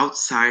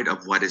outside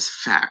of what is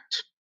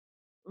fact.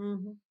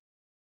 Mm-hmm.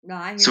 No,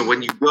 I hear So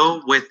when you. you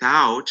go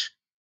without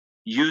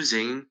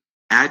using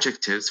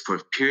adjectives for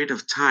a period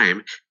of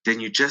time, then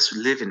you just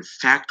live in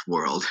fact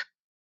world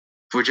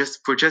for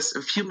just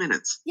a few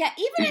minutes. Yeah,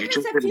 even You if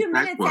just it's a live in few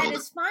fact minutes, that world.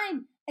 is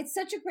fine. It's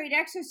such a great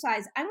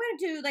exercise. I'm going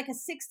to do like a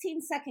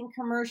 16-second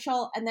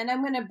commercial, and then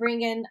I'm going to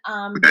bring in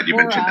Glad you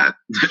mentioned Deborah.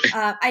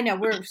 that. I know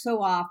we're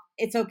so off.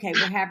 It's okay.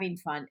 We're having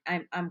fun.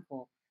 I'm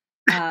cool.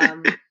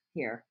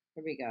 Here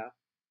we go.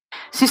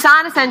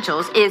 Susan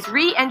Essentials is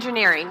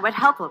re-engineering what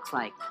health looks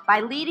like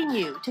by leading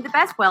you to the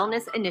best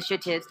wellness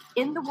initiatives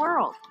in the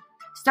world.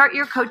 Start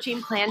your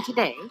coaching plan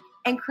today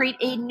and create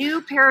a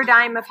new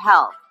paradigm of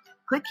health.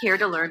 Click here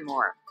to learn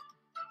more.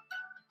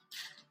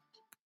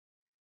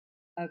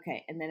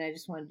 Okay, and then I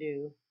just want to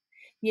do,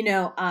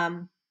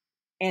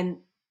 and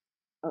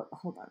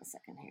hold on a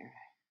second here.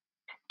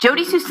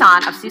 Jody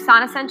Susan of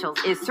Susan Essentials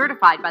is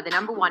certified by the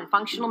 #1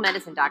 functional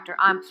medicine doctor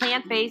on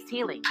plant-based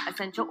healing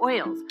essential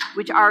oils,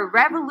 which are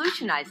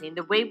revolutionizing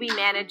the way we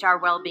manage our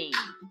well-being.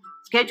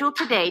 Schedule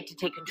today to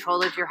take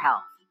control of your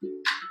health.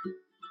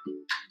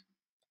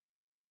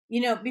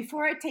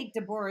 Before I take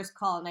Deborah's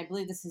call, and I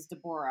believe this is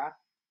Deborah,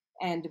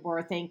 and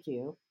Deborah, thank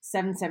you,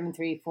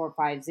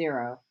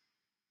 773-450.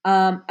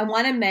 I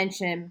want to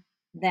mention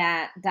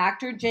that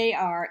Dr.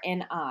 JR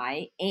and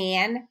I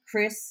and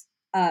Chris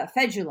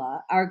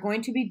Fedula are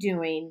going to be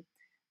doing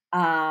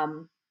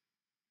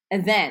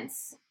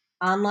events,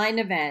 online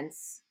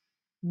events,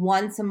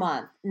 once a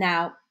month.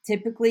 Now,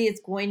 typically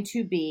it's going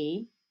to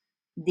be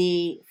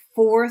the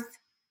fourth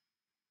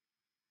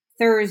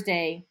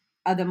Thursday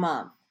of the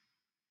month.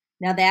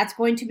 Now, that's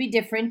going to be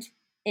different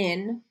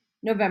in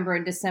November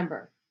and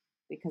December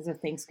because of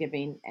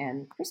Thanksgiving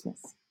and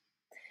Christmas.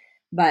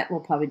 But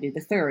we'll probably do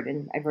the third,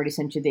 and I've already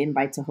sent you the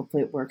invite, so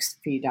hopefully it works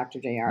for you, Dr.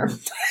 JR.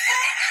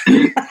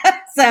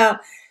 So,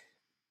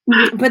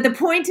 but the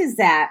point is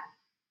that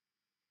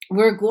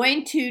we're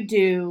going to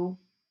do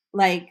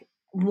like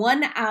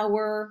 1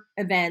 hour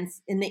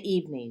events in the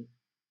evening.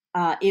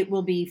 It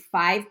will be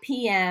 5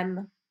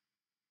 p.m.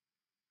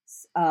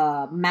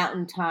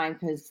 Mountain time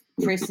because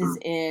Chris is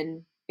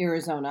in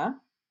Arizona.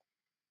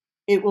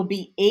 It will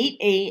be 8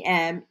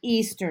 a.m.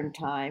 Eastern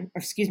time, or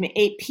excuse me,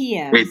 8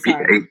 p.m. 8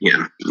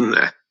 p.m.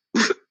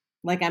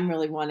 Like I'm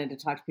really wanting to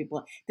talk to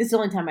people. This is the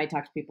only time I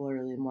talk to people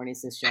early in the morning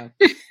is this show.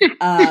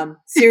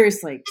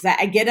 Seriously, because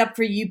I get up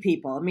for you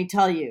people. Let me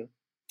tell you.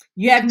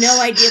 You have no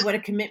idea what a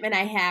commitment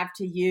I have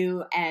to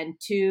you and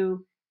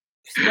to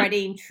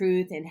spreading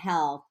truth and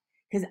health,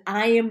 because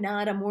I am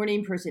not a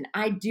morning person.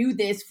 I do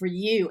this for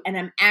you, and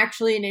I'm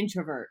actually an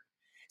introvert.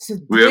 So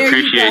we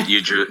appreciate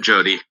you,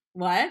 Jody.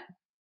 What?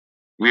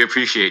 We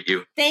appreciate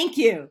you. Thank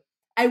you.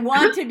 I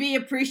want to be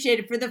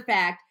appreciated for the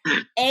fact,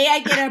 A, I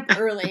get up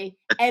early,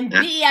 and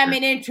B, I'm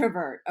an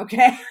introvert,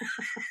 okay?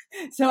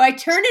 So I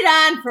turn it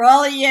on for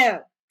all of you.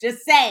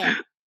 Just saying.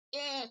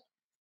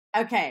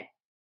 Okay.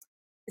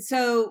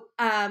 So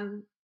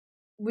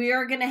we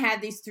are going to have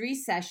these 3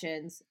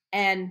 sessions,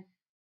 and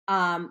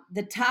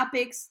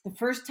the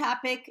first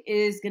topic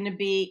is going to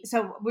be,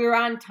 so we're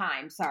on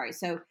time, sorry.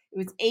 So it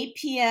was 8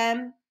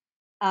 p.m.,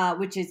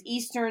 which is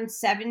Eastern,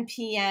 7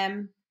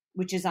 p.m.,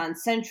 which is on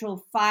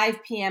Central,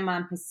 5 p.m.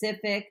 on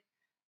Pacific.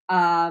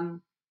 And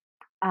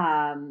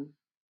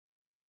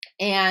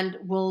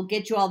we'll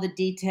get you all the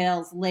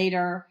details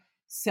later.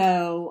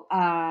 So,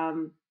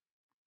 and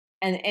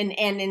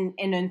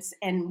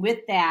with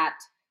that,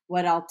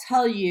 what I'll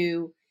tell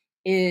you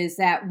is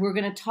that we're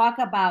going to talk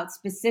about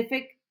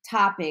specific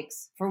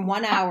topics for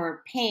 1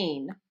 hour: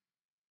 pain,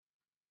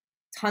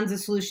 tons of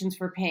solutions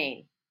for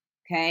pain,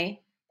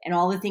 okay, and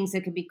all the things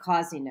that could be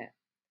causing it.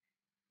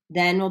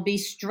 Then will be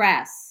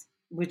stress,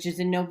 which is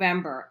in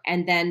November,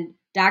 and then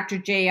Dr.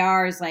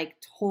 JR is like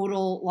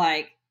total,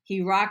 like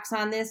he rocks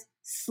on this.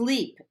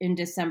 Sleep in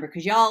December,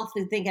 because y'all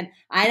thinking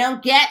I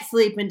don't get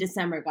sleep in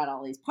December. Got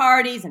all these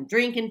parties, I'm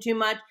drinking too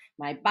much,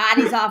 my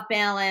body's off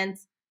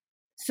balance.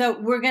 So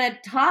we're going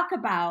to talk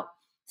about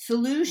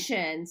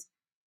solutions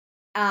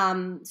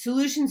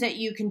that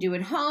you can do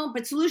at home,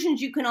 but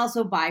solutions you can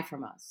also buy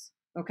from us.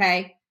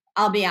 Okay,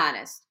 I'll be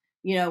honest.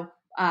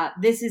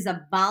 This is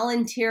a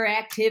volunteer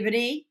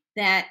activity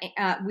that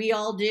we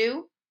all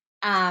do.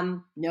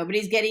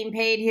 Nobody's getting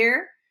paid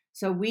here.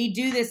 So we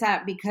do this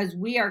out because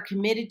we are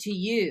committed to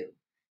you.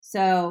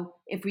 So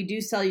if we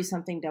do sell you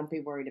something, don't be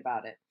worried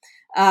about it.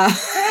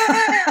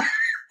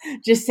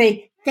 Just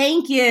say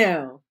thank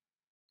you.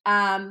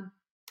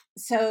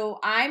 So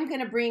I'm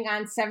going to bring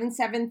on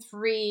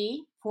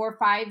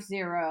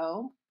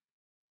 773-450.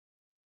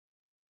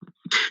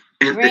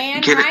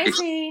 Grand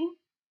Rising.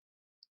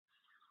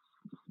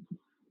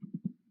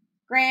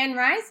 Grand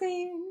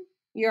Rising.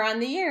 You're on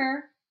the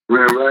air.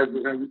 Grand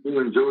Rising, how you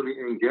doing, Jody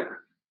and Gas?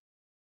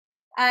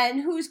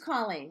 And who's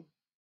calling?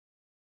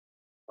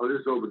 Oh, this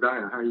is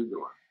Obadiah. How you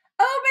doing?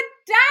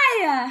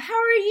 Obadiah, how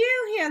are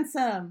you,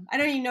 handsome? I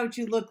don't even know what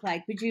you look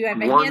like, but you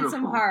have a Wonderful.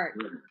 handsome heart.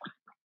 Yeah.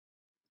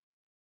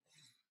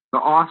 The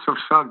awesome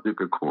subject,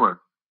 of course.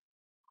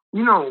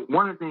 You know,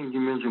 one of the things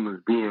you mentioned was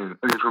being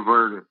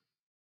introverted.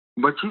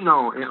 But, you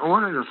know, in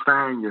order to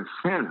find your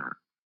center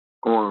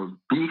or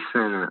be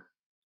centered,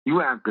 you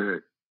have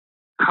to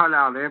cut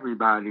out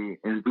everybody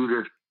and do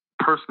this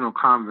personal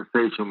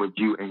conversation with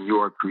you and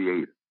your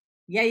creator.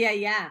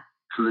 Yeah.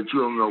 So that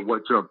you'll know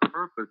what your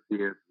purpose is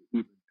to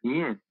even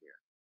being here.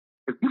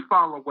 If you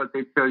follow what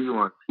they tell you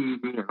on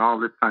TV and all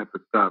this type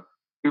of stuff,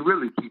 it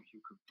really keeps you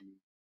confused.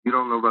 You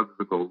don't know whether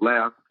to go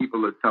left.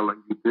 People are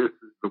telling you this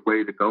is the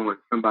way to go, and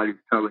somebody's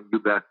telling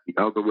you that's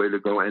the other way to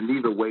go, and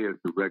neither way is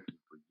direction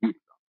for you.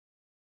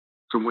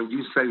 So when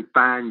you say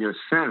find your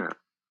center,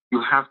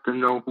 you have to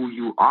know who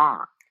you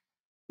are.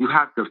 You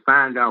have to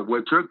find out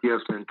what your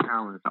gifts and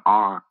talents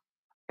are.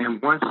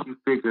 And once you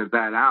figure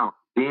that out,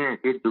 then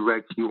it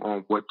directs you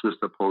on what you're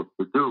supposed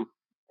to do.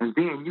 And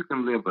then you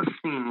can live a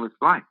seamless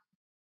life.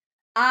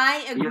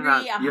 I agree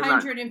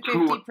 150%.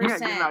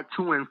 You're not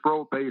to and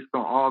fro based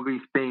on all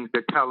these things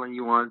they're telling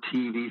you on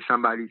TV.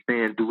 Somebody's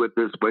saying do it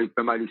this way.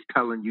 Somebody's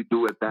telling you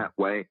do it that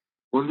way.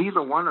 Well,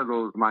 neither one of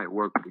those might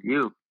work for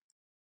you.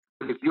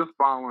 If you're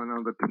following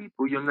other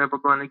people, you're never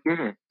going to get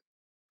it.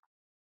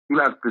 You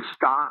have to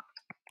stop,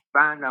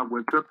 find out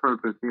what your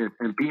purpose is,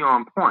 and be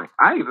on point.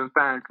 I even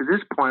find to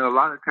this point, a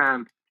lot of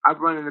times I've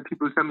run into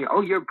people who tell me,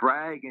 oh, you're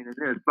bragging and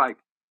this. Like,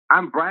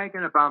 I'm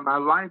bragging about my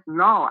life.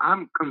 No,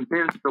 I'm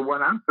convinced of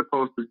what I'm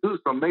supposed to do.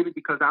 So maybe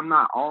because I'm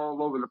not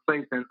all over the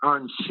place and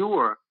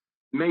unsure,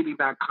 maybe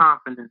that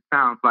confidence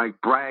sounds like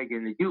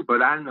bragging to you,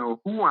 but I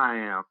know who I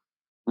am,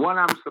 what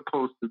I'm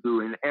supposed to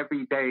do, and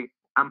every day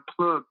I'm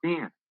plugged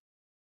in.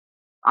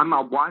 I'm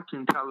not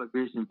watching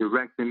television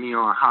directing me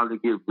on how to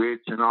get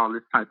rich and all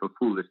this type of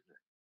foolishness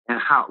and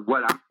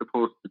what I'm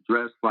supposed to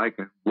dress like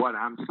and what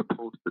I'm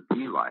supposed to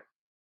be like.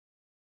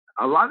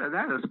 A lot of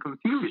that is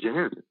confusion,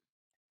 isn't it?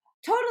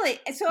 Totally.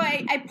 So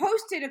I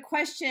posted a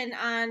question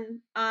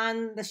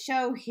on the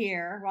show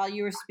here while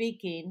you were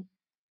speaking.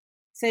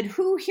 Said,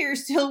 who here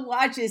still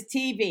watches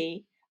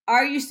TV?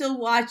 Are you still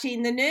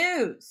watching the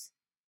news?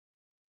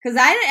 Because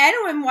I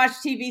don't even watch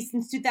TV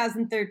since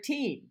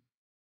 2013.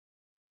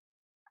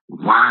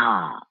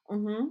 Wow.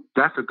 Mm-hmm.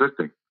 That's a good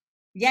thing.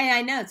 Yeah,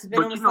 I know. It's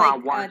been almost I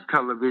watch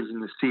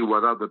television to see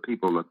what other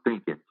people are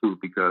thinking, too,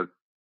 because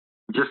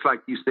just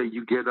like you say,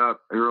 you get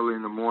up early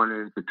in the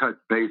morning to touch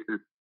bases.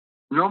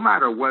 No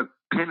matter what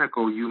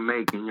pinnacle you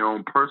make in your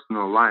own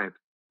personal life,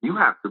 you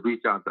have to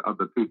reach out to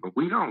other people.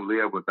 We don't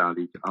live without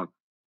each other.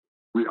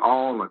 We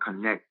all are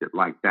connected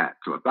like that.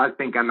 So if I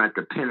think I'm at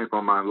the pinnacle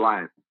of my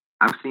life,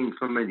 I've seen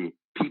so many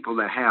people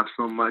that have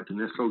so much and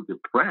they're so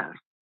depressed.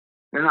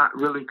 They're not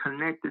really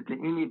connected to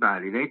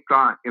anybody. They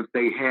thought if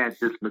they had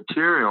this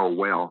material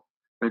wealth,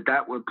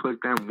 that would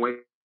put them way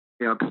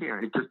up here.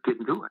 It just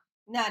didn't do it.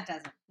 No, it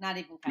doesn't. Not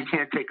even. You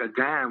can't take a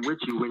dime with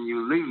you when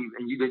you leave,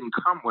 and you didn't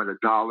come with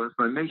 $1.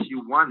 So it makes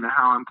you wonder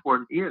how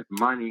important is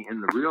money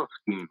in the real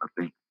scheme of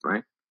things,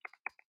 right?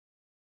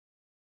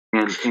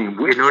 And with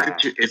in order that,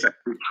 to,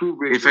 the true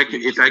riches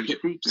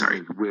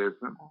is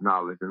wisdom,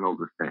 knowledge, and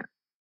understanding.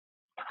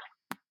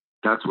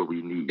 That's what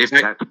we need.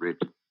 That's rich.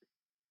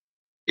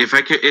 If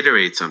I could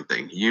iterate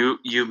something, you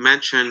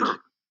mentioned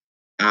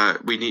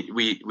we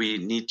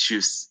need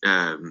to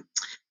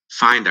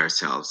find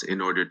ourselves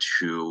in order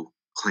to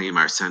claim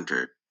our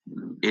center.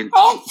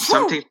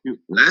 Something to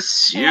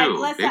bless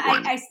you.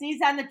 I sneeze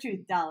on the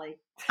truth, Dolly.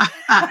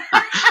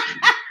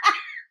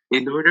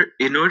 In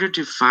order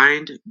to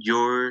find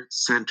your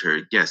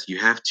center, yes, you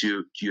have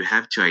to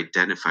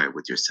identify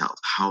with yourself.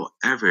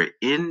 However,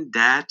 in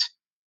that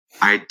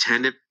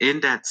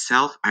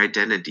self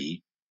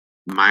identity,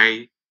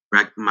 my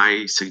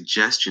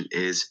suggestion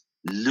is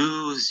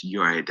lose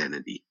your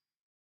identity.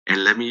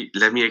 And let me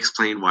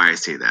explain why I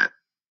say that.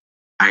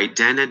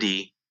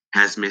 Identity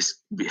has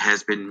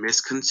been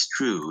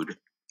misconstrued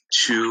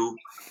to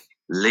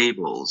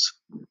labels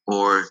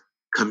or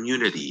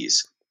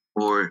communities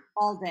or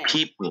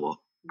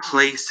people,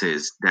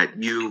 places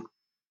that you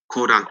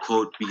quote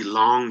unquote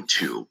belong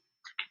to.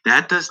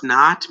 That does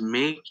not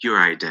make your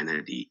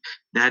identity.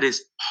 That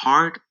is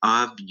part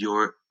of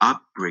your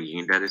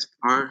upbringing. That is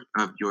part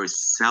of your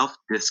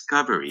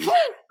self-discovery.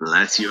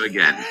 Bless you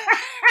again.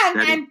 I'm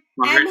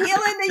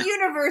healing the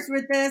universe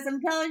with this.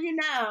 I'm telling you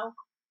now.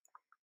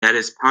 That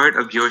is part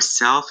of your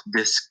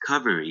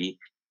self-discovery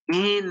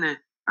in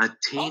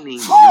attaining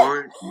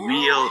your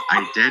real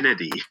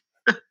identity.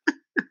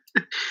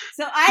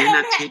 So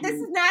this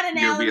is not an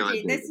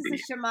analogy. This is a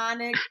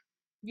shamanic.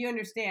 You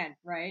understand,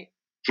 right?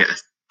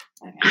 Yes.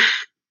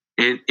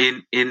 Okay.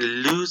 In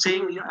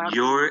losing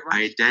your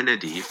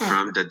identity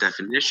from the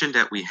definition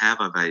that we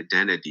have of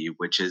identity,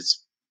 which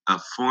is a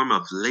form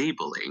of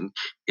labeling,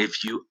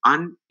 if you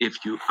undo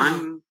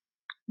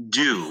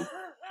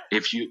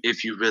If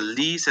you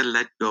release and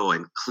let go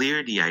and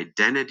clear the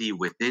identity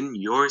within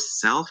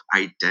yourself,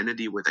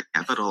 identity with a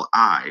capital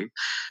I,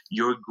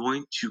 you're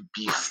going to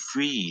be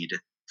freed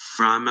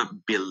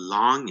from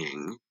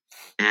belonging,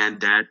 and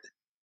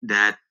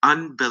that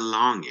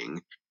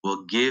unbelonging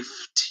will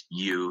gift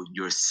you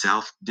your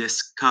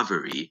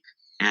self-discovery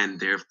and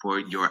therefore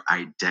your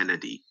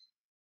identity.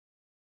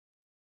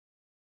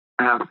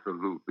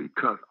 Absolutely,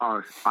 because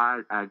our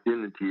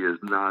identity is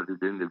not an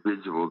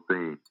individual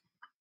thing.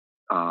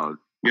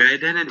 Your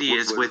identity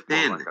is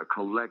within. Like a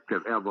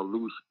collective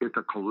evolution. It's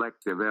a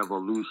collective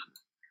evolution.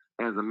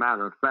 As a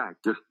matter of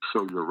fact, just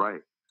so you're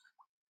right,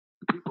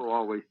 people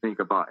always think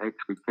about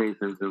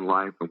expectations in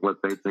life and what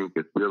they think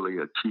is really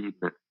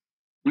achievement.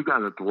 You got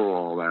to throw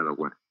all that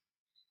away.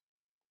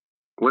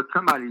 What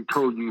somebody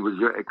told you was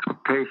your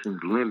expectations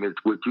limits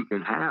what you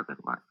can have in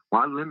life.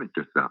 Why limit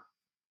yourself?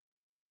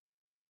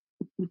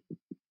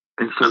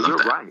 And so you're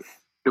right.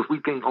 If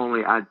we think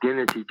only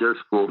identity just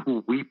for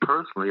who we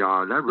personally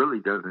are, that really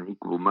doesn't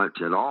equal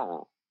much at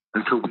all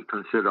until we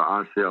consider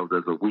ourselves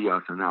as a we,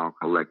 us, and our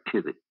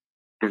collectivity.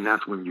 And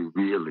that's when you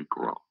really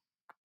grow.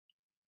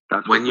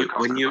 That's when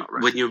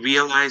you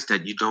realize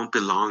that you don't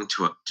belong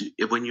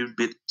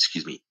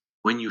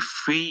when you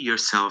free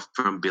yourself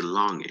from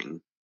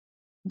belonging,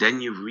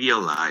 then you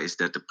realize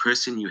that the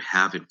person you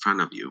have in front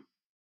of you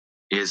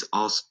is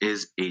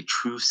a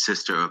true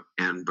sister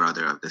and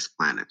brother of this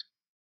planet.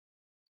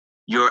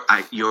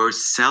 Your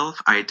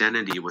self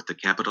identity with the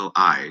capital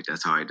I,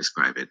 that's how I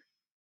describe it,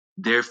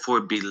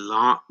 therefore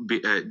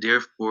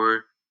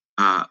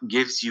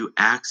gives you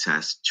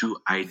access to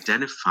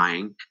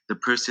identifying the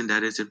person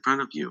that is in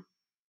front of you.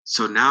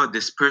 So now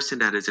this person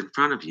that is in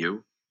front of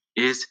you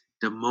is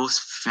the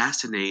most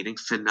fascinating,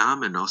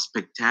 phenomenal,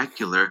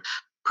 spectacular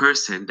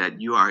person that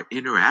you are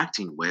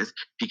interacting with,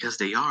 because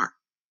they are.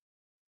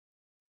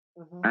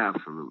 Mm-hmm.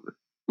 Absolutely.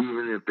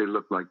 Even if they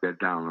look like they're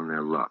down on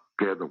their luck,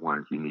 they're the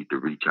ones you need to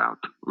reach out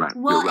to. Right.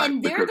 Well,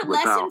 and they're the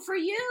lesson for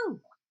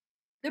you.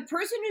 The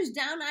person who's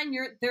down on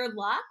their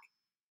luck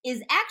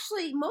is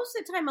actually most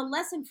of the time a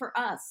lesson for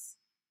us.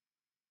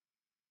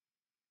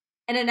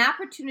 And an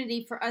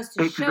opportunity for us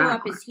to show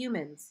up as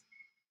humans.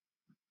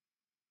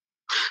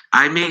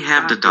 I may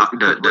have the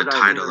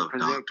title of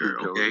doctor,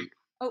 okay?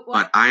 Oh, what?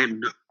 But I am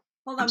not.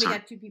 Hold on, we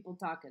got two people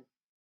talking.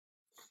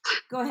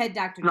 Go ahead,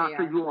 Dr. Not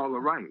JR. that you all are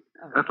right.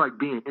 That's like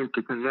being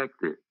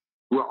interconnected.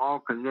 We're all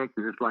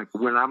connected. It's like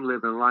when I'm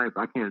living life,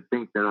 I can't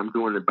think that I'm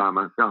doing it by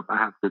myself. I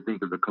have to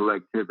think of the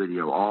collectivity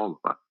of all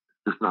of us.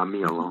 It's not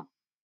me alone.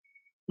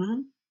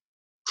 Mm-hmm.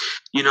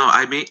 You know,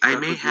 I may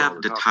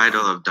have the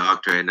title of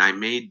doctor, and I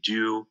may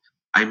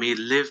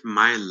live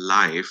my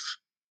life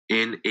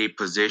in a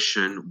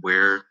position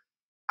where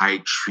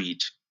I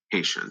treat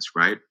patients,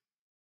 right?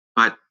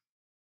 But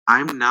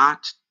I'm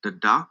not the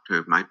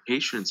doctor. My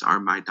patients are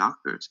my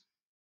doctors.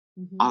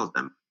 Mm-hmm. All of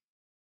them.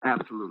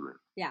 Absolutely.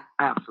 Yeah.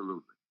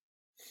 Absolutely.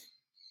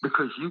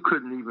 Because you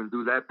couldn't even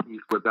do that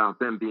piece without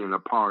them being a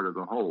part of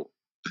the whole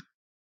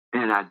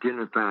and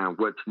identifying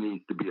what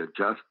needs to be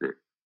adjusted.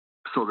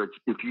 So that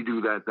if you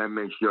do that, that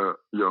makes your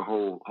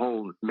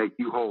whole make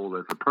you whole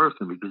as a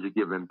person, because you're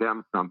giving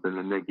them something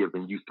and they're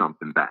giving you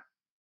something back.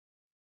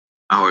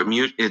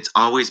 It's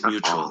always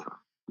mutual. Awesome.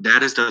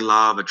 That is the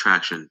law of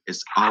attraction.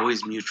 It's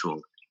always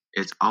mutual.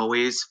 It's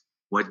always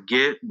what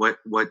give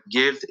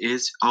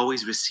is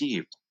always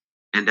received.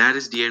 And that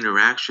is the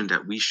interaction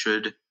that we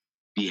should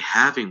be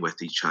having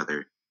with each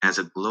other as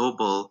a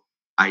global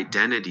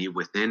identity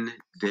within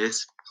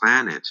this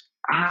planet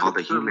called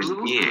the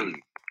human being.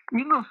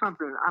 You know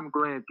something? I'm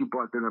glad you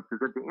brought that up,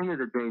 because at the end of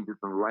the day, just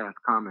a last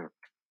comment.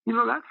 You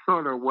know, that's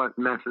sort of what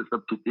messes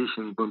up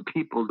tradition when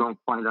people don't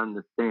quite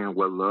understand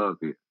what love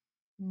is.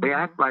 Mm-hmm. They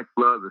act like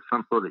love is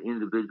some sort of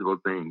individual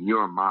thing.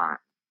 You're mine.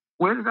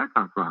 Where did that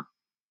come from?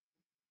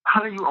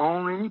 How do you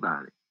own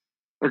anybody?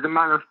 As a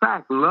matter of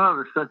fact, love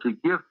is such a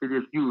gift that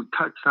if you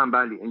touch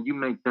somebody and you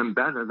make them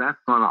better, that's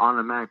going to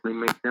automatically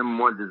make them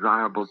more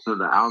desirable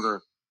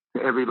to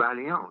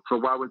everybody else. So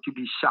why would you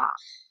be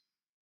shocked?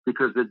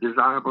 Because they're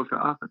desirable to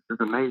others.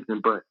 It's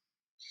amazing, but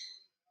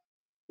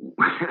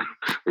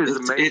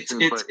it's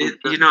amazing.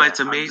 It's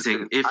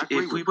amazing.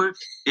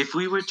 If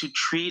we were to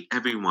treat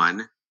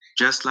everyone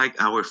just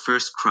like our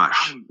first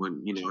crush,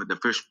 when the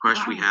first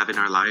crush we have in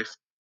our life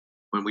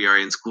when we are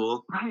in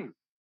school. Right.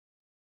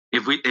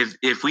 If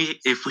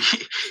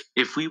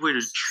we were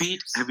to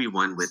treat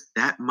everyone with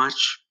that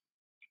much,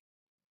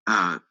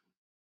 I'm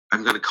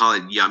going to call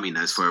it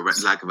yumminess for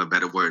lack of a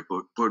better word,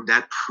 but for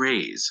that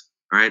praise,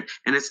 right?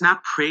 And it's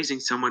not praising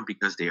someone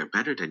because they are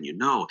better than you.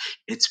 No,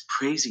 it's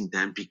praising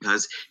them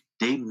because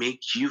they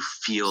make you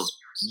feel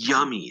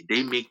yummy.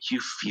 They make you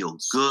feel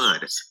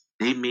good.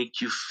 They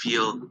make you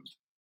feel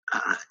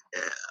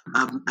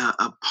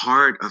a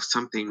part of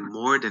something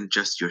more than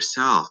just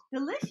yourself.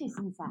 Delicious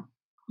inside.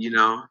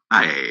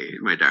 Hi,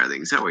 my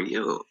darlings. How are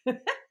you?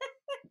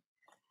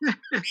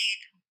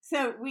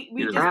 So we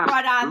just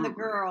brought on the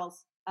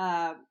girls,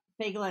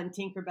 Fagla and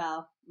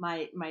Tinkerbell,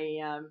 my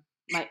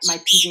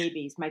two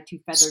babies, my two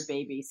feathered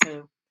babies.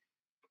 So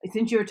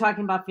since you were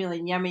talking about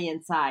feeling yummy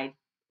inside,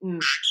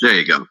 There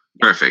you go.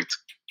 Perfect.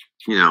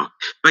 You know,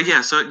 but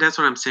yeah, so that's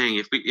what I'm saying.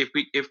 If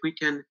we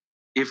can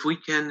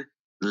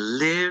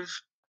live,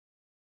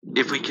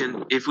 if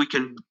we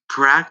can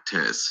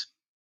practice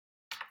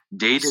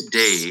day to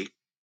day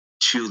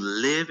to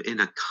live in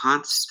a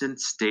constant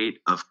state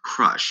of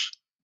crush.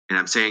 And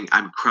I'm saying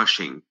I'm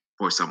crushing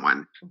for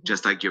someone,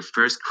 just like your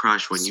first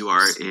crush when you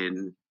are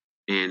in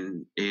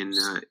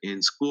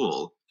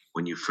school,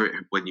 when you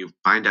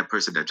find that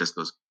person that just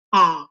goes,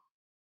 oh,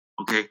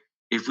 okay.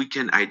 If we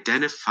can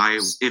identify,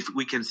 if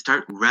we can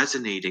start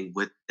resonating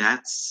with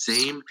that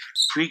same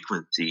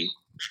frequency,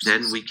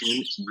 then we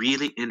can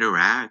really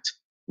interact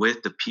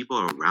with the people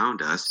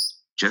around us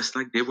just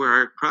like they were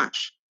our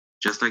crush,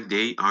 just like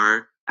they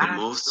are the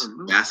most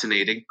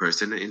fascinating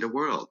person in the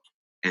world.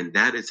 And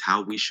that is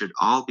how we should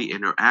all be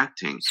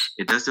interacting.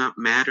 It does not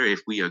matter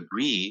if we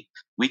agree,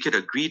 we could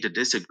agree to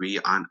disagree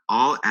on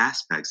all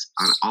aspects,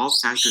 on all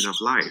factors of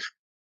life,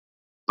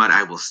 but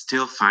I will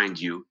still find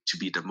you to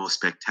be the most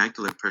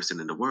spectacular person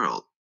in the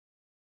world.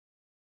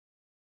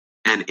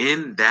 And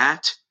in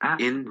that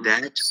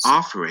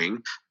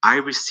offering, I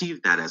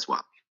receive that as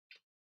well.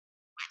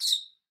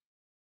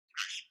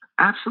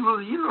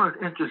 Absolutely. You know, it's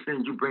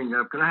interesting you bring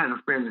up, because I had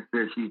a friend that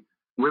said she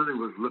really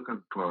was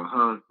looking for a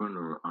husband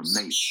or a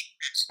mate.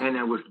 And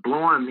it was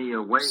blowing me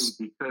away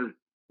because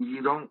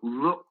you don't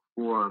look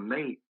for a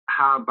mate.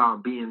 How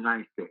about being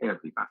nice to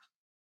everybody?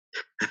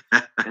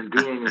 And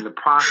being in the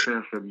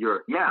process of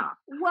your,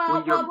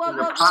 when you're in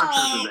the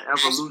process of the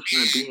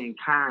evolution of being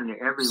kind to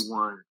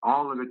everyone,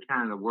 all of it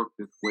kind of works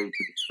its way to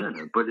the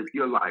center. But if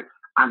you're like,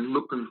 I'm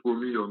looking for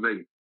me a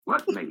mate,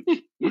 what mate?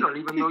 You don't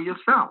even know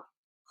yourself.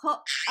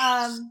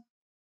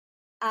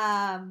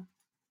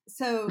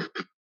 So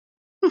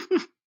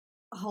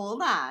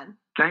hold on.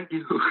 Thank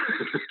you.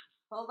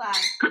 Hold on.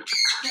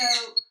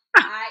 So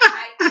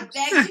I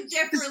beg to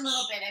differ a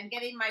little bit. I'm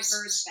getting my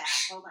birds back.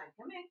 Hold on.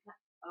 Come in.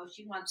 Oh,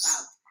 she wants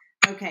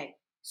out. Okay.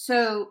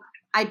 So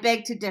I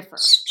beg to differ.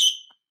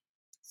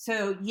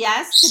 So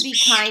yes, to be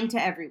kind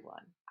to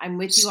everyone. I'm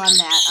with you on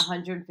that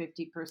 150%.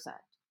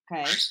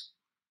 Okay.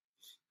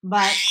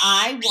 But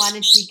I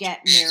wanted to get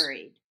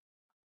married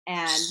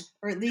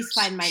or at least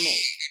find my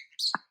mate.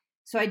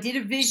 So I did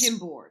a vision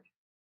board.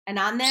 And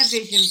on that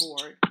vision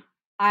board,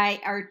 I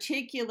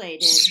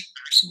articulated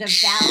the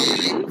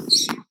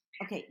values.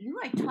 Okay, you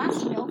are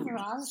talking over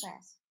all of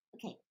us.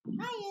 Okay,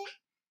 quiet.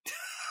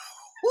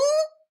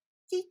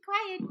 She's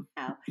quiet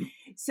now.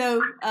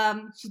 So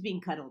she's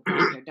being cuddled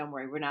down here. Don't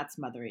worry, we're not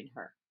smothering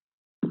her.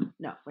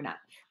 No, we're not.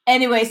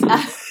 Anyways, so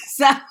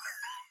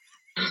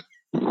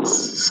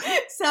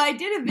I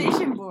did a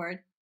vision board,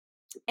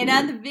 and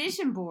on the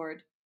vision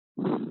board,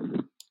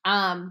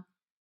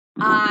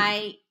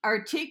 I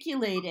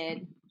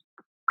articulated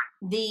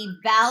the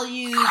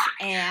values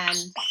and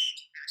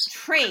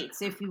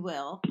traits, if you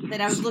will,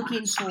 that I was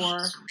looking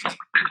for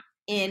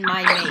in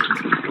my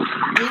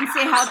mate. Didn't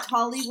say how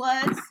tall he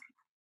was.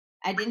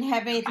 I didn't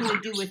have anything to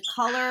do with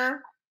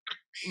color,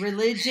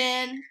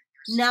 religion,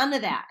 none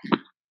of that.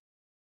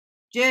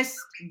 Just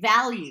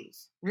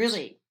values,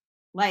 really.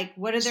 Like,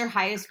 what are their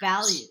highest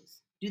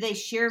values? Do they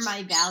share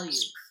my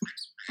values?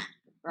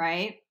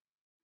 Right?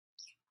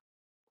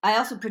 I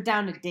also put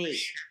down a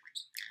date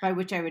by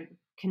which I would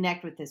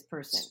connect with this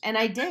person. And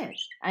I did.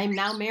 I'm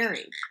now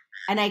married.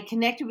 And I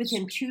connected with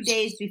him 2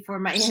 days before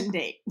my end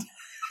date.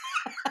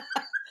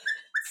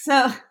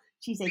 So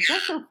she's like,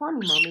 that's so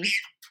funny, Mommy.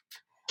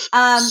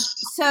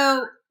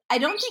 So I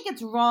don't think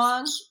it's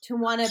wrong to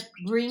want to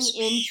bring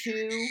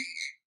into,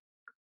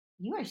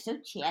 you are so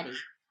chatty.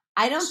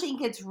 I don't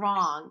think it's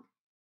wrong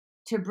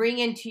to bring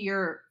into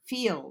your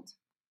field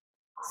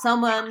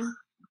someone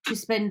to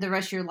spend the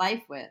rest of your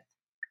life with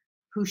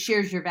who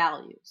shares your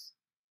values.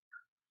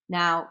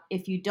 Now,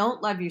 if you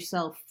don't love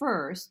yourself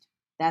first,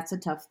 that's a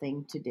tough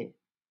thing to do.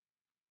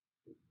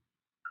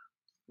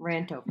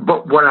 Rant over.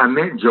 But what I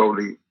meant,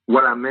 Jolie,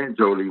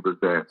 was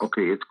that,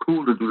 okay, it's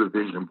cool to do the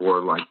vision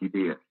board like you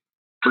did.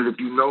 But if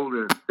you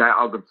notice that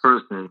other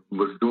person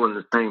was doing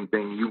the same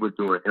thing you were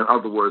doing, in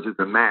other words, it's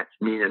a match,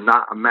 meaning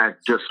not a match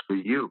just for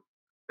you,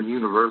 a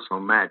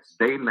universal match.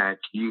 They match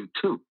you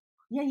too.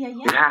 Yeah.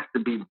 It has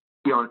to be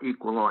on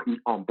equal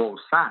on both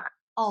sides.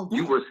 All day.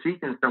 You were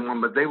seeking someone,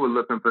 but they were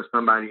looking for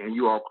somebody, and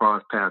you all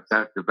crossed paths.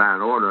 That's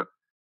divine order.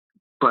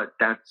 But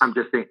I'm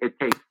just saying, it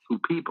takes two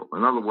people.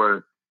 In other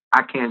words,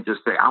 I can't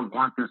just say I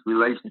want this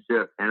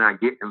relationship and I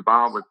get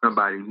involved with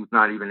somebody who's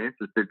not even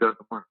interested.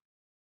 Doesn't work.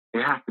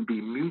 It has to be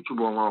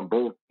mutual on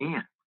both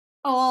ends.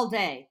 All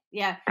day,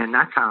 yeah. And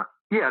that's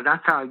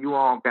how you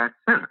all got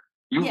centered.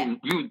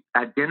 You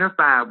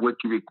identified what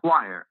you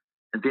require,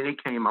 and then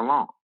it came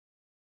along.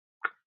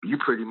 You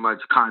pretty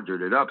much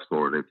conjured it up,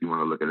 sort of, if you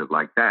want to look at it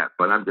like that.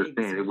 But I'm just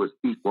saying it was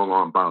equal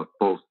on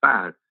both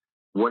sides.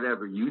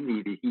 Whatever you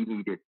needed, he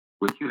needed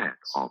what you had to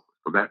offer.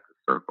 So that's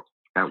the circle.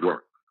 That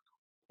worked.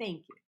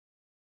 Thank you.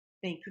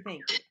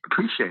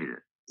 Appreciate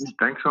it.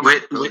 Thanks so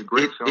much.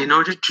 In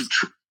order to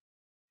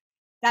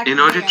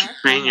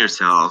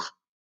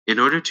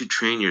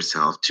train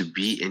yourself to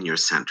be in your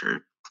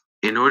center,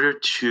 in order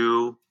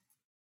to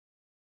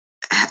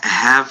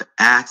have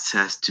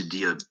access to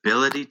the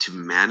ability to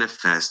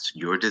manifest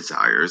your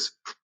desires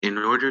in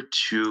order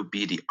to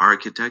be the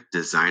architect,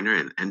 designer,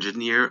 and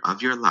engineer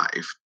of your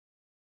life.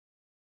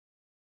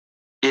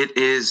 It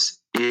is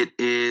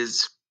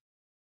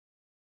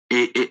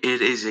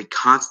a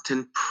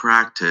constant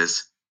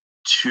practice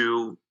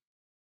to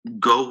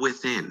go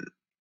within.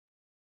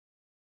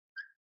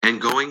 And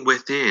going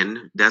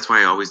within, that's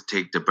why I always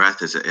take the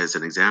breath as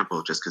an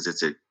example, just because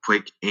it's a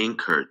quick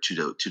anchor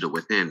to the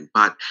within.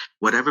 But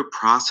whatever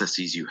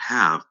processes you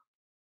have,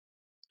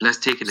 let's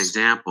take an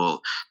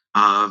example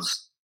of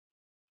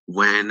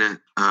when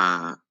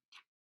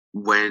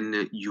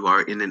when you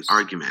are in an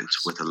argument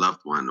with a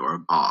loved one or a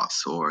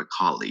boss or a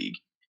colleague.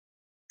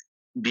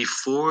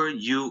 Before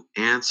you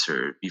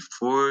answer,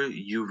 before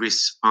you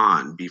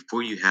respond,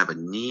 before you have a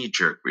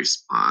knee-jerk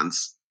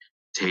response,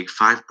 take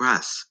 5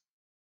 breaths.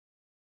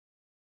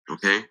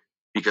 Okay?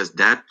 Because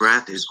that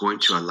breath is going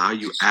to allow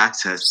you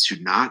access to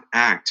not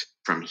act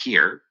from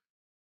here,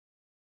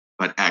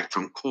 but act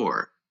from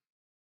core.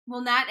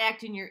 Will not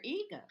act in your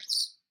ego.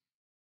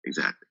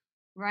 Exactly.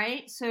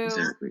 Right? So,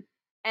 Exactly.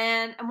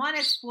 and I want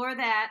to explore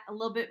that a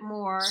little bit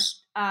more.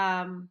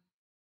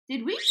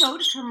 Did we go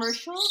to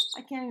commercial?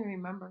 I can't even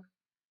remember.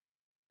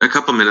 A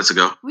couple minutes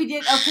ago. We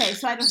did. Okay,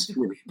 so I don't have to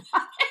worry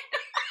about it.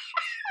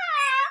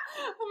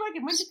 Oh my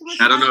God, went to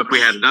commercial. I don't know if we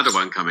had another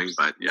one coming,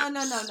 but yeah.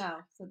 No.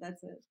 So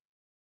that's it.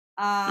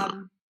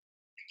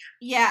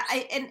 Yeah,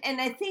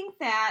 I think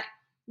that,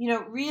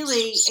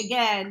 really,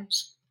 again,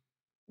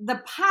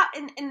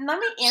 and let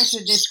me answer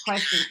this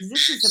question, because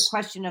this is the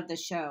question of the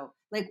show.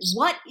 Like,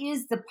 what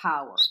is the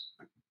power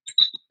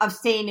of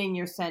staying in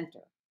your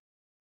center?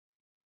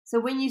 So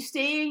when you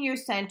stay in your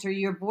center,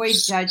 you avoid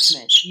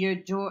judgment.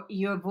 You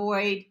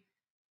avoid,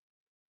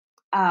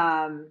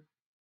 low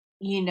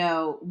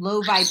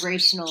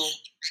vibrational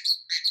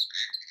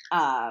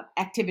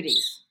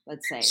activities.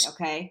 Let's say,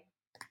 okay.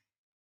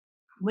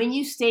 When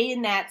you stay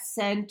in that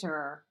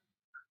center,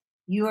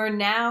 you are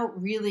now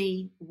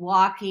really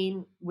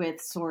walking with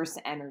source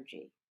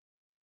energy,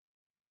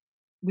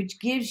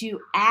 which gives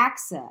you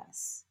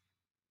access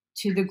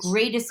to the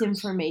greatest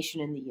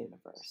information in the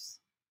universe.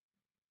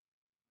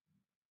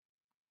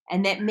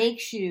 And that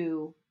makes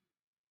you,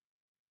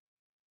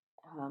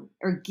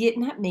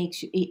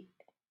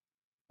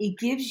 it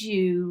gives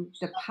you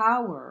the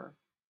power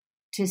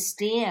to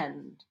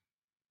stand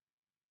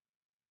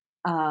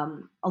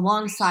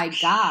alongside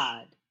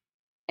God,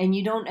 and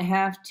you don't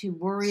have to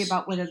worry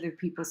about what other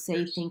people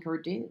say, think, or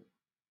do.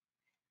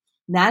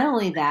 Not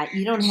only that,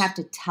 you don't have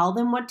to tell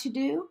them what to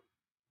do.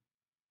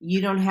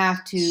 You don't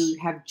have to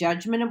have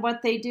judgment of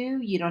what they do.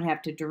 You don't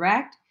have to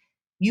direct.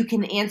 You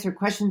can answer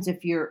questions if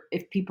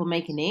people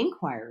make an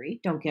inquiry.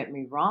 Don't get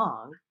me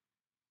wrong.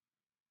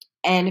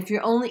 And if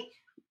you're only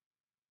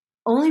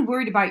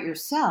worried about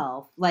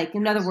yourself, like,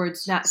 in other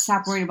words,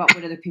 stop worrying about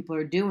what other people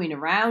are doing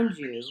around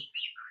you,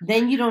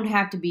 then you don't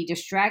have to be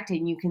distracted,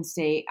 and you can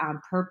stay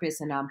on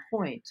purpose and on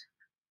point.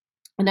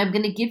 And I'm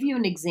going to give you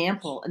an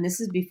example, and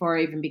this is before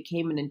I even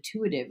became an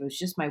intuitive. It was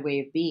just my way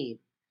of being.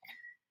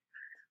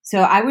 So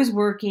I was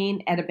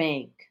working at a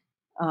bank,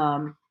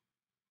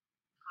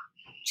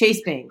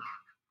 Chase Bank.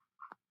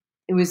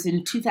 It was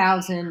in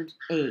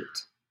 2008,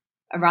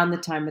 around the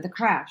time of the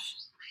crash.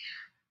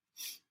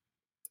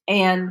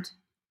 And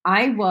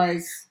I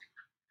was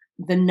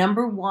the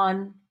number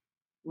one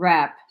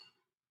rep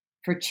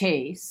for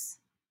Chase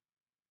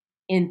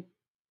in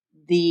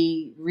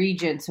the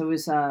region. So it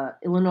was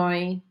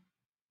Illinois,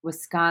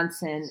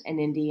 Wisconsin, and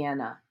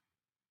Indiana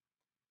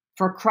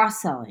for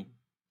cross-selling.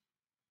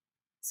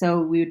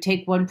 So we would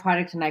take one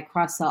product and I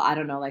cross-sell, I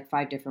don't know, like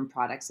 5 different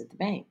products at the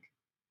bank.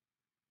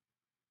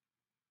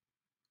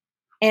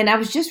 And I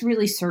was just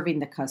really serving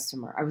the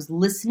customer. I was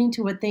listening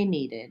to what they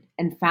needed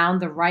and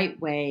found the right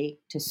way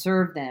to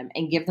serve them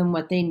and give them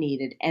what they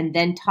needed, and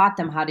then taught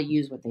them how to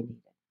use what they needed.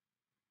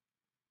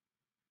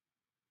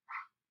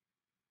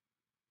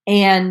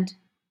 And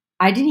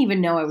I didn't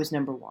even know I was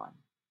number one.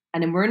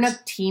 And then we're in a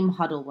team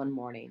huddle one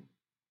morning,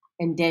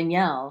 and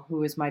Danielle, who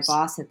was my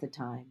boss at the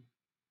time,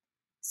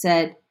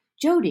 said,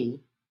 "Jody,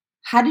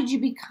 how did you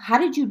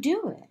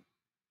do it?"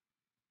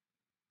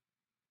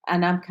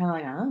 And I'm kind of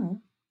like,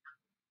 "Oh,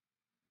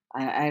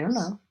 I don't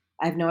know.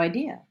 I have no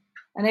idea."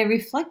 And I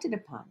reflected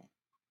upon it.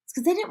 It's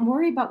because I didn't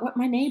worry about what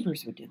my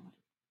neighbors were doing.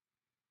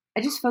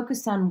 I just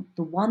focused on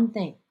the one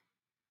thing,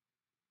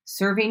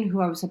 serving who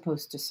I was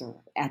supposed to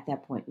serve at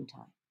that point in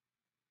time.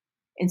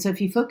 And so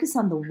if you focus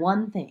on the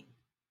one thing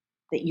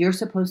that you're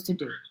supposed to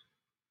do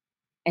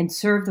and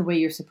serve the way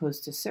you're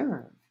supposed to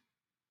serve,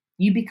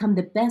 you become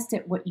the best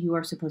at what you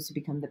are supposed to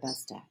become the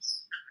best at.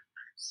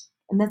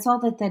 And that's all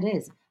that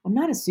is. I'm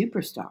not a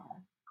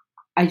superstar.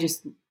 I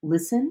just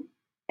listen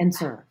and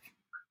serve.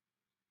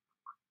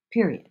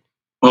 Period.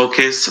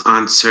 Focus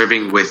on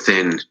serving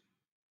within.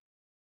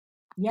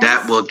 Yes.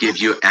 That will give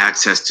you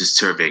access to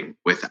serving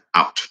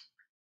without.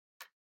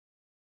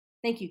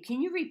 Thank you.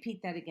 Can you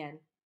repeat that again?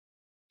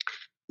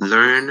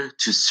 Learn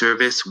to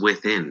service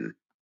within.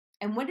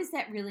 And what does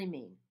that really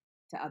mean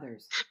to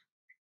others?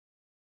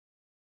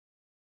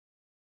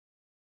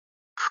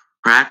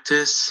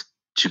 Practice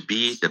to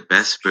be the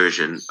best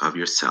version of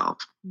yourself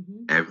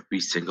every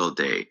single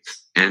day,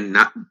 and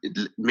not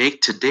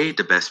make today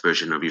the best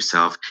version of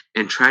yourself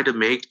and try to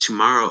make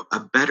tomorrow a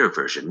better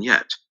version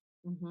yet.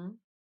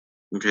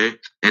 Okay,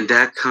 and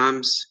that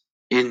comes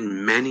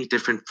in many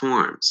different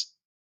forms.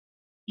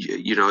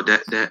 You know,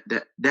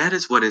 that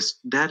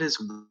is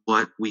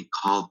what we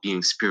call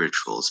being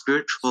spiritual.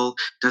 Spiritual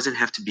doesn't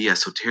have to be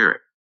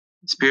esoteric.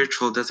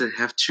 Spiritual doesn't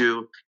have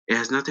to, it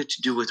has nothing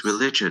to do with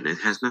religion. It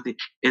has nothing,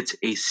 it's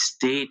a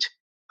state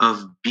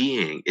of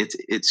being. It's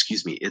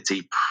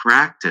a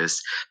practice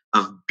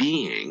of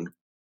being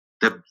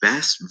the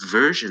best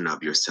version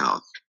of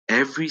yourself.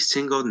 Every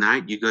single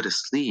night you go to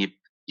sleep,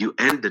 you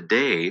end the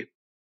day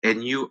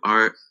and you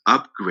are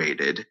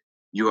upgraded.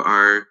 You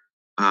are,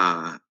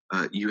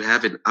 you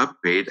have an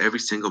upgrade every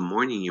single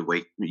morning you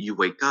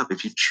wake up.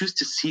 If you choose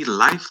to see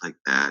life like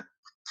that,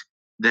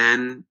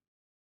 then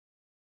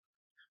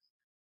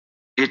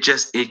it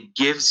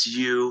gives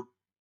you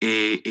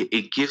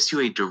it gives you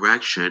a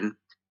direction,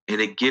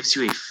 and it gives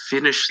you a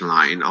finish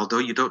line. Although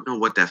you don't know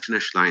what that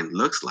finish line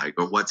looks like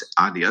or what's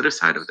on the other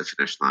side of the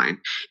finish line,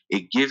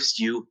 it gives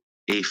you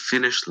a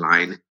finish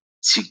line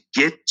to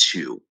get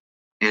to,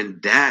 and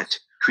that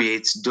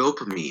creates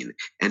dopamine.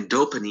 And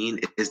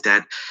dopamine is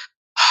that,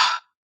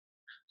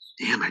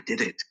 damn, I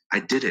did it,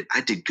 I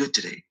did good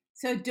today.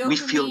 So We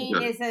feel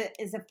dopamine good.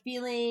 is a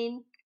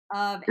feeling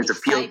of It's a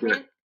feel good.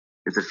 excitement,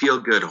 It's a feel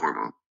good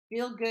hormone.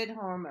 feel good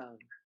hormone.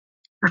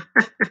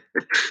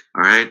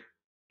 All right.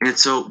 And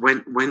so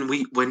when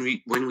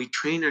we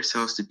train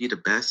ourselves to be the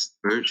best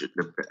version,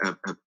 a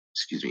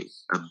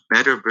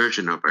better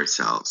version of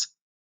ourselves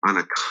on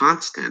a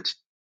constant,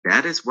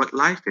 that is what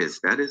life is.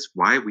 That is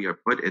why we are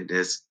put in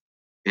this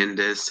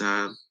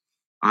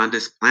on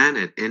this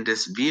planet, in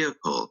this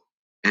vehicle,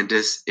 and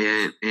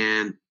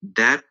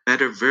that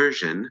better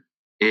version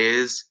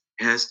is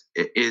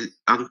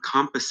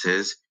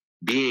encompasses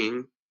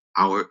being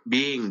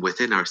being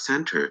within our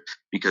center,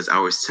 because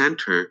our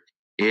center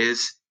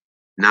is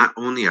not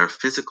only our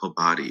physical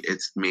body,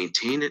 it's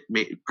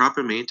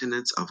proper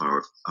maintenance of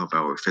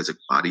our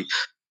physical body,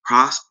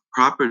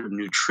 proper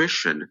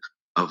nutrition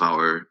of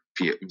our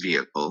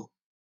vehicle,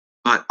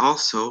 but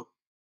also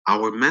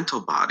our mental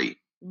body,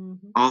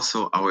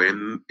 also our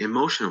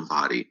emotional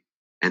body,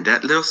 and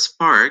that little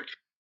spark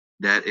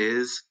that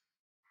is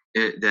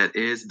that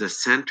is the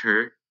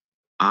center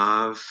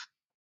of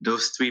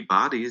those three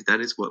bodies.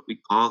 That is what we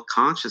call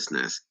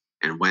consciousness.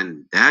 And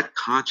when that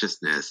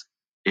consciousness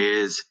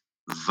is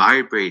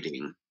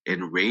vibrating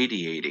and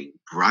radiating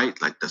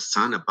bright like the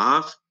sun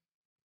above,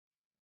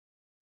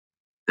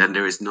 then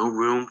there is no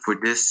room for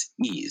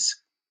dis-ease.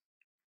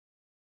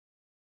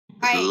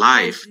 Right,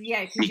 Life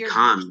 'cause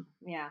becomes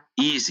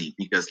easy,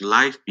 because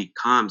life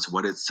becomes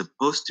what it's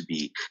supposed to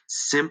be: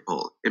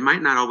 simple. It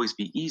might not always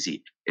be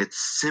easy.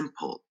 It's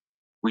simple.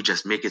 We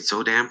just make it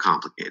so damn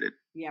complicated.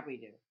 Yeah, we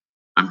do.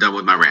 I'm done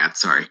with my rant.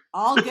 Sorry.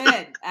 All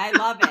good. I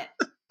love it.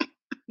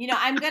 You know,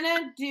 I'm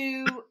gonna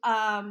do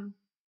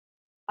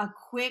a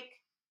quick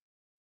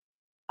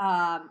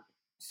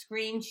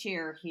screen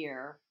share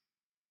here.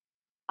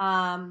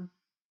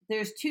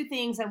 There's two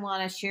things I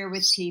want to share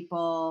with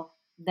people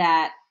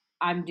that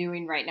I'm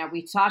doing right now.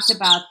 We talked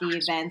about the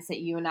events that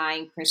you and I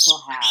and Chris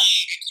will have,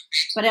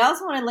 but I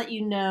also want to let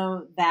you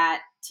know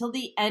that till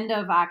the end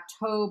of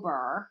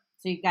October,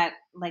 so you've got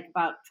like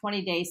about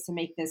 20 days to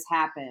make this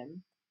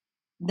happen,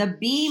 the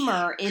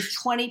Beamer is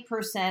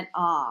 20%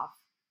 off.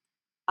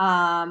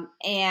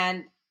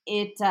 And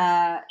it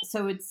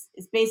so it's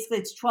basically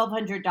it's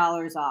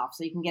 $1,200 off,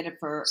 so you can get it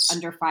for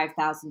under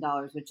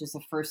 $5,000, which is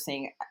the first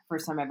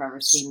time I've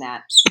ever seen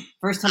that.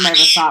 First time I ever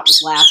saw it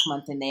was last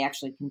month, and they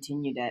actually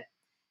continued it.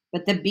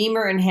 But the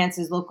Beamer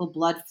enhances local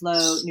blood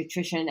flow,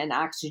 nutrition and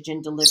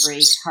oxygen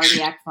delivery,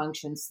 cardiac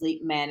function,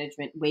 sleep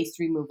management, waste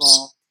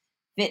removal,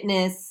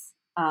 fitness,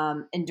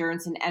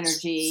 endurance and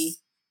energy,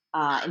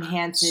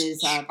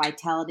 enhances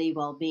vitality,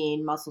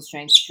 well-being, muscle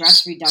strength,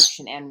 stress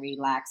reduction, and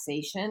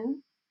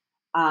relaxation.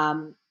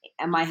 And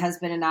my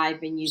husband and I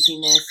have been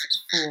using this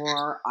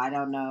for, I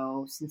don't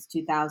know, since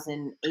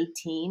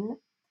 2018.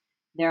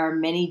 There are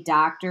many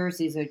doctors.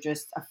 These are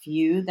just a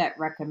few that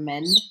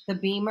recommend the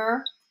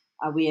Beamer.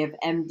 We have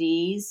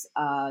MDs,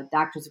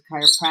 doctors of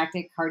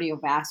chiropractic,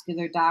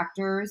 cardiovascular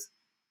doctors,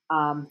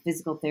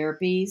 physical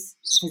therapists.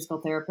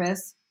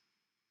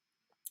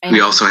 And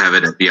we also have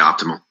it at Be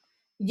Optimal.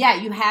 Yeah,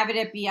 you have it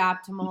at Be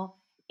Optimal.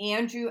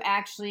 Andrew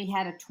actually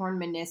had a torn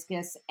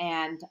meniscus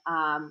and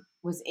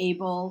was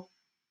able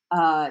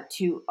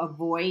to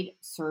avoid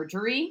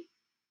surgery.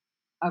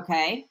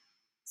 Okay.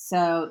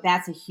 So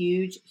that's a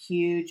huge,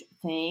 huge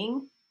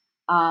thing.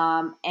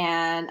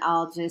 And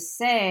I'll just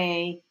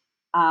say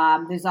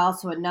there's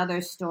also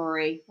another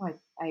story. Oh,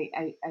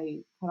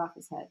 I cut off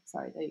his head.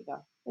 Sorry. There you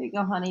go. There you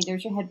go, honey.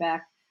 There's your head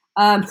back.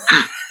 And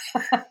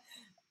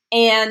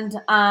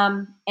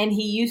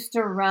he used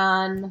to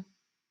run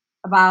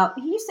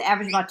he used to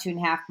average about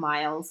 2.5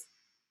 miles.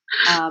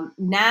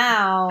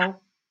 Now,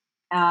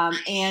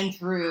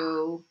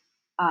 Andrew,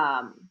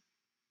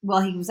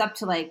 well, he was up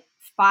to like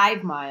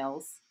 5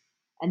 miles.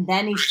 And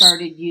then he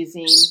started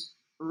using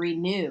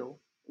Renew,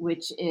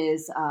 which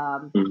is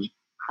a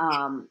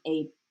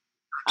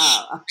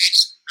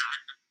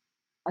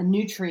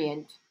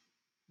nutrient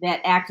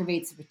that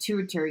activates the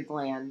pituitary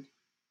gland.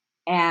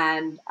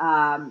 And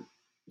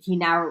he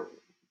now,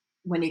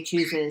 when he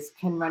chooses,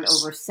 can run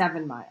over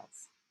 7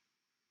 miles.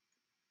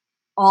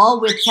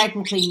 All with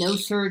technically no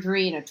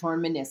surgery and a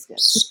torn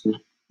meniscus.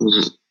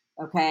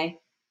 Okay?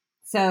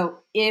 So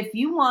if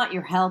you want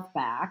your health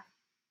back,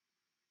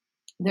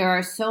 there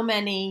are so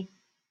many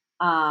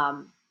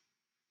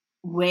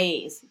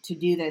ways to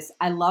do this.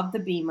 I love the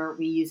Beamer.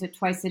 We use it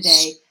twice a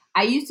day.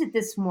 I used it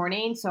this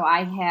morning, so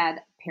I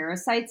had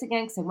parasites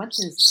again because I went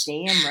to this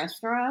damn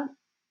restaurant.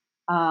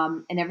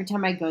 And every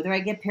time I go there,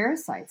 I get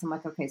parasites. I'm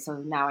like, okay, so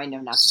now I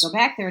know not to go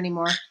back there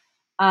anymore.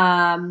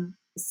 And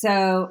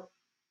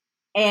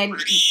I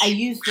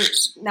used it.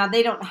 Now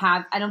I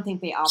don't think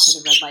they offer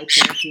the red light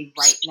therapy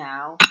right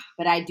now,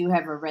 but I do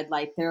have a red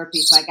light therapy.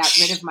 So I got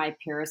rid of my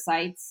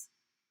parasites,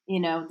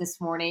 this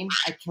morning.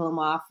 I kill them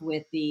off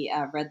with the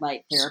red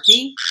light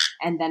therapy.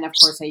 And then of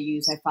course I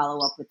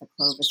follow up with the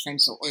clove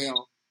essential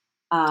oil.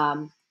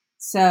 And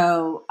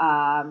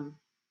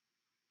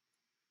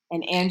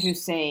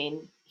Andrew's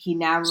saying he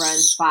now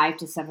runs 5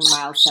 to 7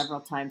 miles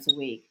several times a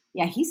week.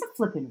 Yeah, he's a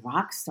flipping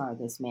rock star,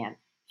 this man.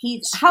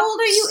 How old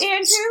are you,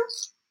 Andrew?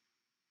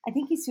 I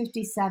think he's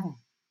 57.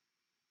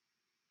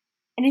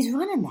 And he's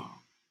running that.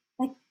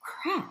 Like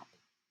crap.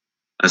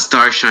 A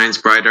star shines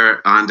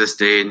brighter on this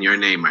day in your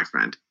name, my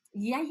friend.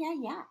 Yeah.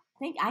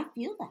 I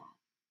feel that.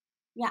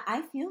 Yeah,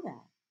 I feel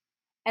that.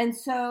 And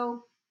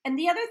so, and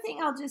the other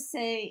thing I'll just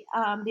say,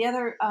 the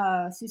other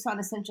Susan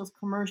Essentials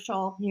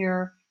commercial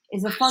here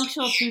is a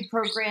functional food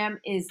program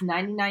is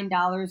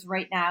 $99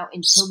 right now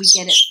until we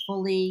get it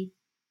fully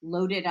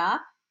loaded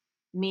up,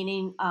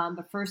 meaning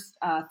the first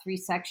 3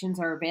 sections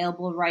are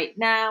available right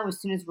now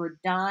as soon as we're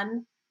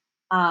done.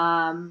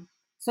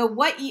 So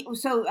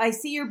I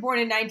see you're born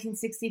in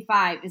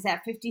 1965. Is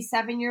that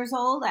 57 years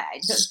old?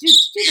 Do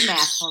the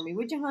math for me,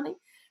 would you, honey?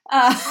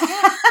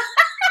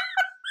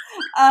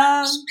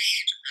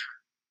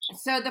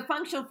 So the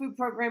functional food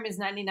program is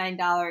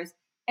 $99.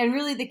 And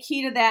really the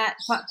key to that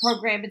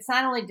program, it's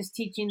not only just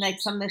teaching like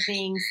some of the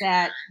things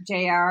that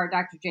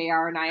Dr.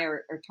 JR and I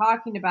are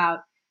talking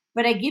about,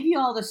 but I give you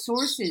all the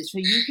sources so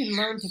you can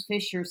learn to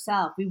fish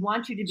yourself. We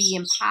want you to be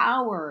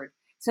empowered.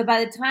 So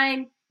by the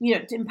time,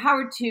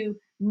 empowered to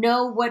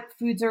know what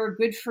foods are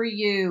good for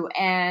you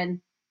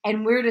and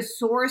where to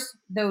source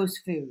those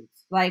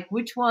foods. Like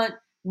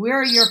where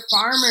are your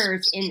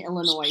farmers in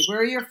Illinois? Where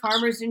are your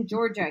farmers in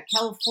Georgia,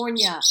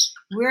 California?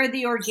 Where are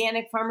the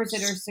organic farmers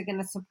that are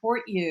going to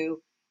support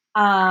you?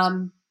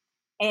 And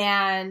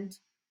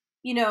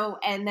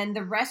then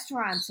the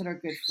restaurants that are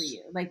good for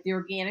you, like the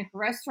organic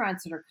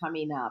restaurants that are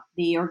coming up,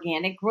 the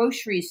organic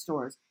grocery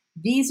stores.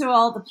 These are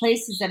all the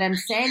places that I'm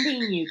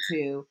sending you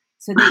to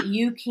so that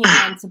you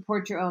can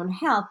support your own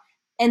health.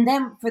 And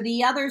then for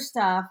the other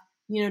stuff,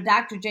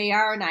 Dr.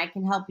 JR and I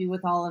can help you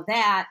with all of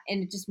that.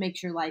 And it just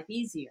makes your life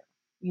easier,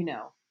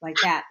 like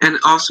that. And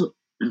also,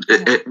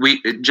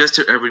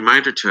 a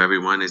reminder to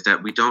everyone is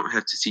that we don't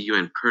have to see you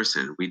in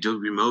person. We do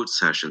remote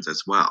sessions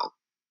as well.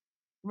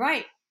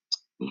 Right.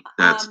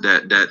 That's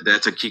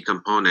a key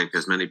component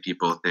because many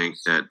people think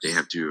that they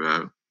have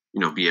to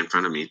be in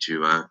front of me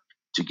to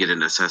get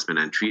an assessment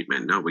and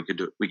treatment. No, we could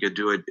do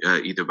it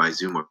either by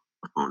Zoom or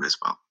phone as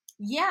well.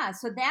 Yeah,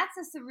 so that's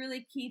just a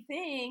really key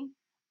thing.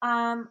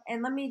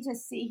 And let me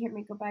just see here. Let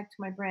me go back to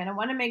my brand. I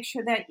want to make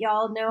sure that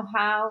y'all know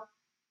how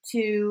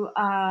to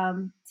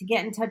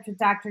get in touch with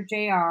Dr.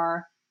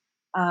 JR.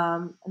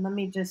 And let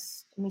me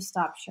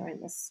stop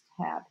sharing this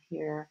tab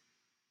here.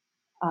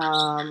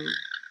 Let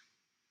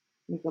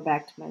me go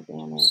back to my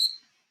banners.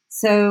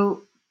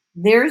 So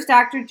there's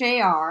Dr.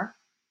 JR.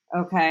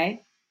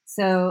 Okay.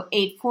 So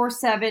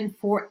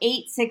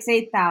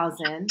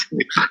 847-486-8000.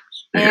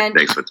 And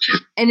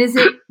is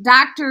it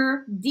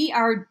Dr.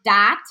 Dr.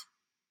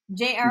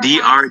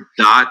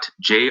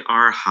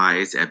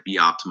 Dr.jrhighs at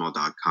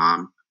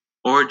beoptimal.com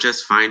or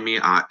just find me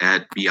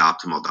at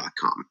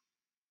beoptimal.com.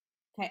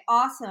 Okay,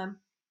 awesome.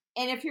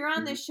 And if you're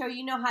on this show,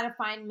 you know how to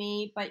find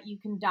me, but you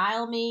can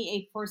dial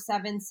me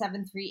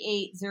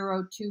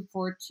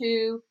 847-738-0242.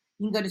 You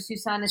can go to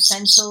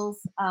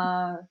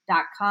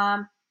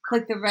SusanEssentials.com,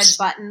 click the red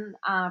button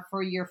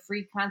for your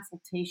free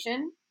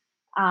consultation.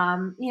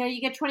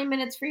 You get 20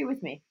 minutes free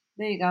with me.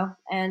 There you go.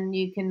 And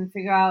you can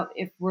figure out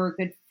if we're a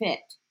good fit.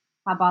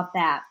 How about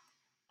that?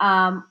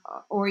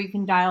 Or you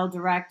can dial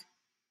direct.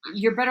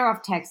 You're better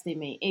off texting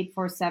me,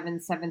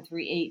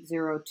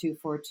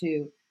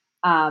 847-738-0242.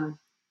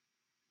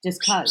 Just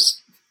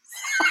because.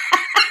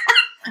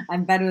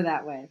 I'm better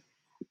that way.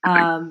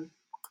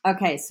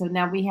 Okay, so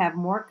now we have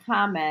more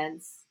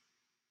comments.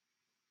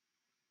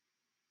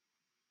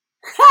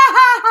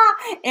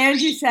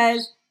 Andrew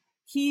says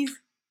he's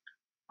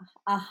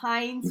a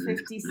Heinz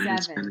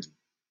 57.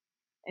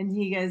 And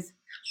he goes,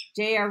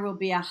 JR will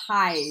be a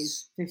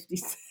Highs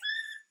 57.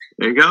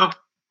 There you go.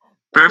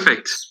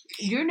 Perfect.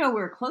 You're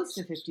nowhere close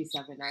to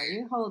 57, are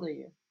you? How old are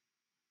you?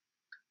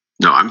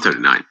 No, I'm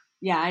 39.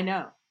 Yeah, I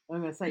know.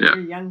 I'm gonna say Yeah.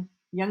 you're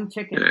young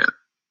chicken. Yeah.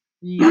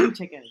 Young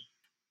chicken.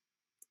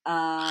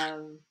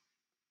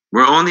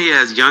 We're only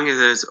as young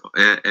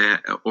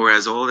or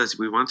as old as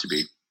we want to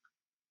be.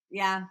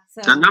 Yeah.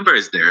 The So number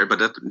is there, but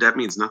that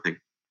means nothing.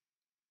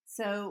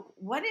 so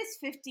what is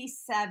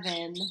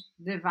 57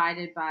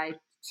 divided by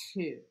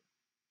 2?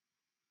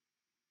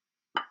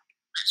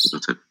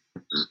 That's it.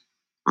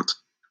 That's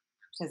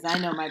Because I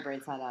know my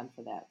brain's not on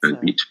for that. a So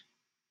beat.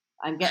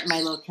 I'm getting my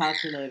little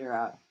calculator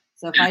out.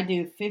 So if I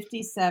do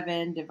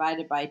 57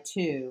 divided by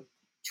 2,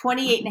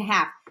 28 and a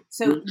half.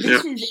 So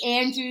this is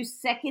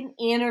Andrew's second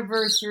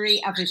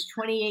anniversary of his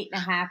 28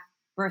 and a half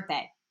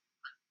birthday.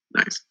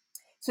 Nice.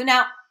 So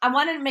now I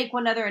wanted to make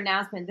one other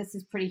announcement. This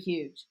is pretty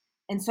huge.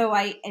 And so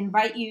I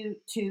invite you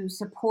to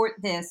support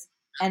this,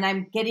 and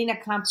I'm getting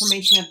a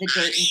confirmation of the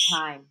date and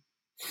time.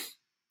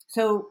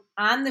 So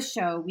on the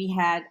show, we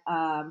had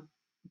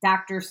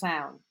Dr.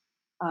 Sound,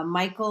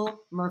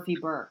 Michael Murphy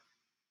Burke.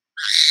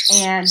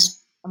 And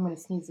I'm going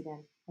to sneeze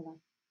again. Hold on.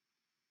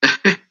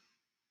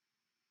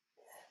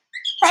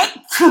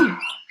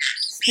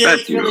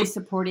 Spirit's really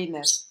supporting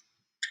this.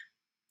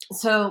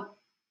 So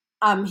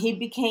he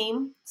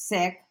became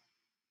sick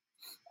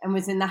and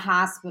was in the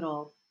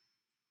hospital,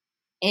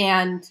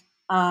 and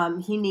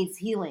he needs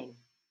healing.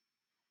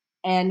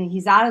 And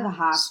he's out of the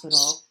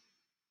hospital.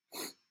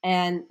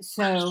 And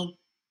so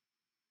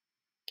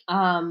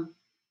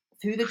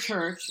through the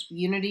church,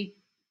 Unity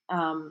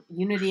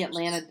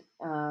Atlanta,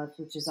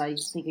 which is, I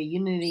think, a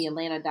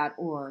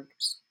unityatlanta.org,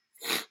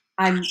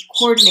 I'm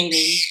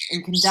coordinating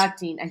and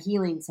conducting a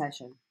healing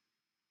session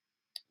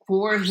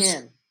for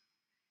him.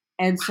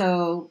 And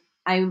so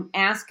I'm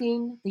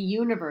asking the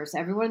universe,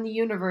 everyone in the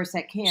universe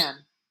that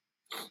can,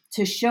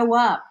 to show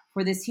up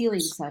for this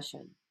healing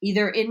session,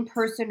 either in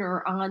person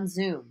or on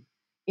Zoom.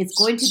 It's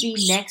going to be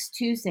next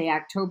Tuesday,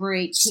 October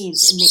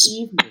 18th in the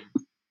evening.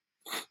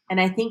 And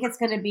I think it's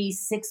going to be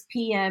 6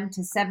 p.m.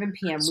 to 7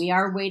 p.m. We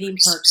are waiting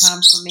for a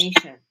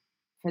confirmation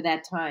for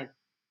that time.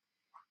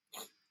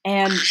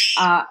 And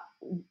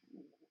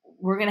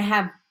we're going to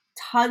have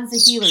tons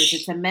of healers.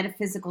 It's a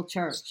metaphysical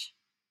church.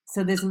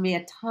 So there's going to be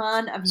a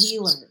ton of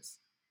healers.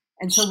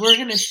 And so we're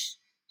going to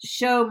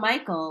show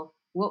Michael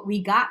what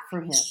we got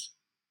for him,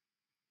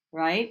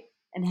 right?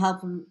 And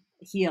help him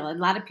heal. And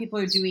a lot of people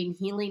are doing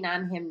healing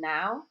on him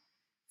now.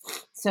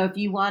 So if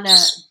you want to,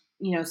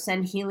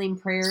 send healing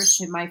prayers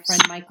to my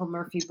friend Michael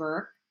Murphy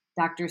Burke,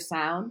 Dr.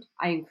 Sound,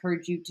 I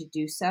encourage you to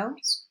do so.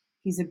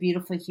 He's a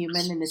beautiful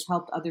human and has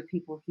helped other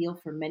people heal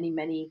for many,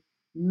 many,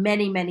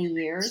 many, many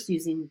years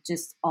using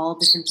just all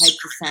different types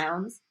of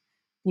sounds.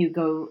 He would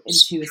go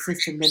into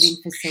assisted living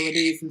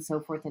facilities and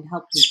so forth and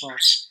help people.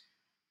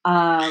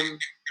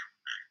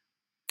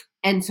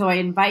 And so I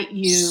invite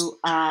you,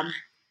 Andrew,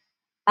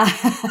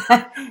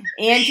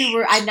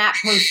 I'm not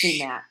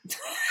posting that.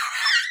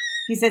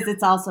 He says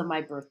it's also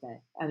my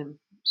birthday. And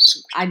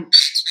I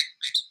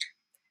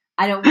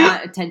don't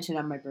want attention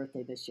on my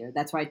birthday this year.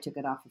 That's why I took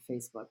it off of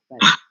Facebook.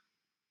 But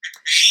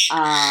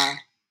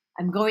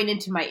I'm going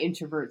into my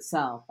introvert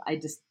self. I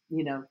just,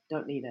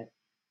 don't need it.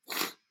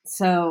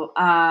 So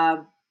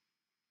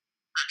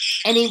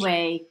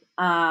anyway,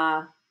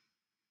 so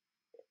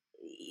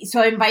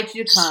I invite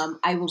you to come.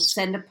 I will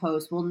send a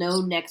post. We'll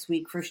know next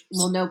week.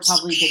 We'll know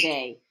probably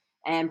today.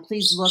 And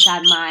please look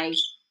on my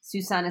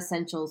Susan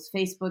Essentials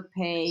Facebook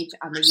page,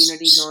 on the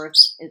Unity North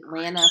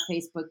Atlanta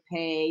Facebook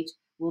page.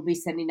 We'll be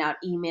sending out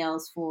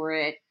emails for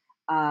it.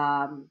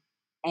 And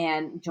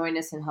join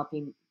us in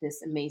helping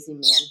this amazing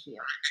man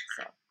heal.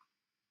 So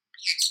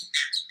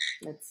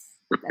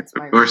that's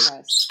my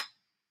request.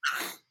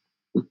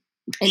 And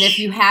if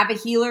you have a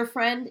healer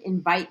friend,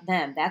 invite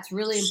them. That's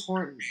really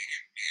important.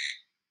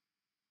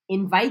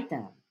 Invite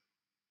them.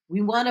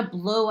 We want to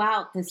blow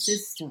out the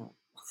system.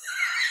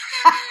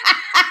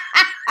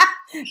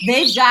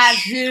 They've got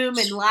Zoom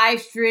and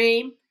live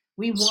stream.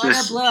 We want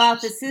to blow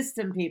out the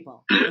system,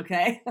 people.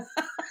 Okay?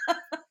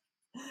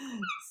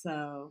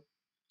 So,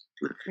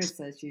 Chris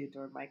says you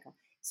adore Michael.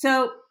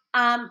 So,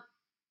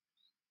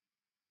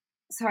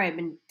 sorry, I've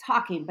been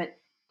talking, but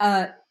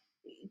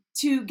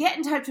to get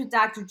in touch with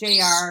Dr.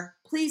 JR,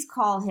 please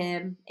call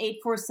him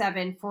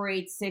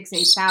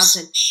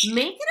 847-486-8000.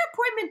 Make an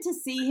appointment to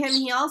see him.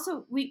 He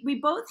also, we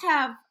both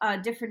have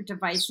different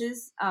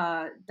devices,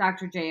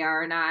 Dr.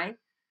 JR and I.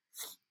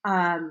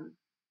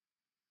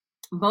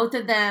 Both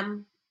of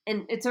them,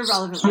 and it's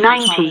irrelevant.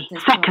 90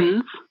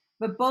 seconds.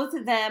 But both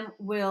of them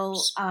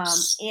will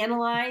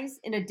analyze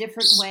in a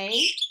different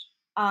way.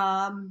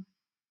 And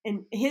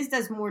his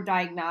does more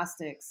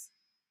diagnostics.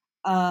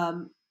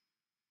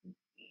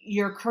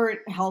 Your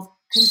current health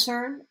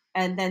concern,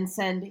 and then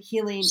send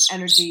healing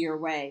energy your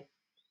way.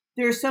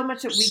 There's so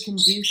much that we can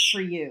do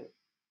for you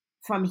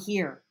from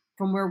here,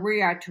 from where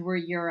we are to where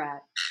you're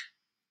at.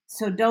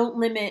 So don't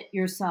limit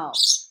yourself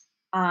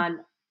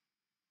on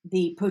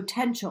the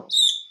potential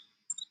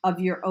of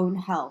your own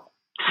health.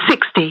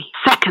 60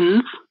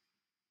 seconds.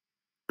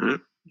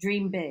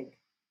 Dream big.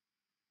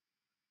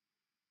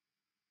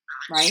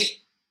 Right?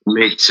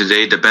 Make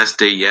today the best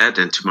day yet,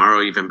 and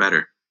tomorrow even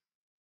better.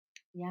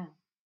 Yeah.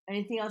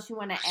 Anything else you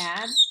want to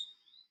add?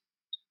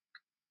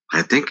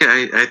 I think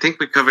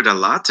we covered a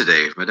lot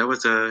today, but that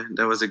was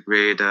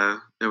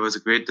a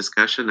great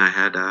discussion. I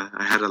had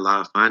a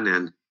lot of fun,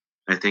 and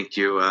I thank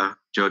you,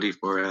 Jody,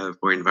 for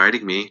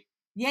inviting me.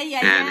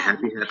 And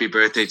happy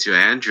birthday to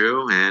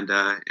Andrew, and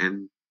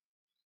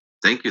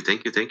thank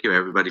you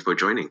everybody for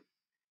joining.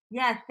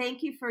 Yeah,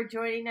 thank you for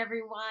joining,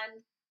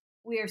 everyone.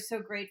 We are so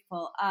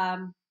grateful.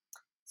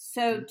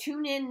 So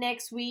tune in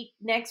next week.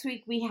 Next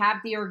week we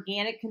have the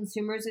Organic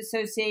Consumers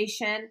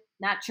Association.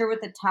 Not sure what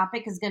the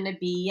topic is going to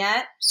be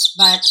yet,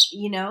 but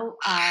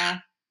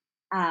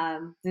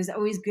there's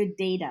always good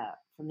data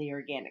from the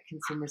Organic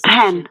Consumers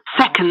 10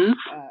 seconds.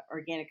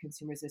 Organic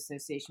Consumers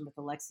Association with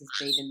Alexis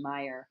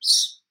Baden-Meyer.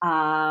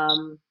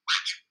 All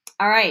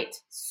right.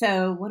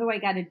 So what do I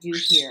got to do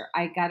here?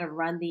 I got to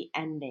run the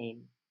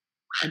ending,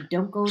 and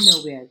don't go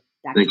nowhere.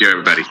 Dr. Thank you,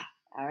 everybody.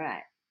 All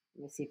right.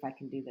 Let me see if I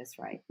can do this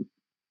right.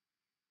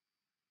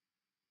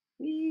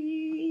 There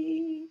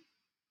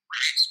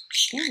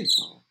we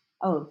go.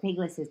 Oh,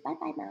 Piglet says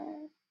bye-bye,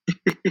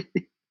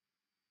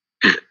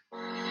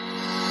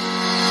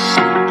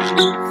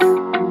 Mom.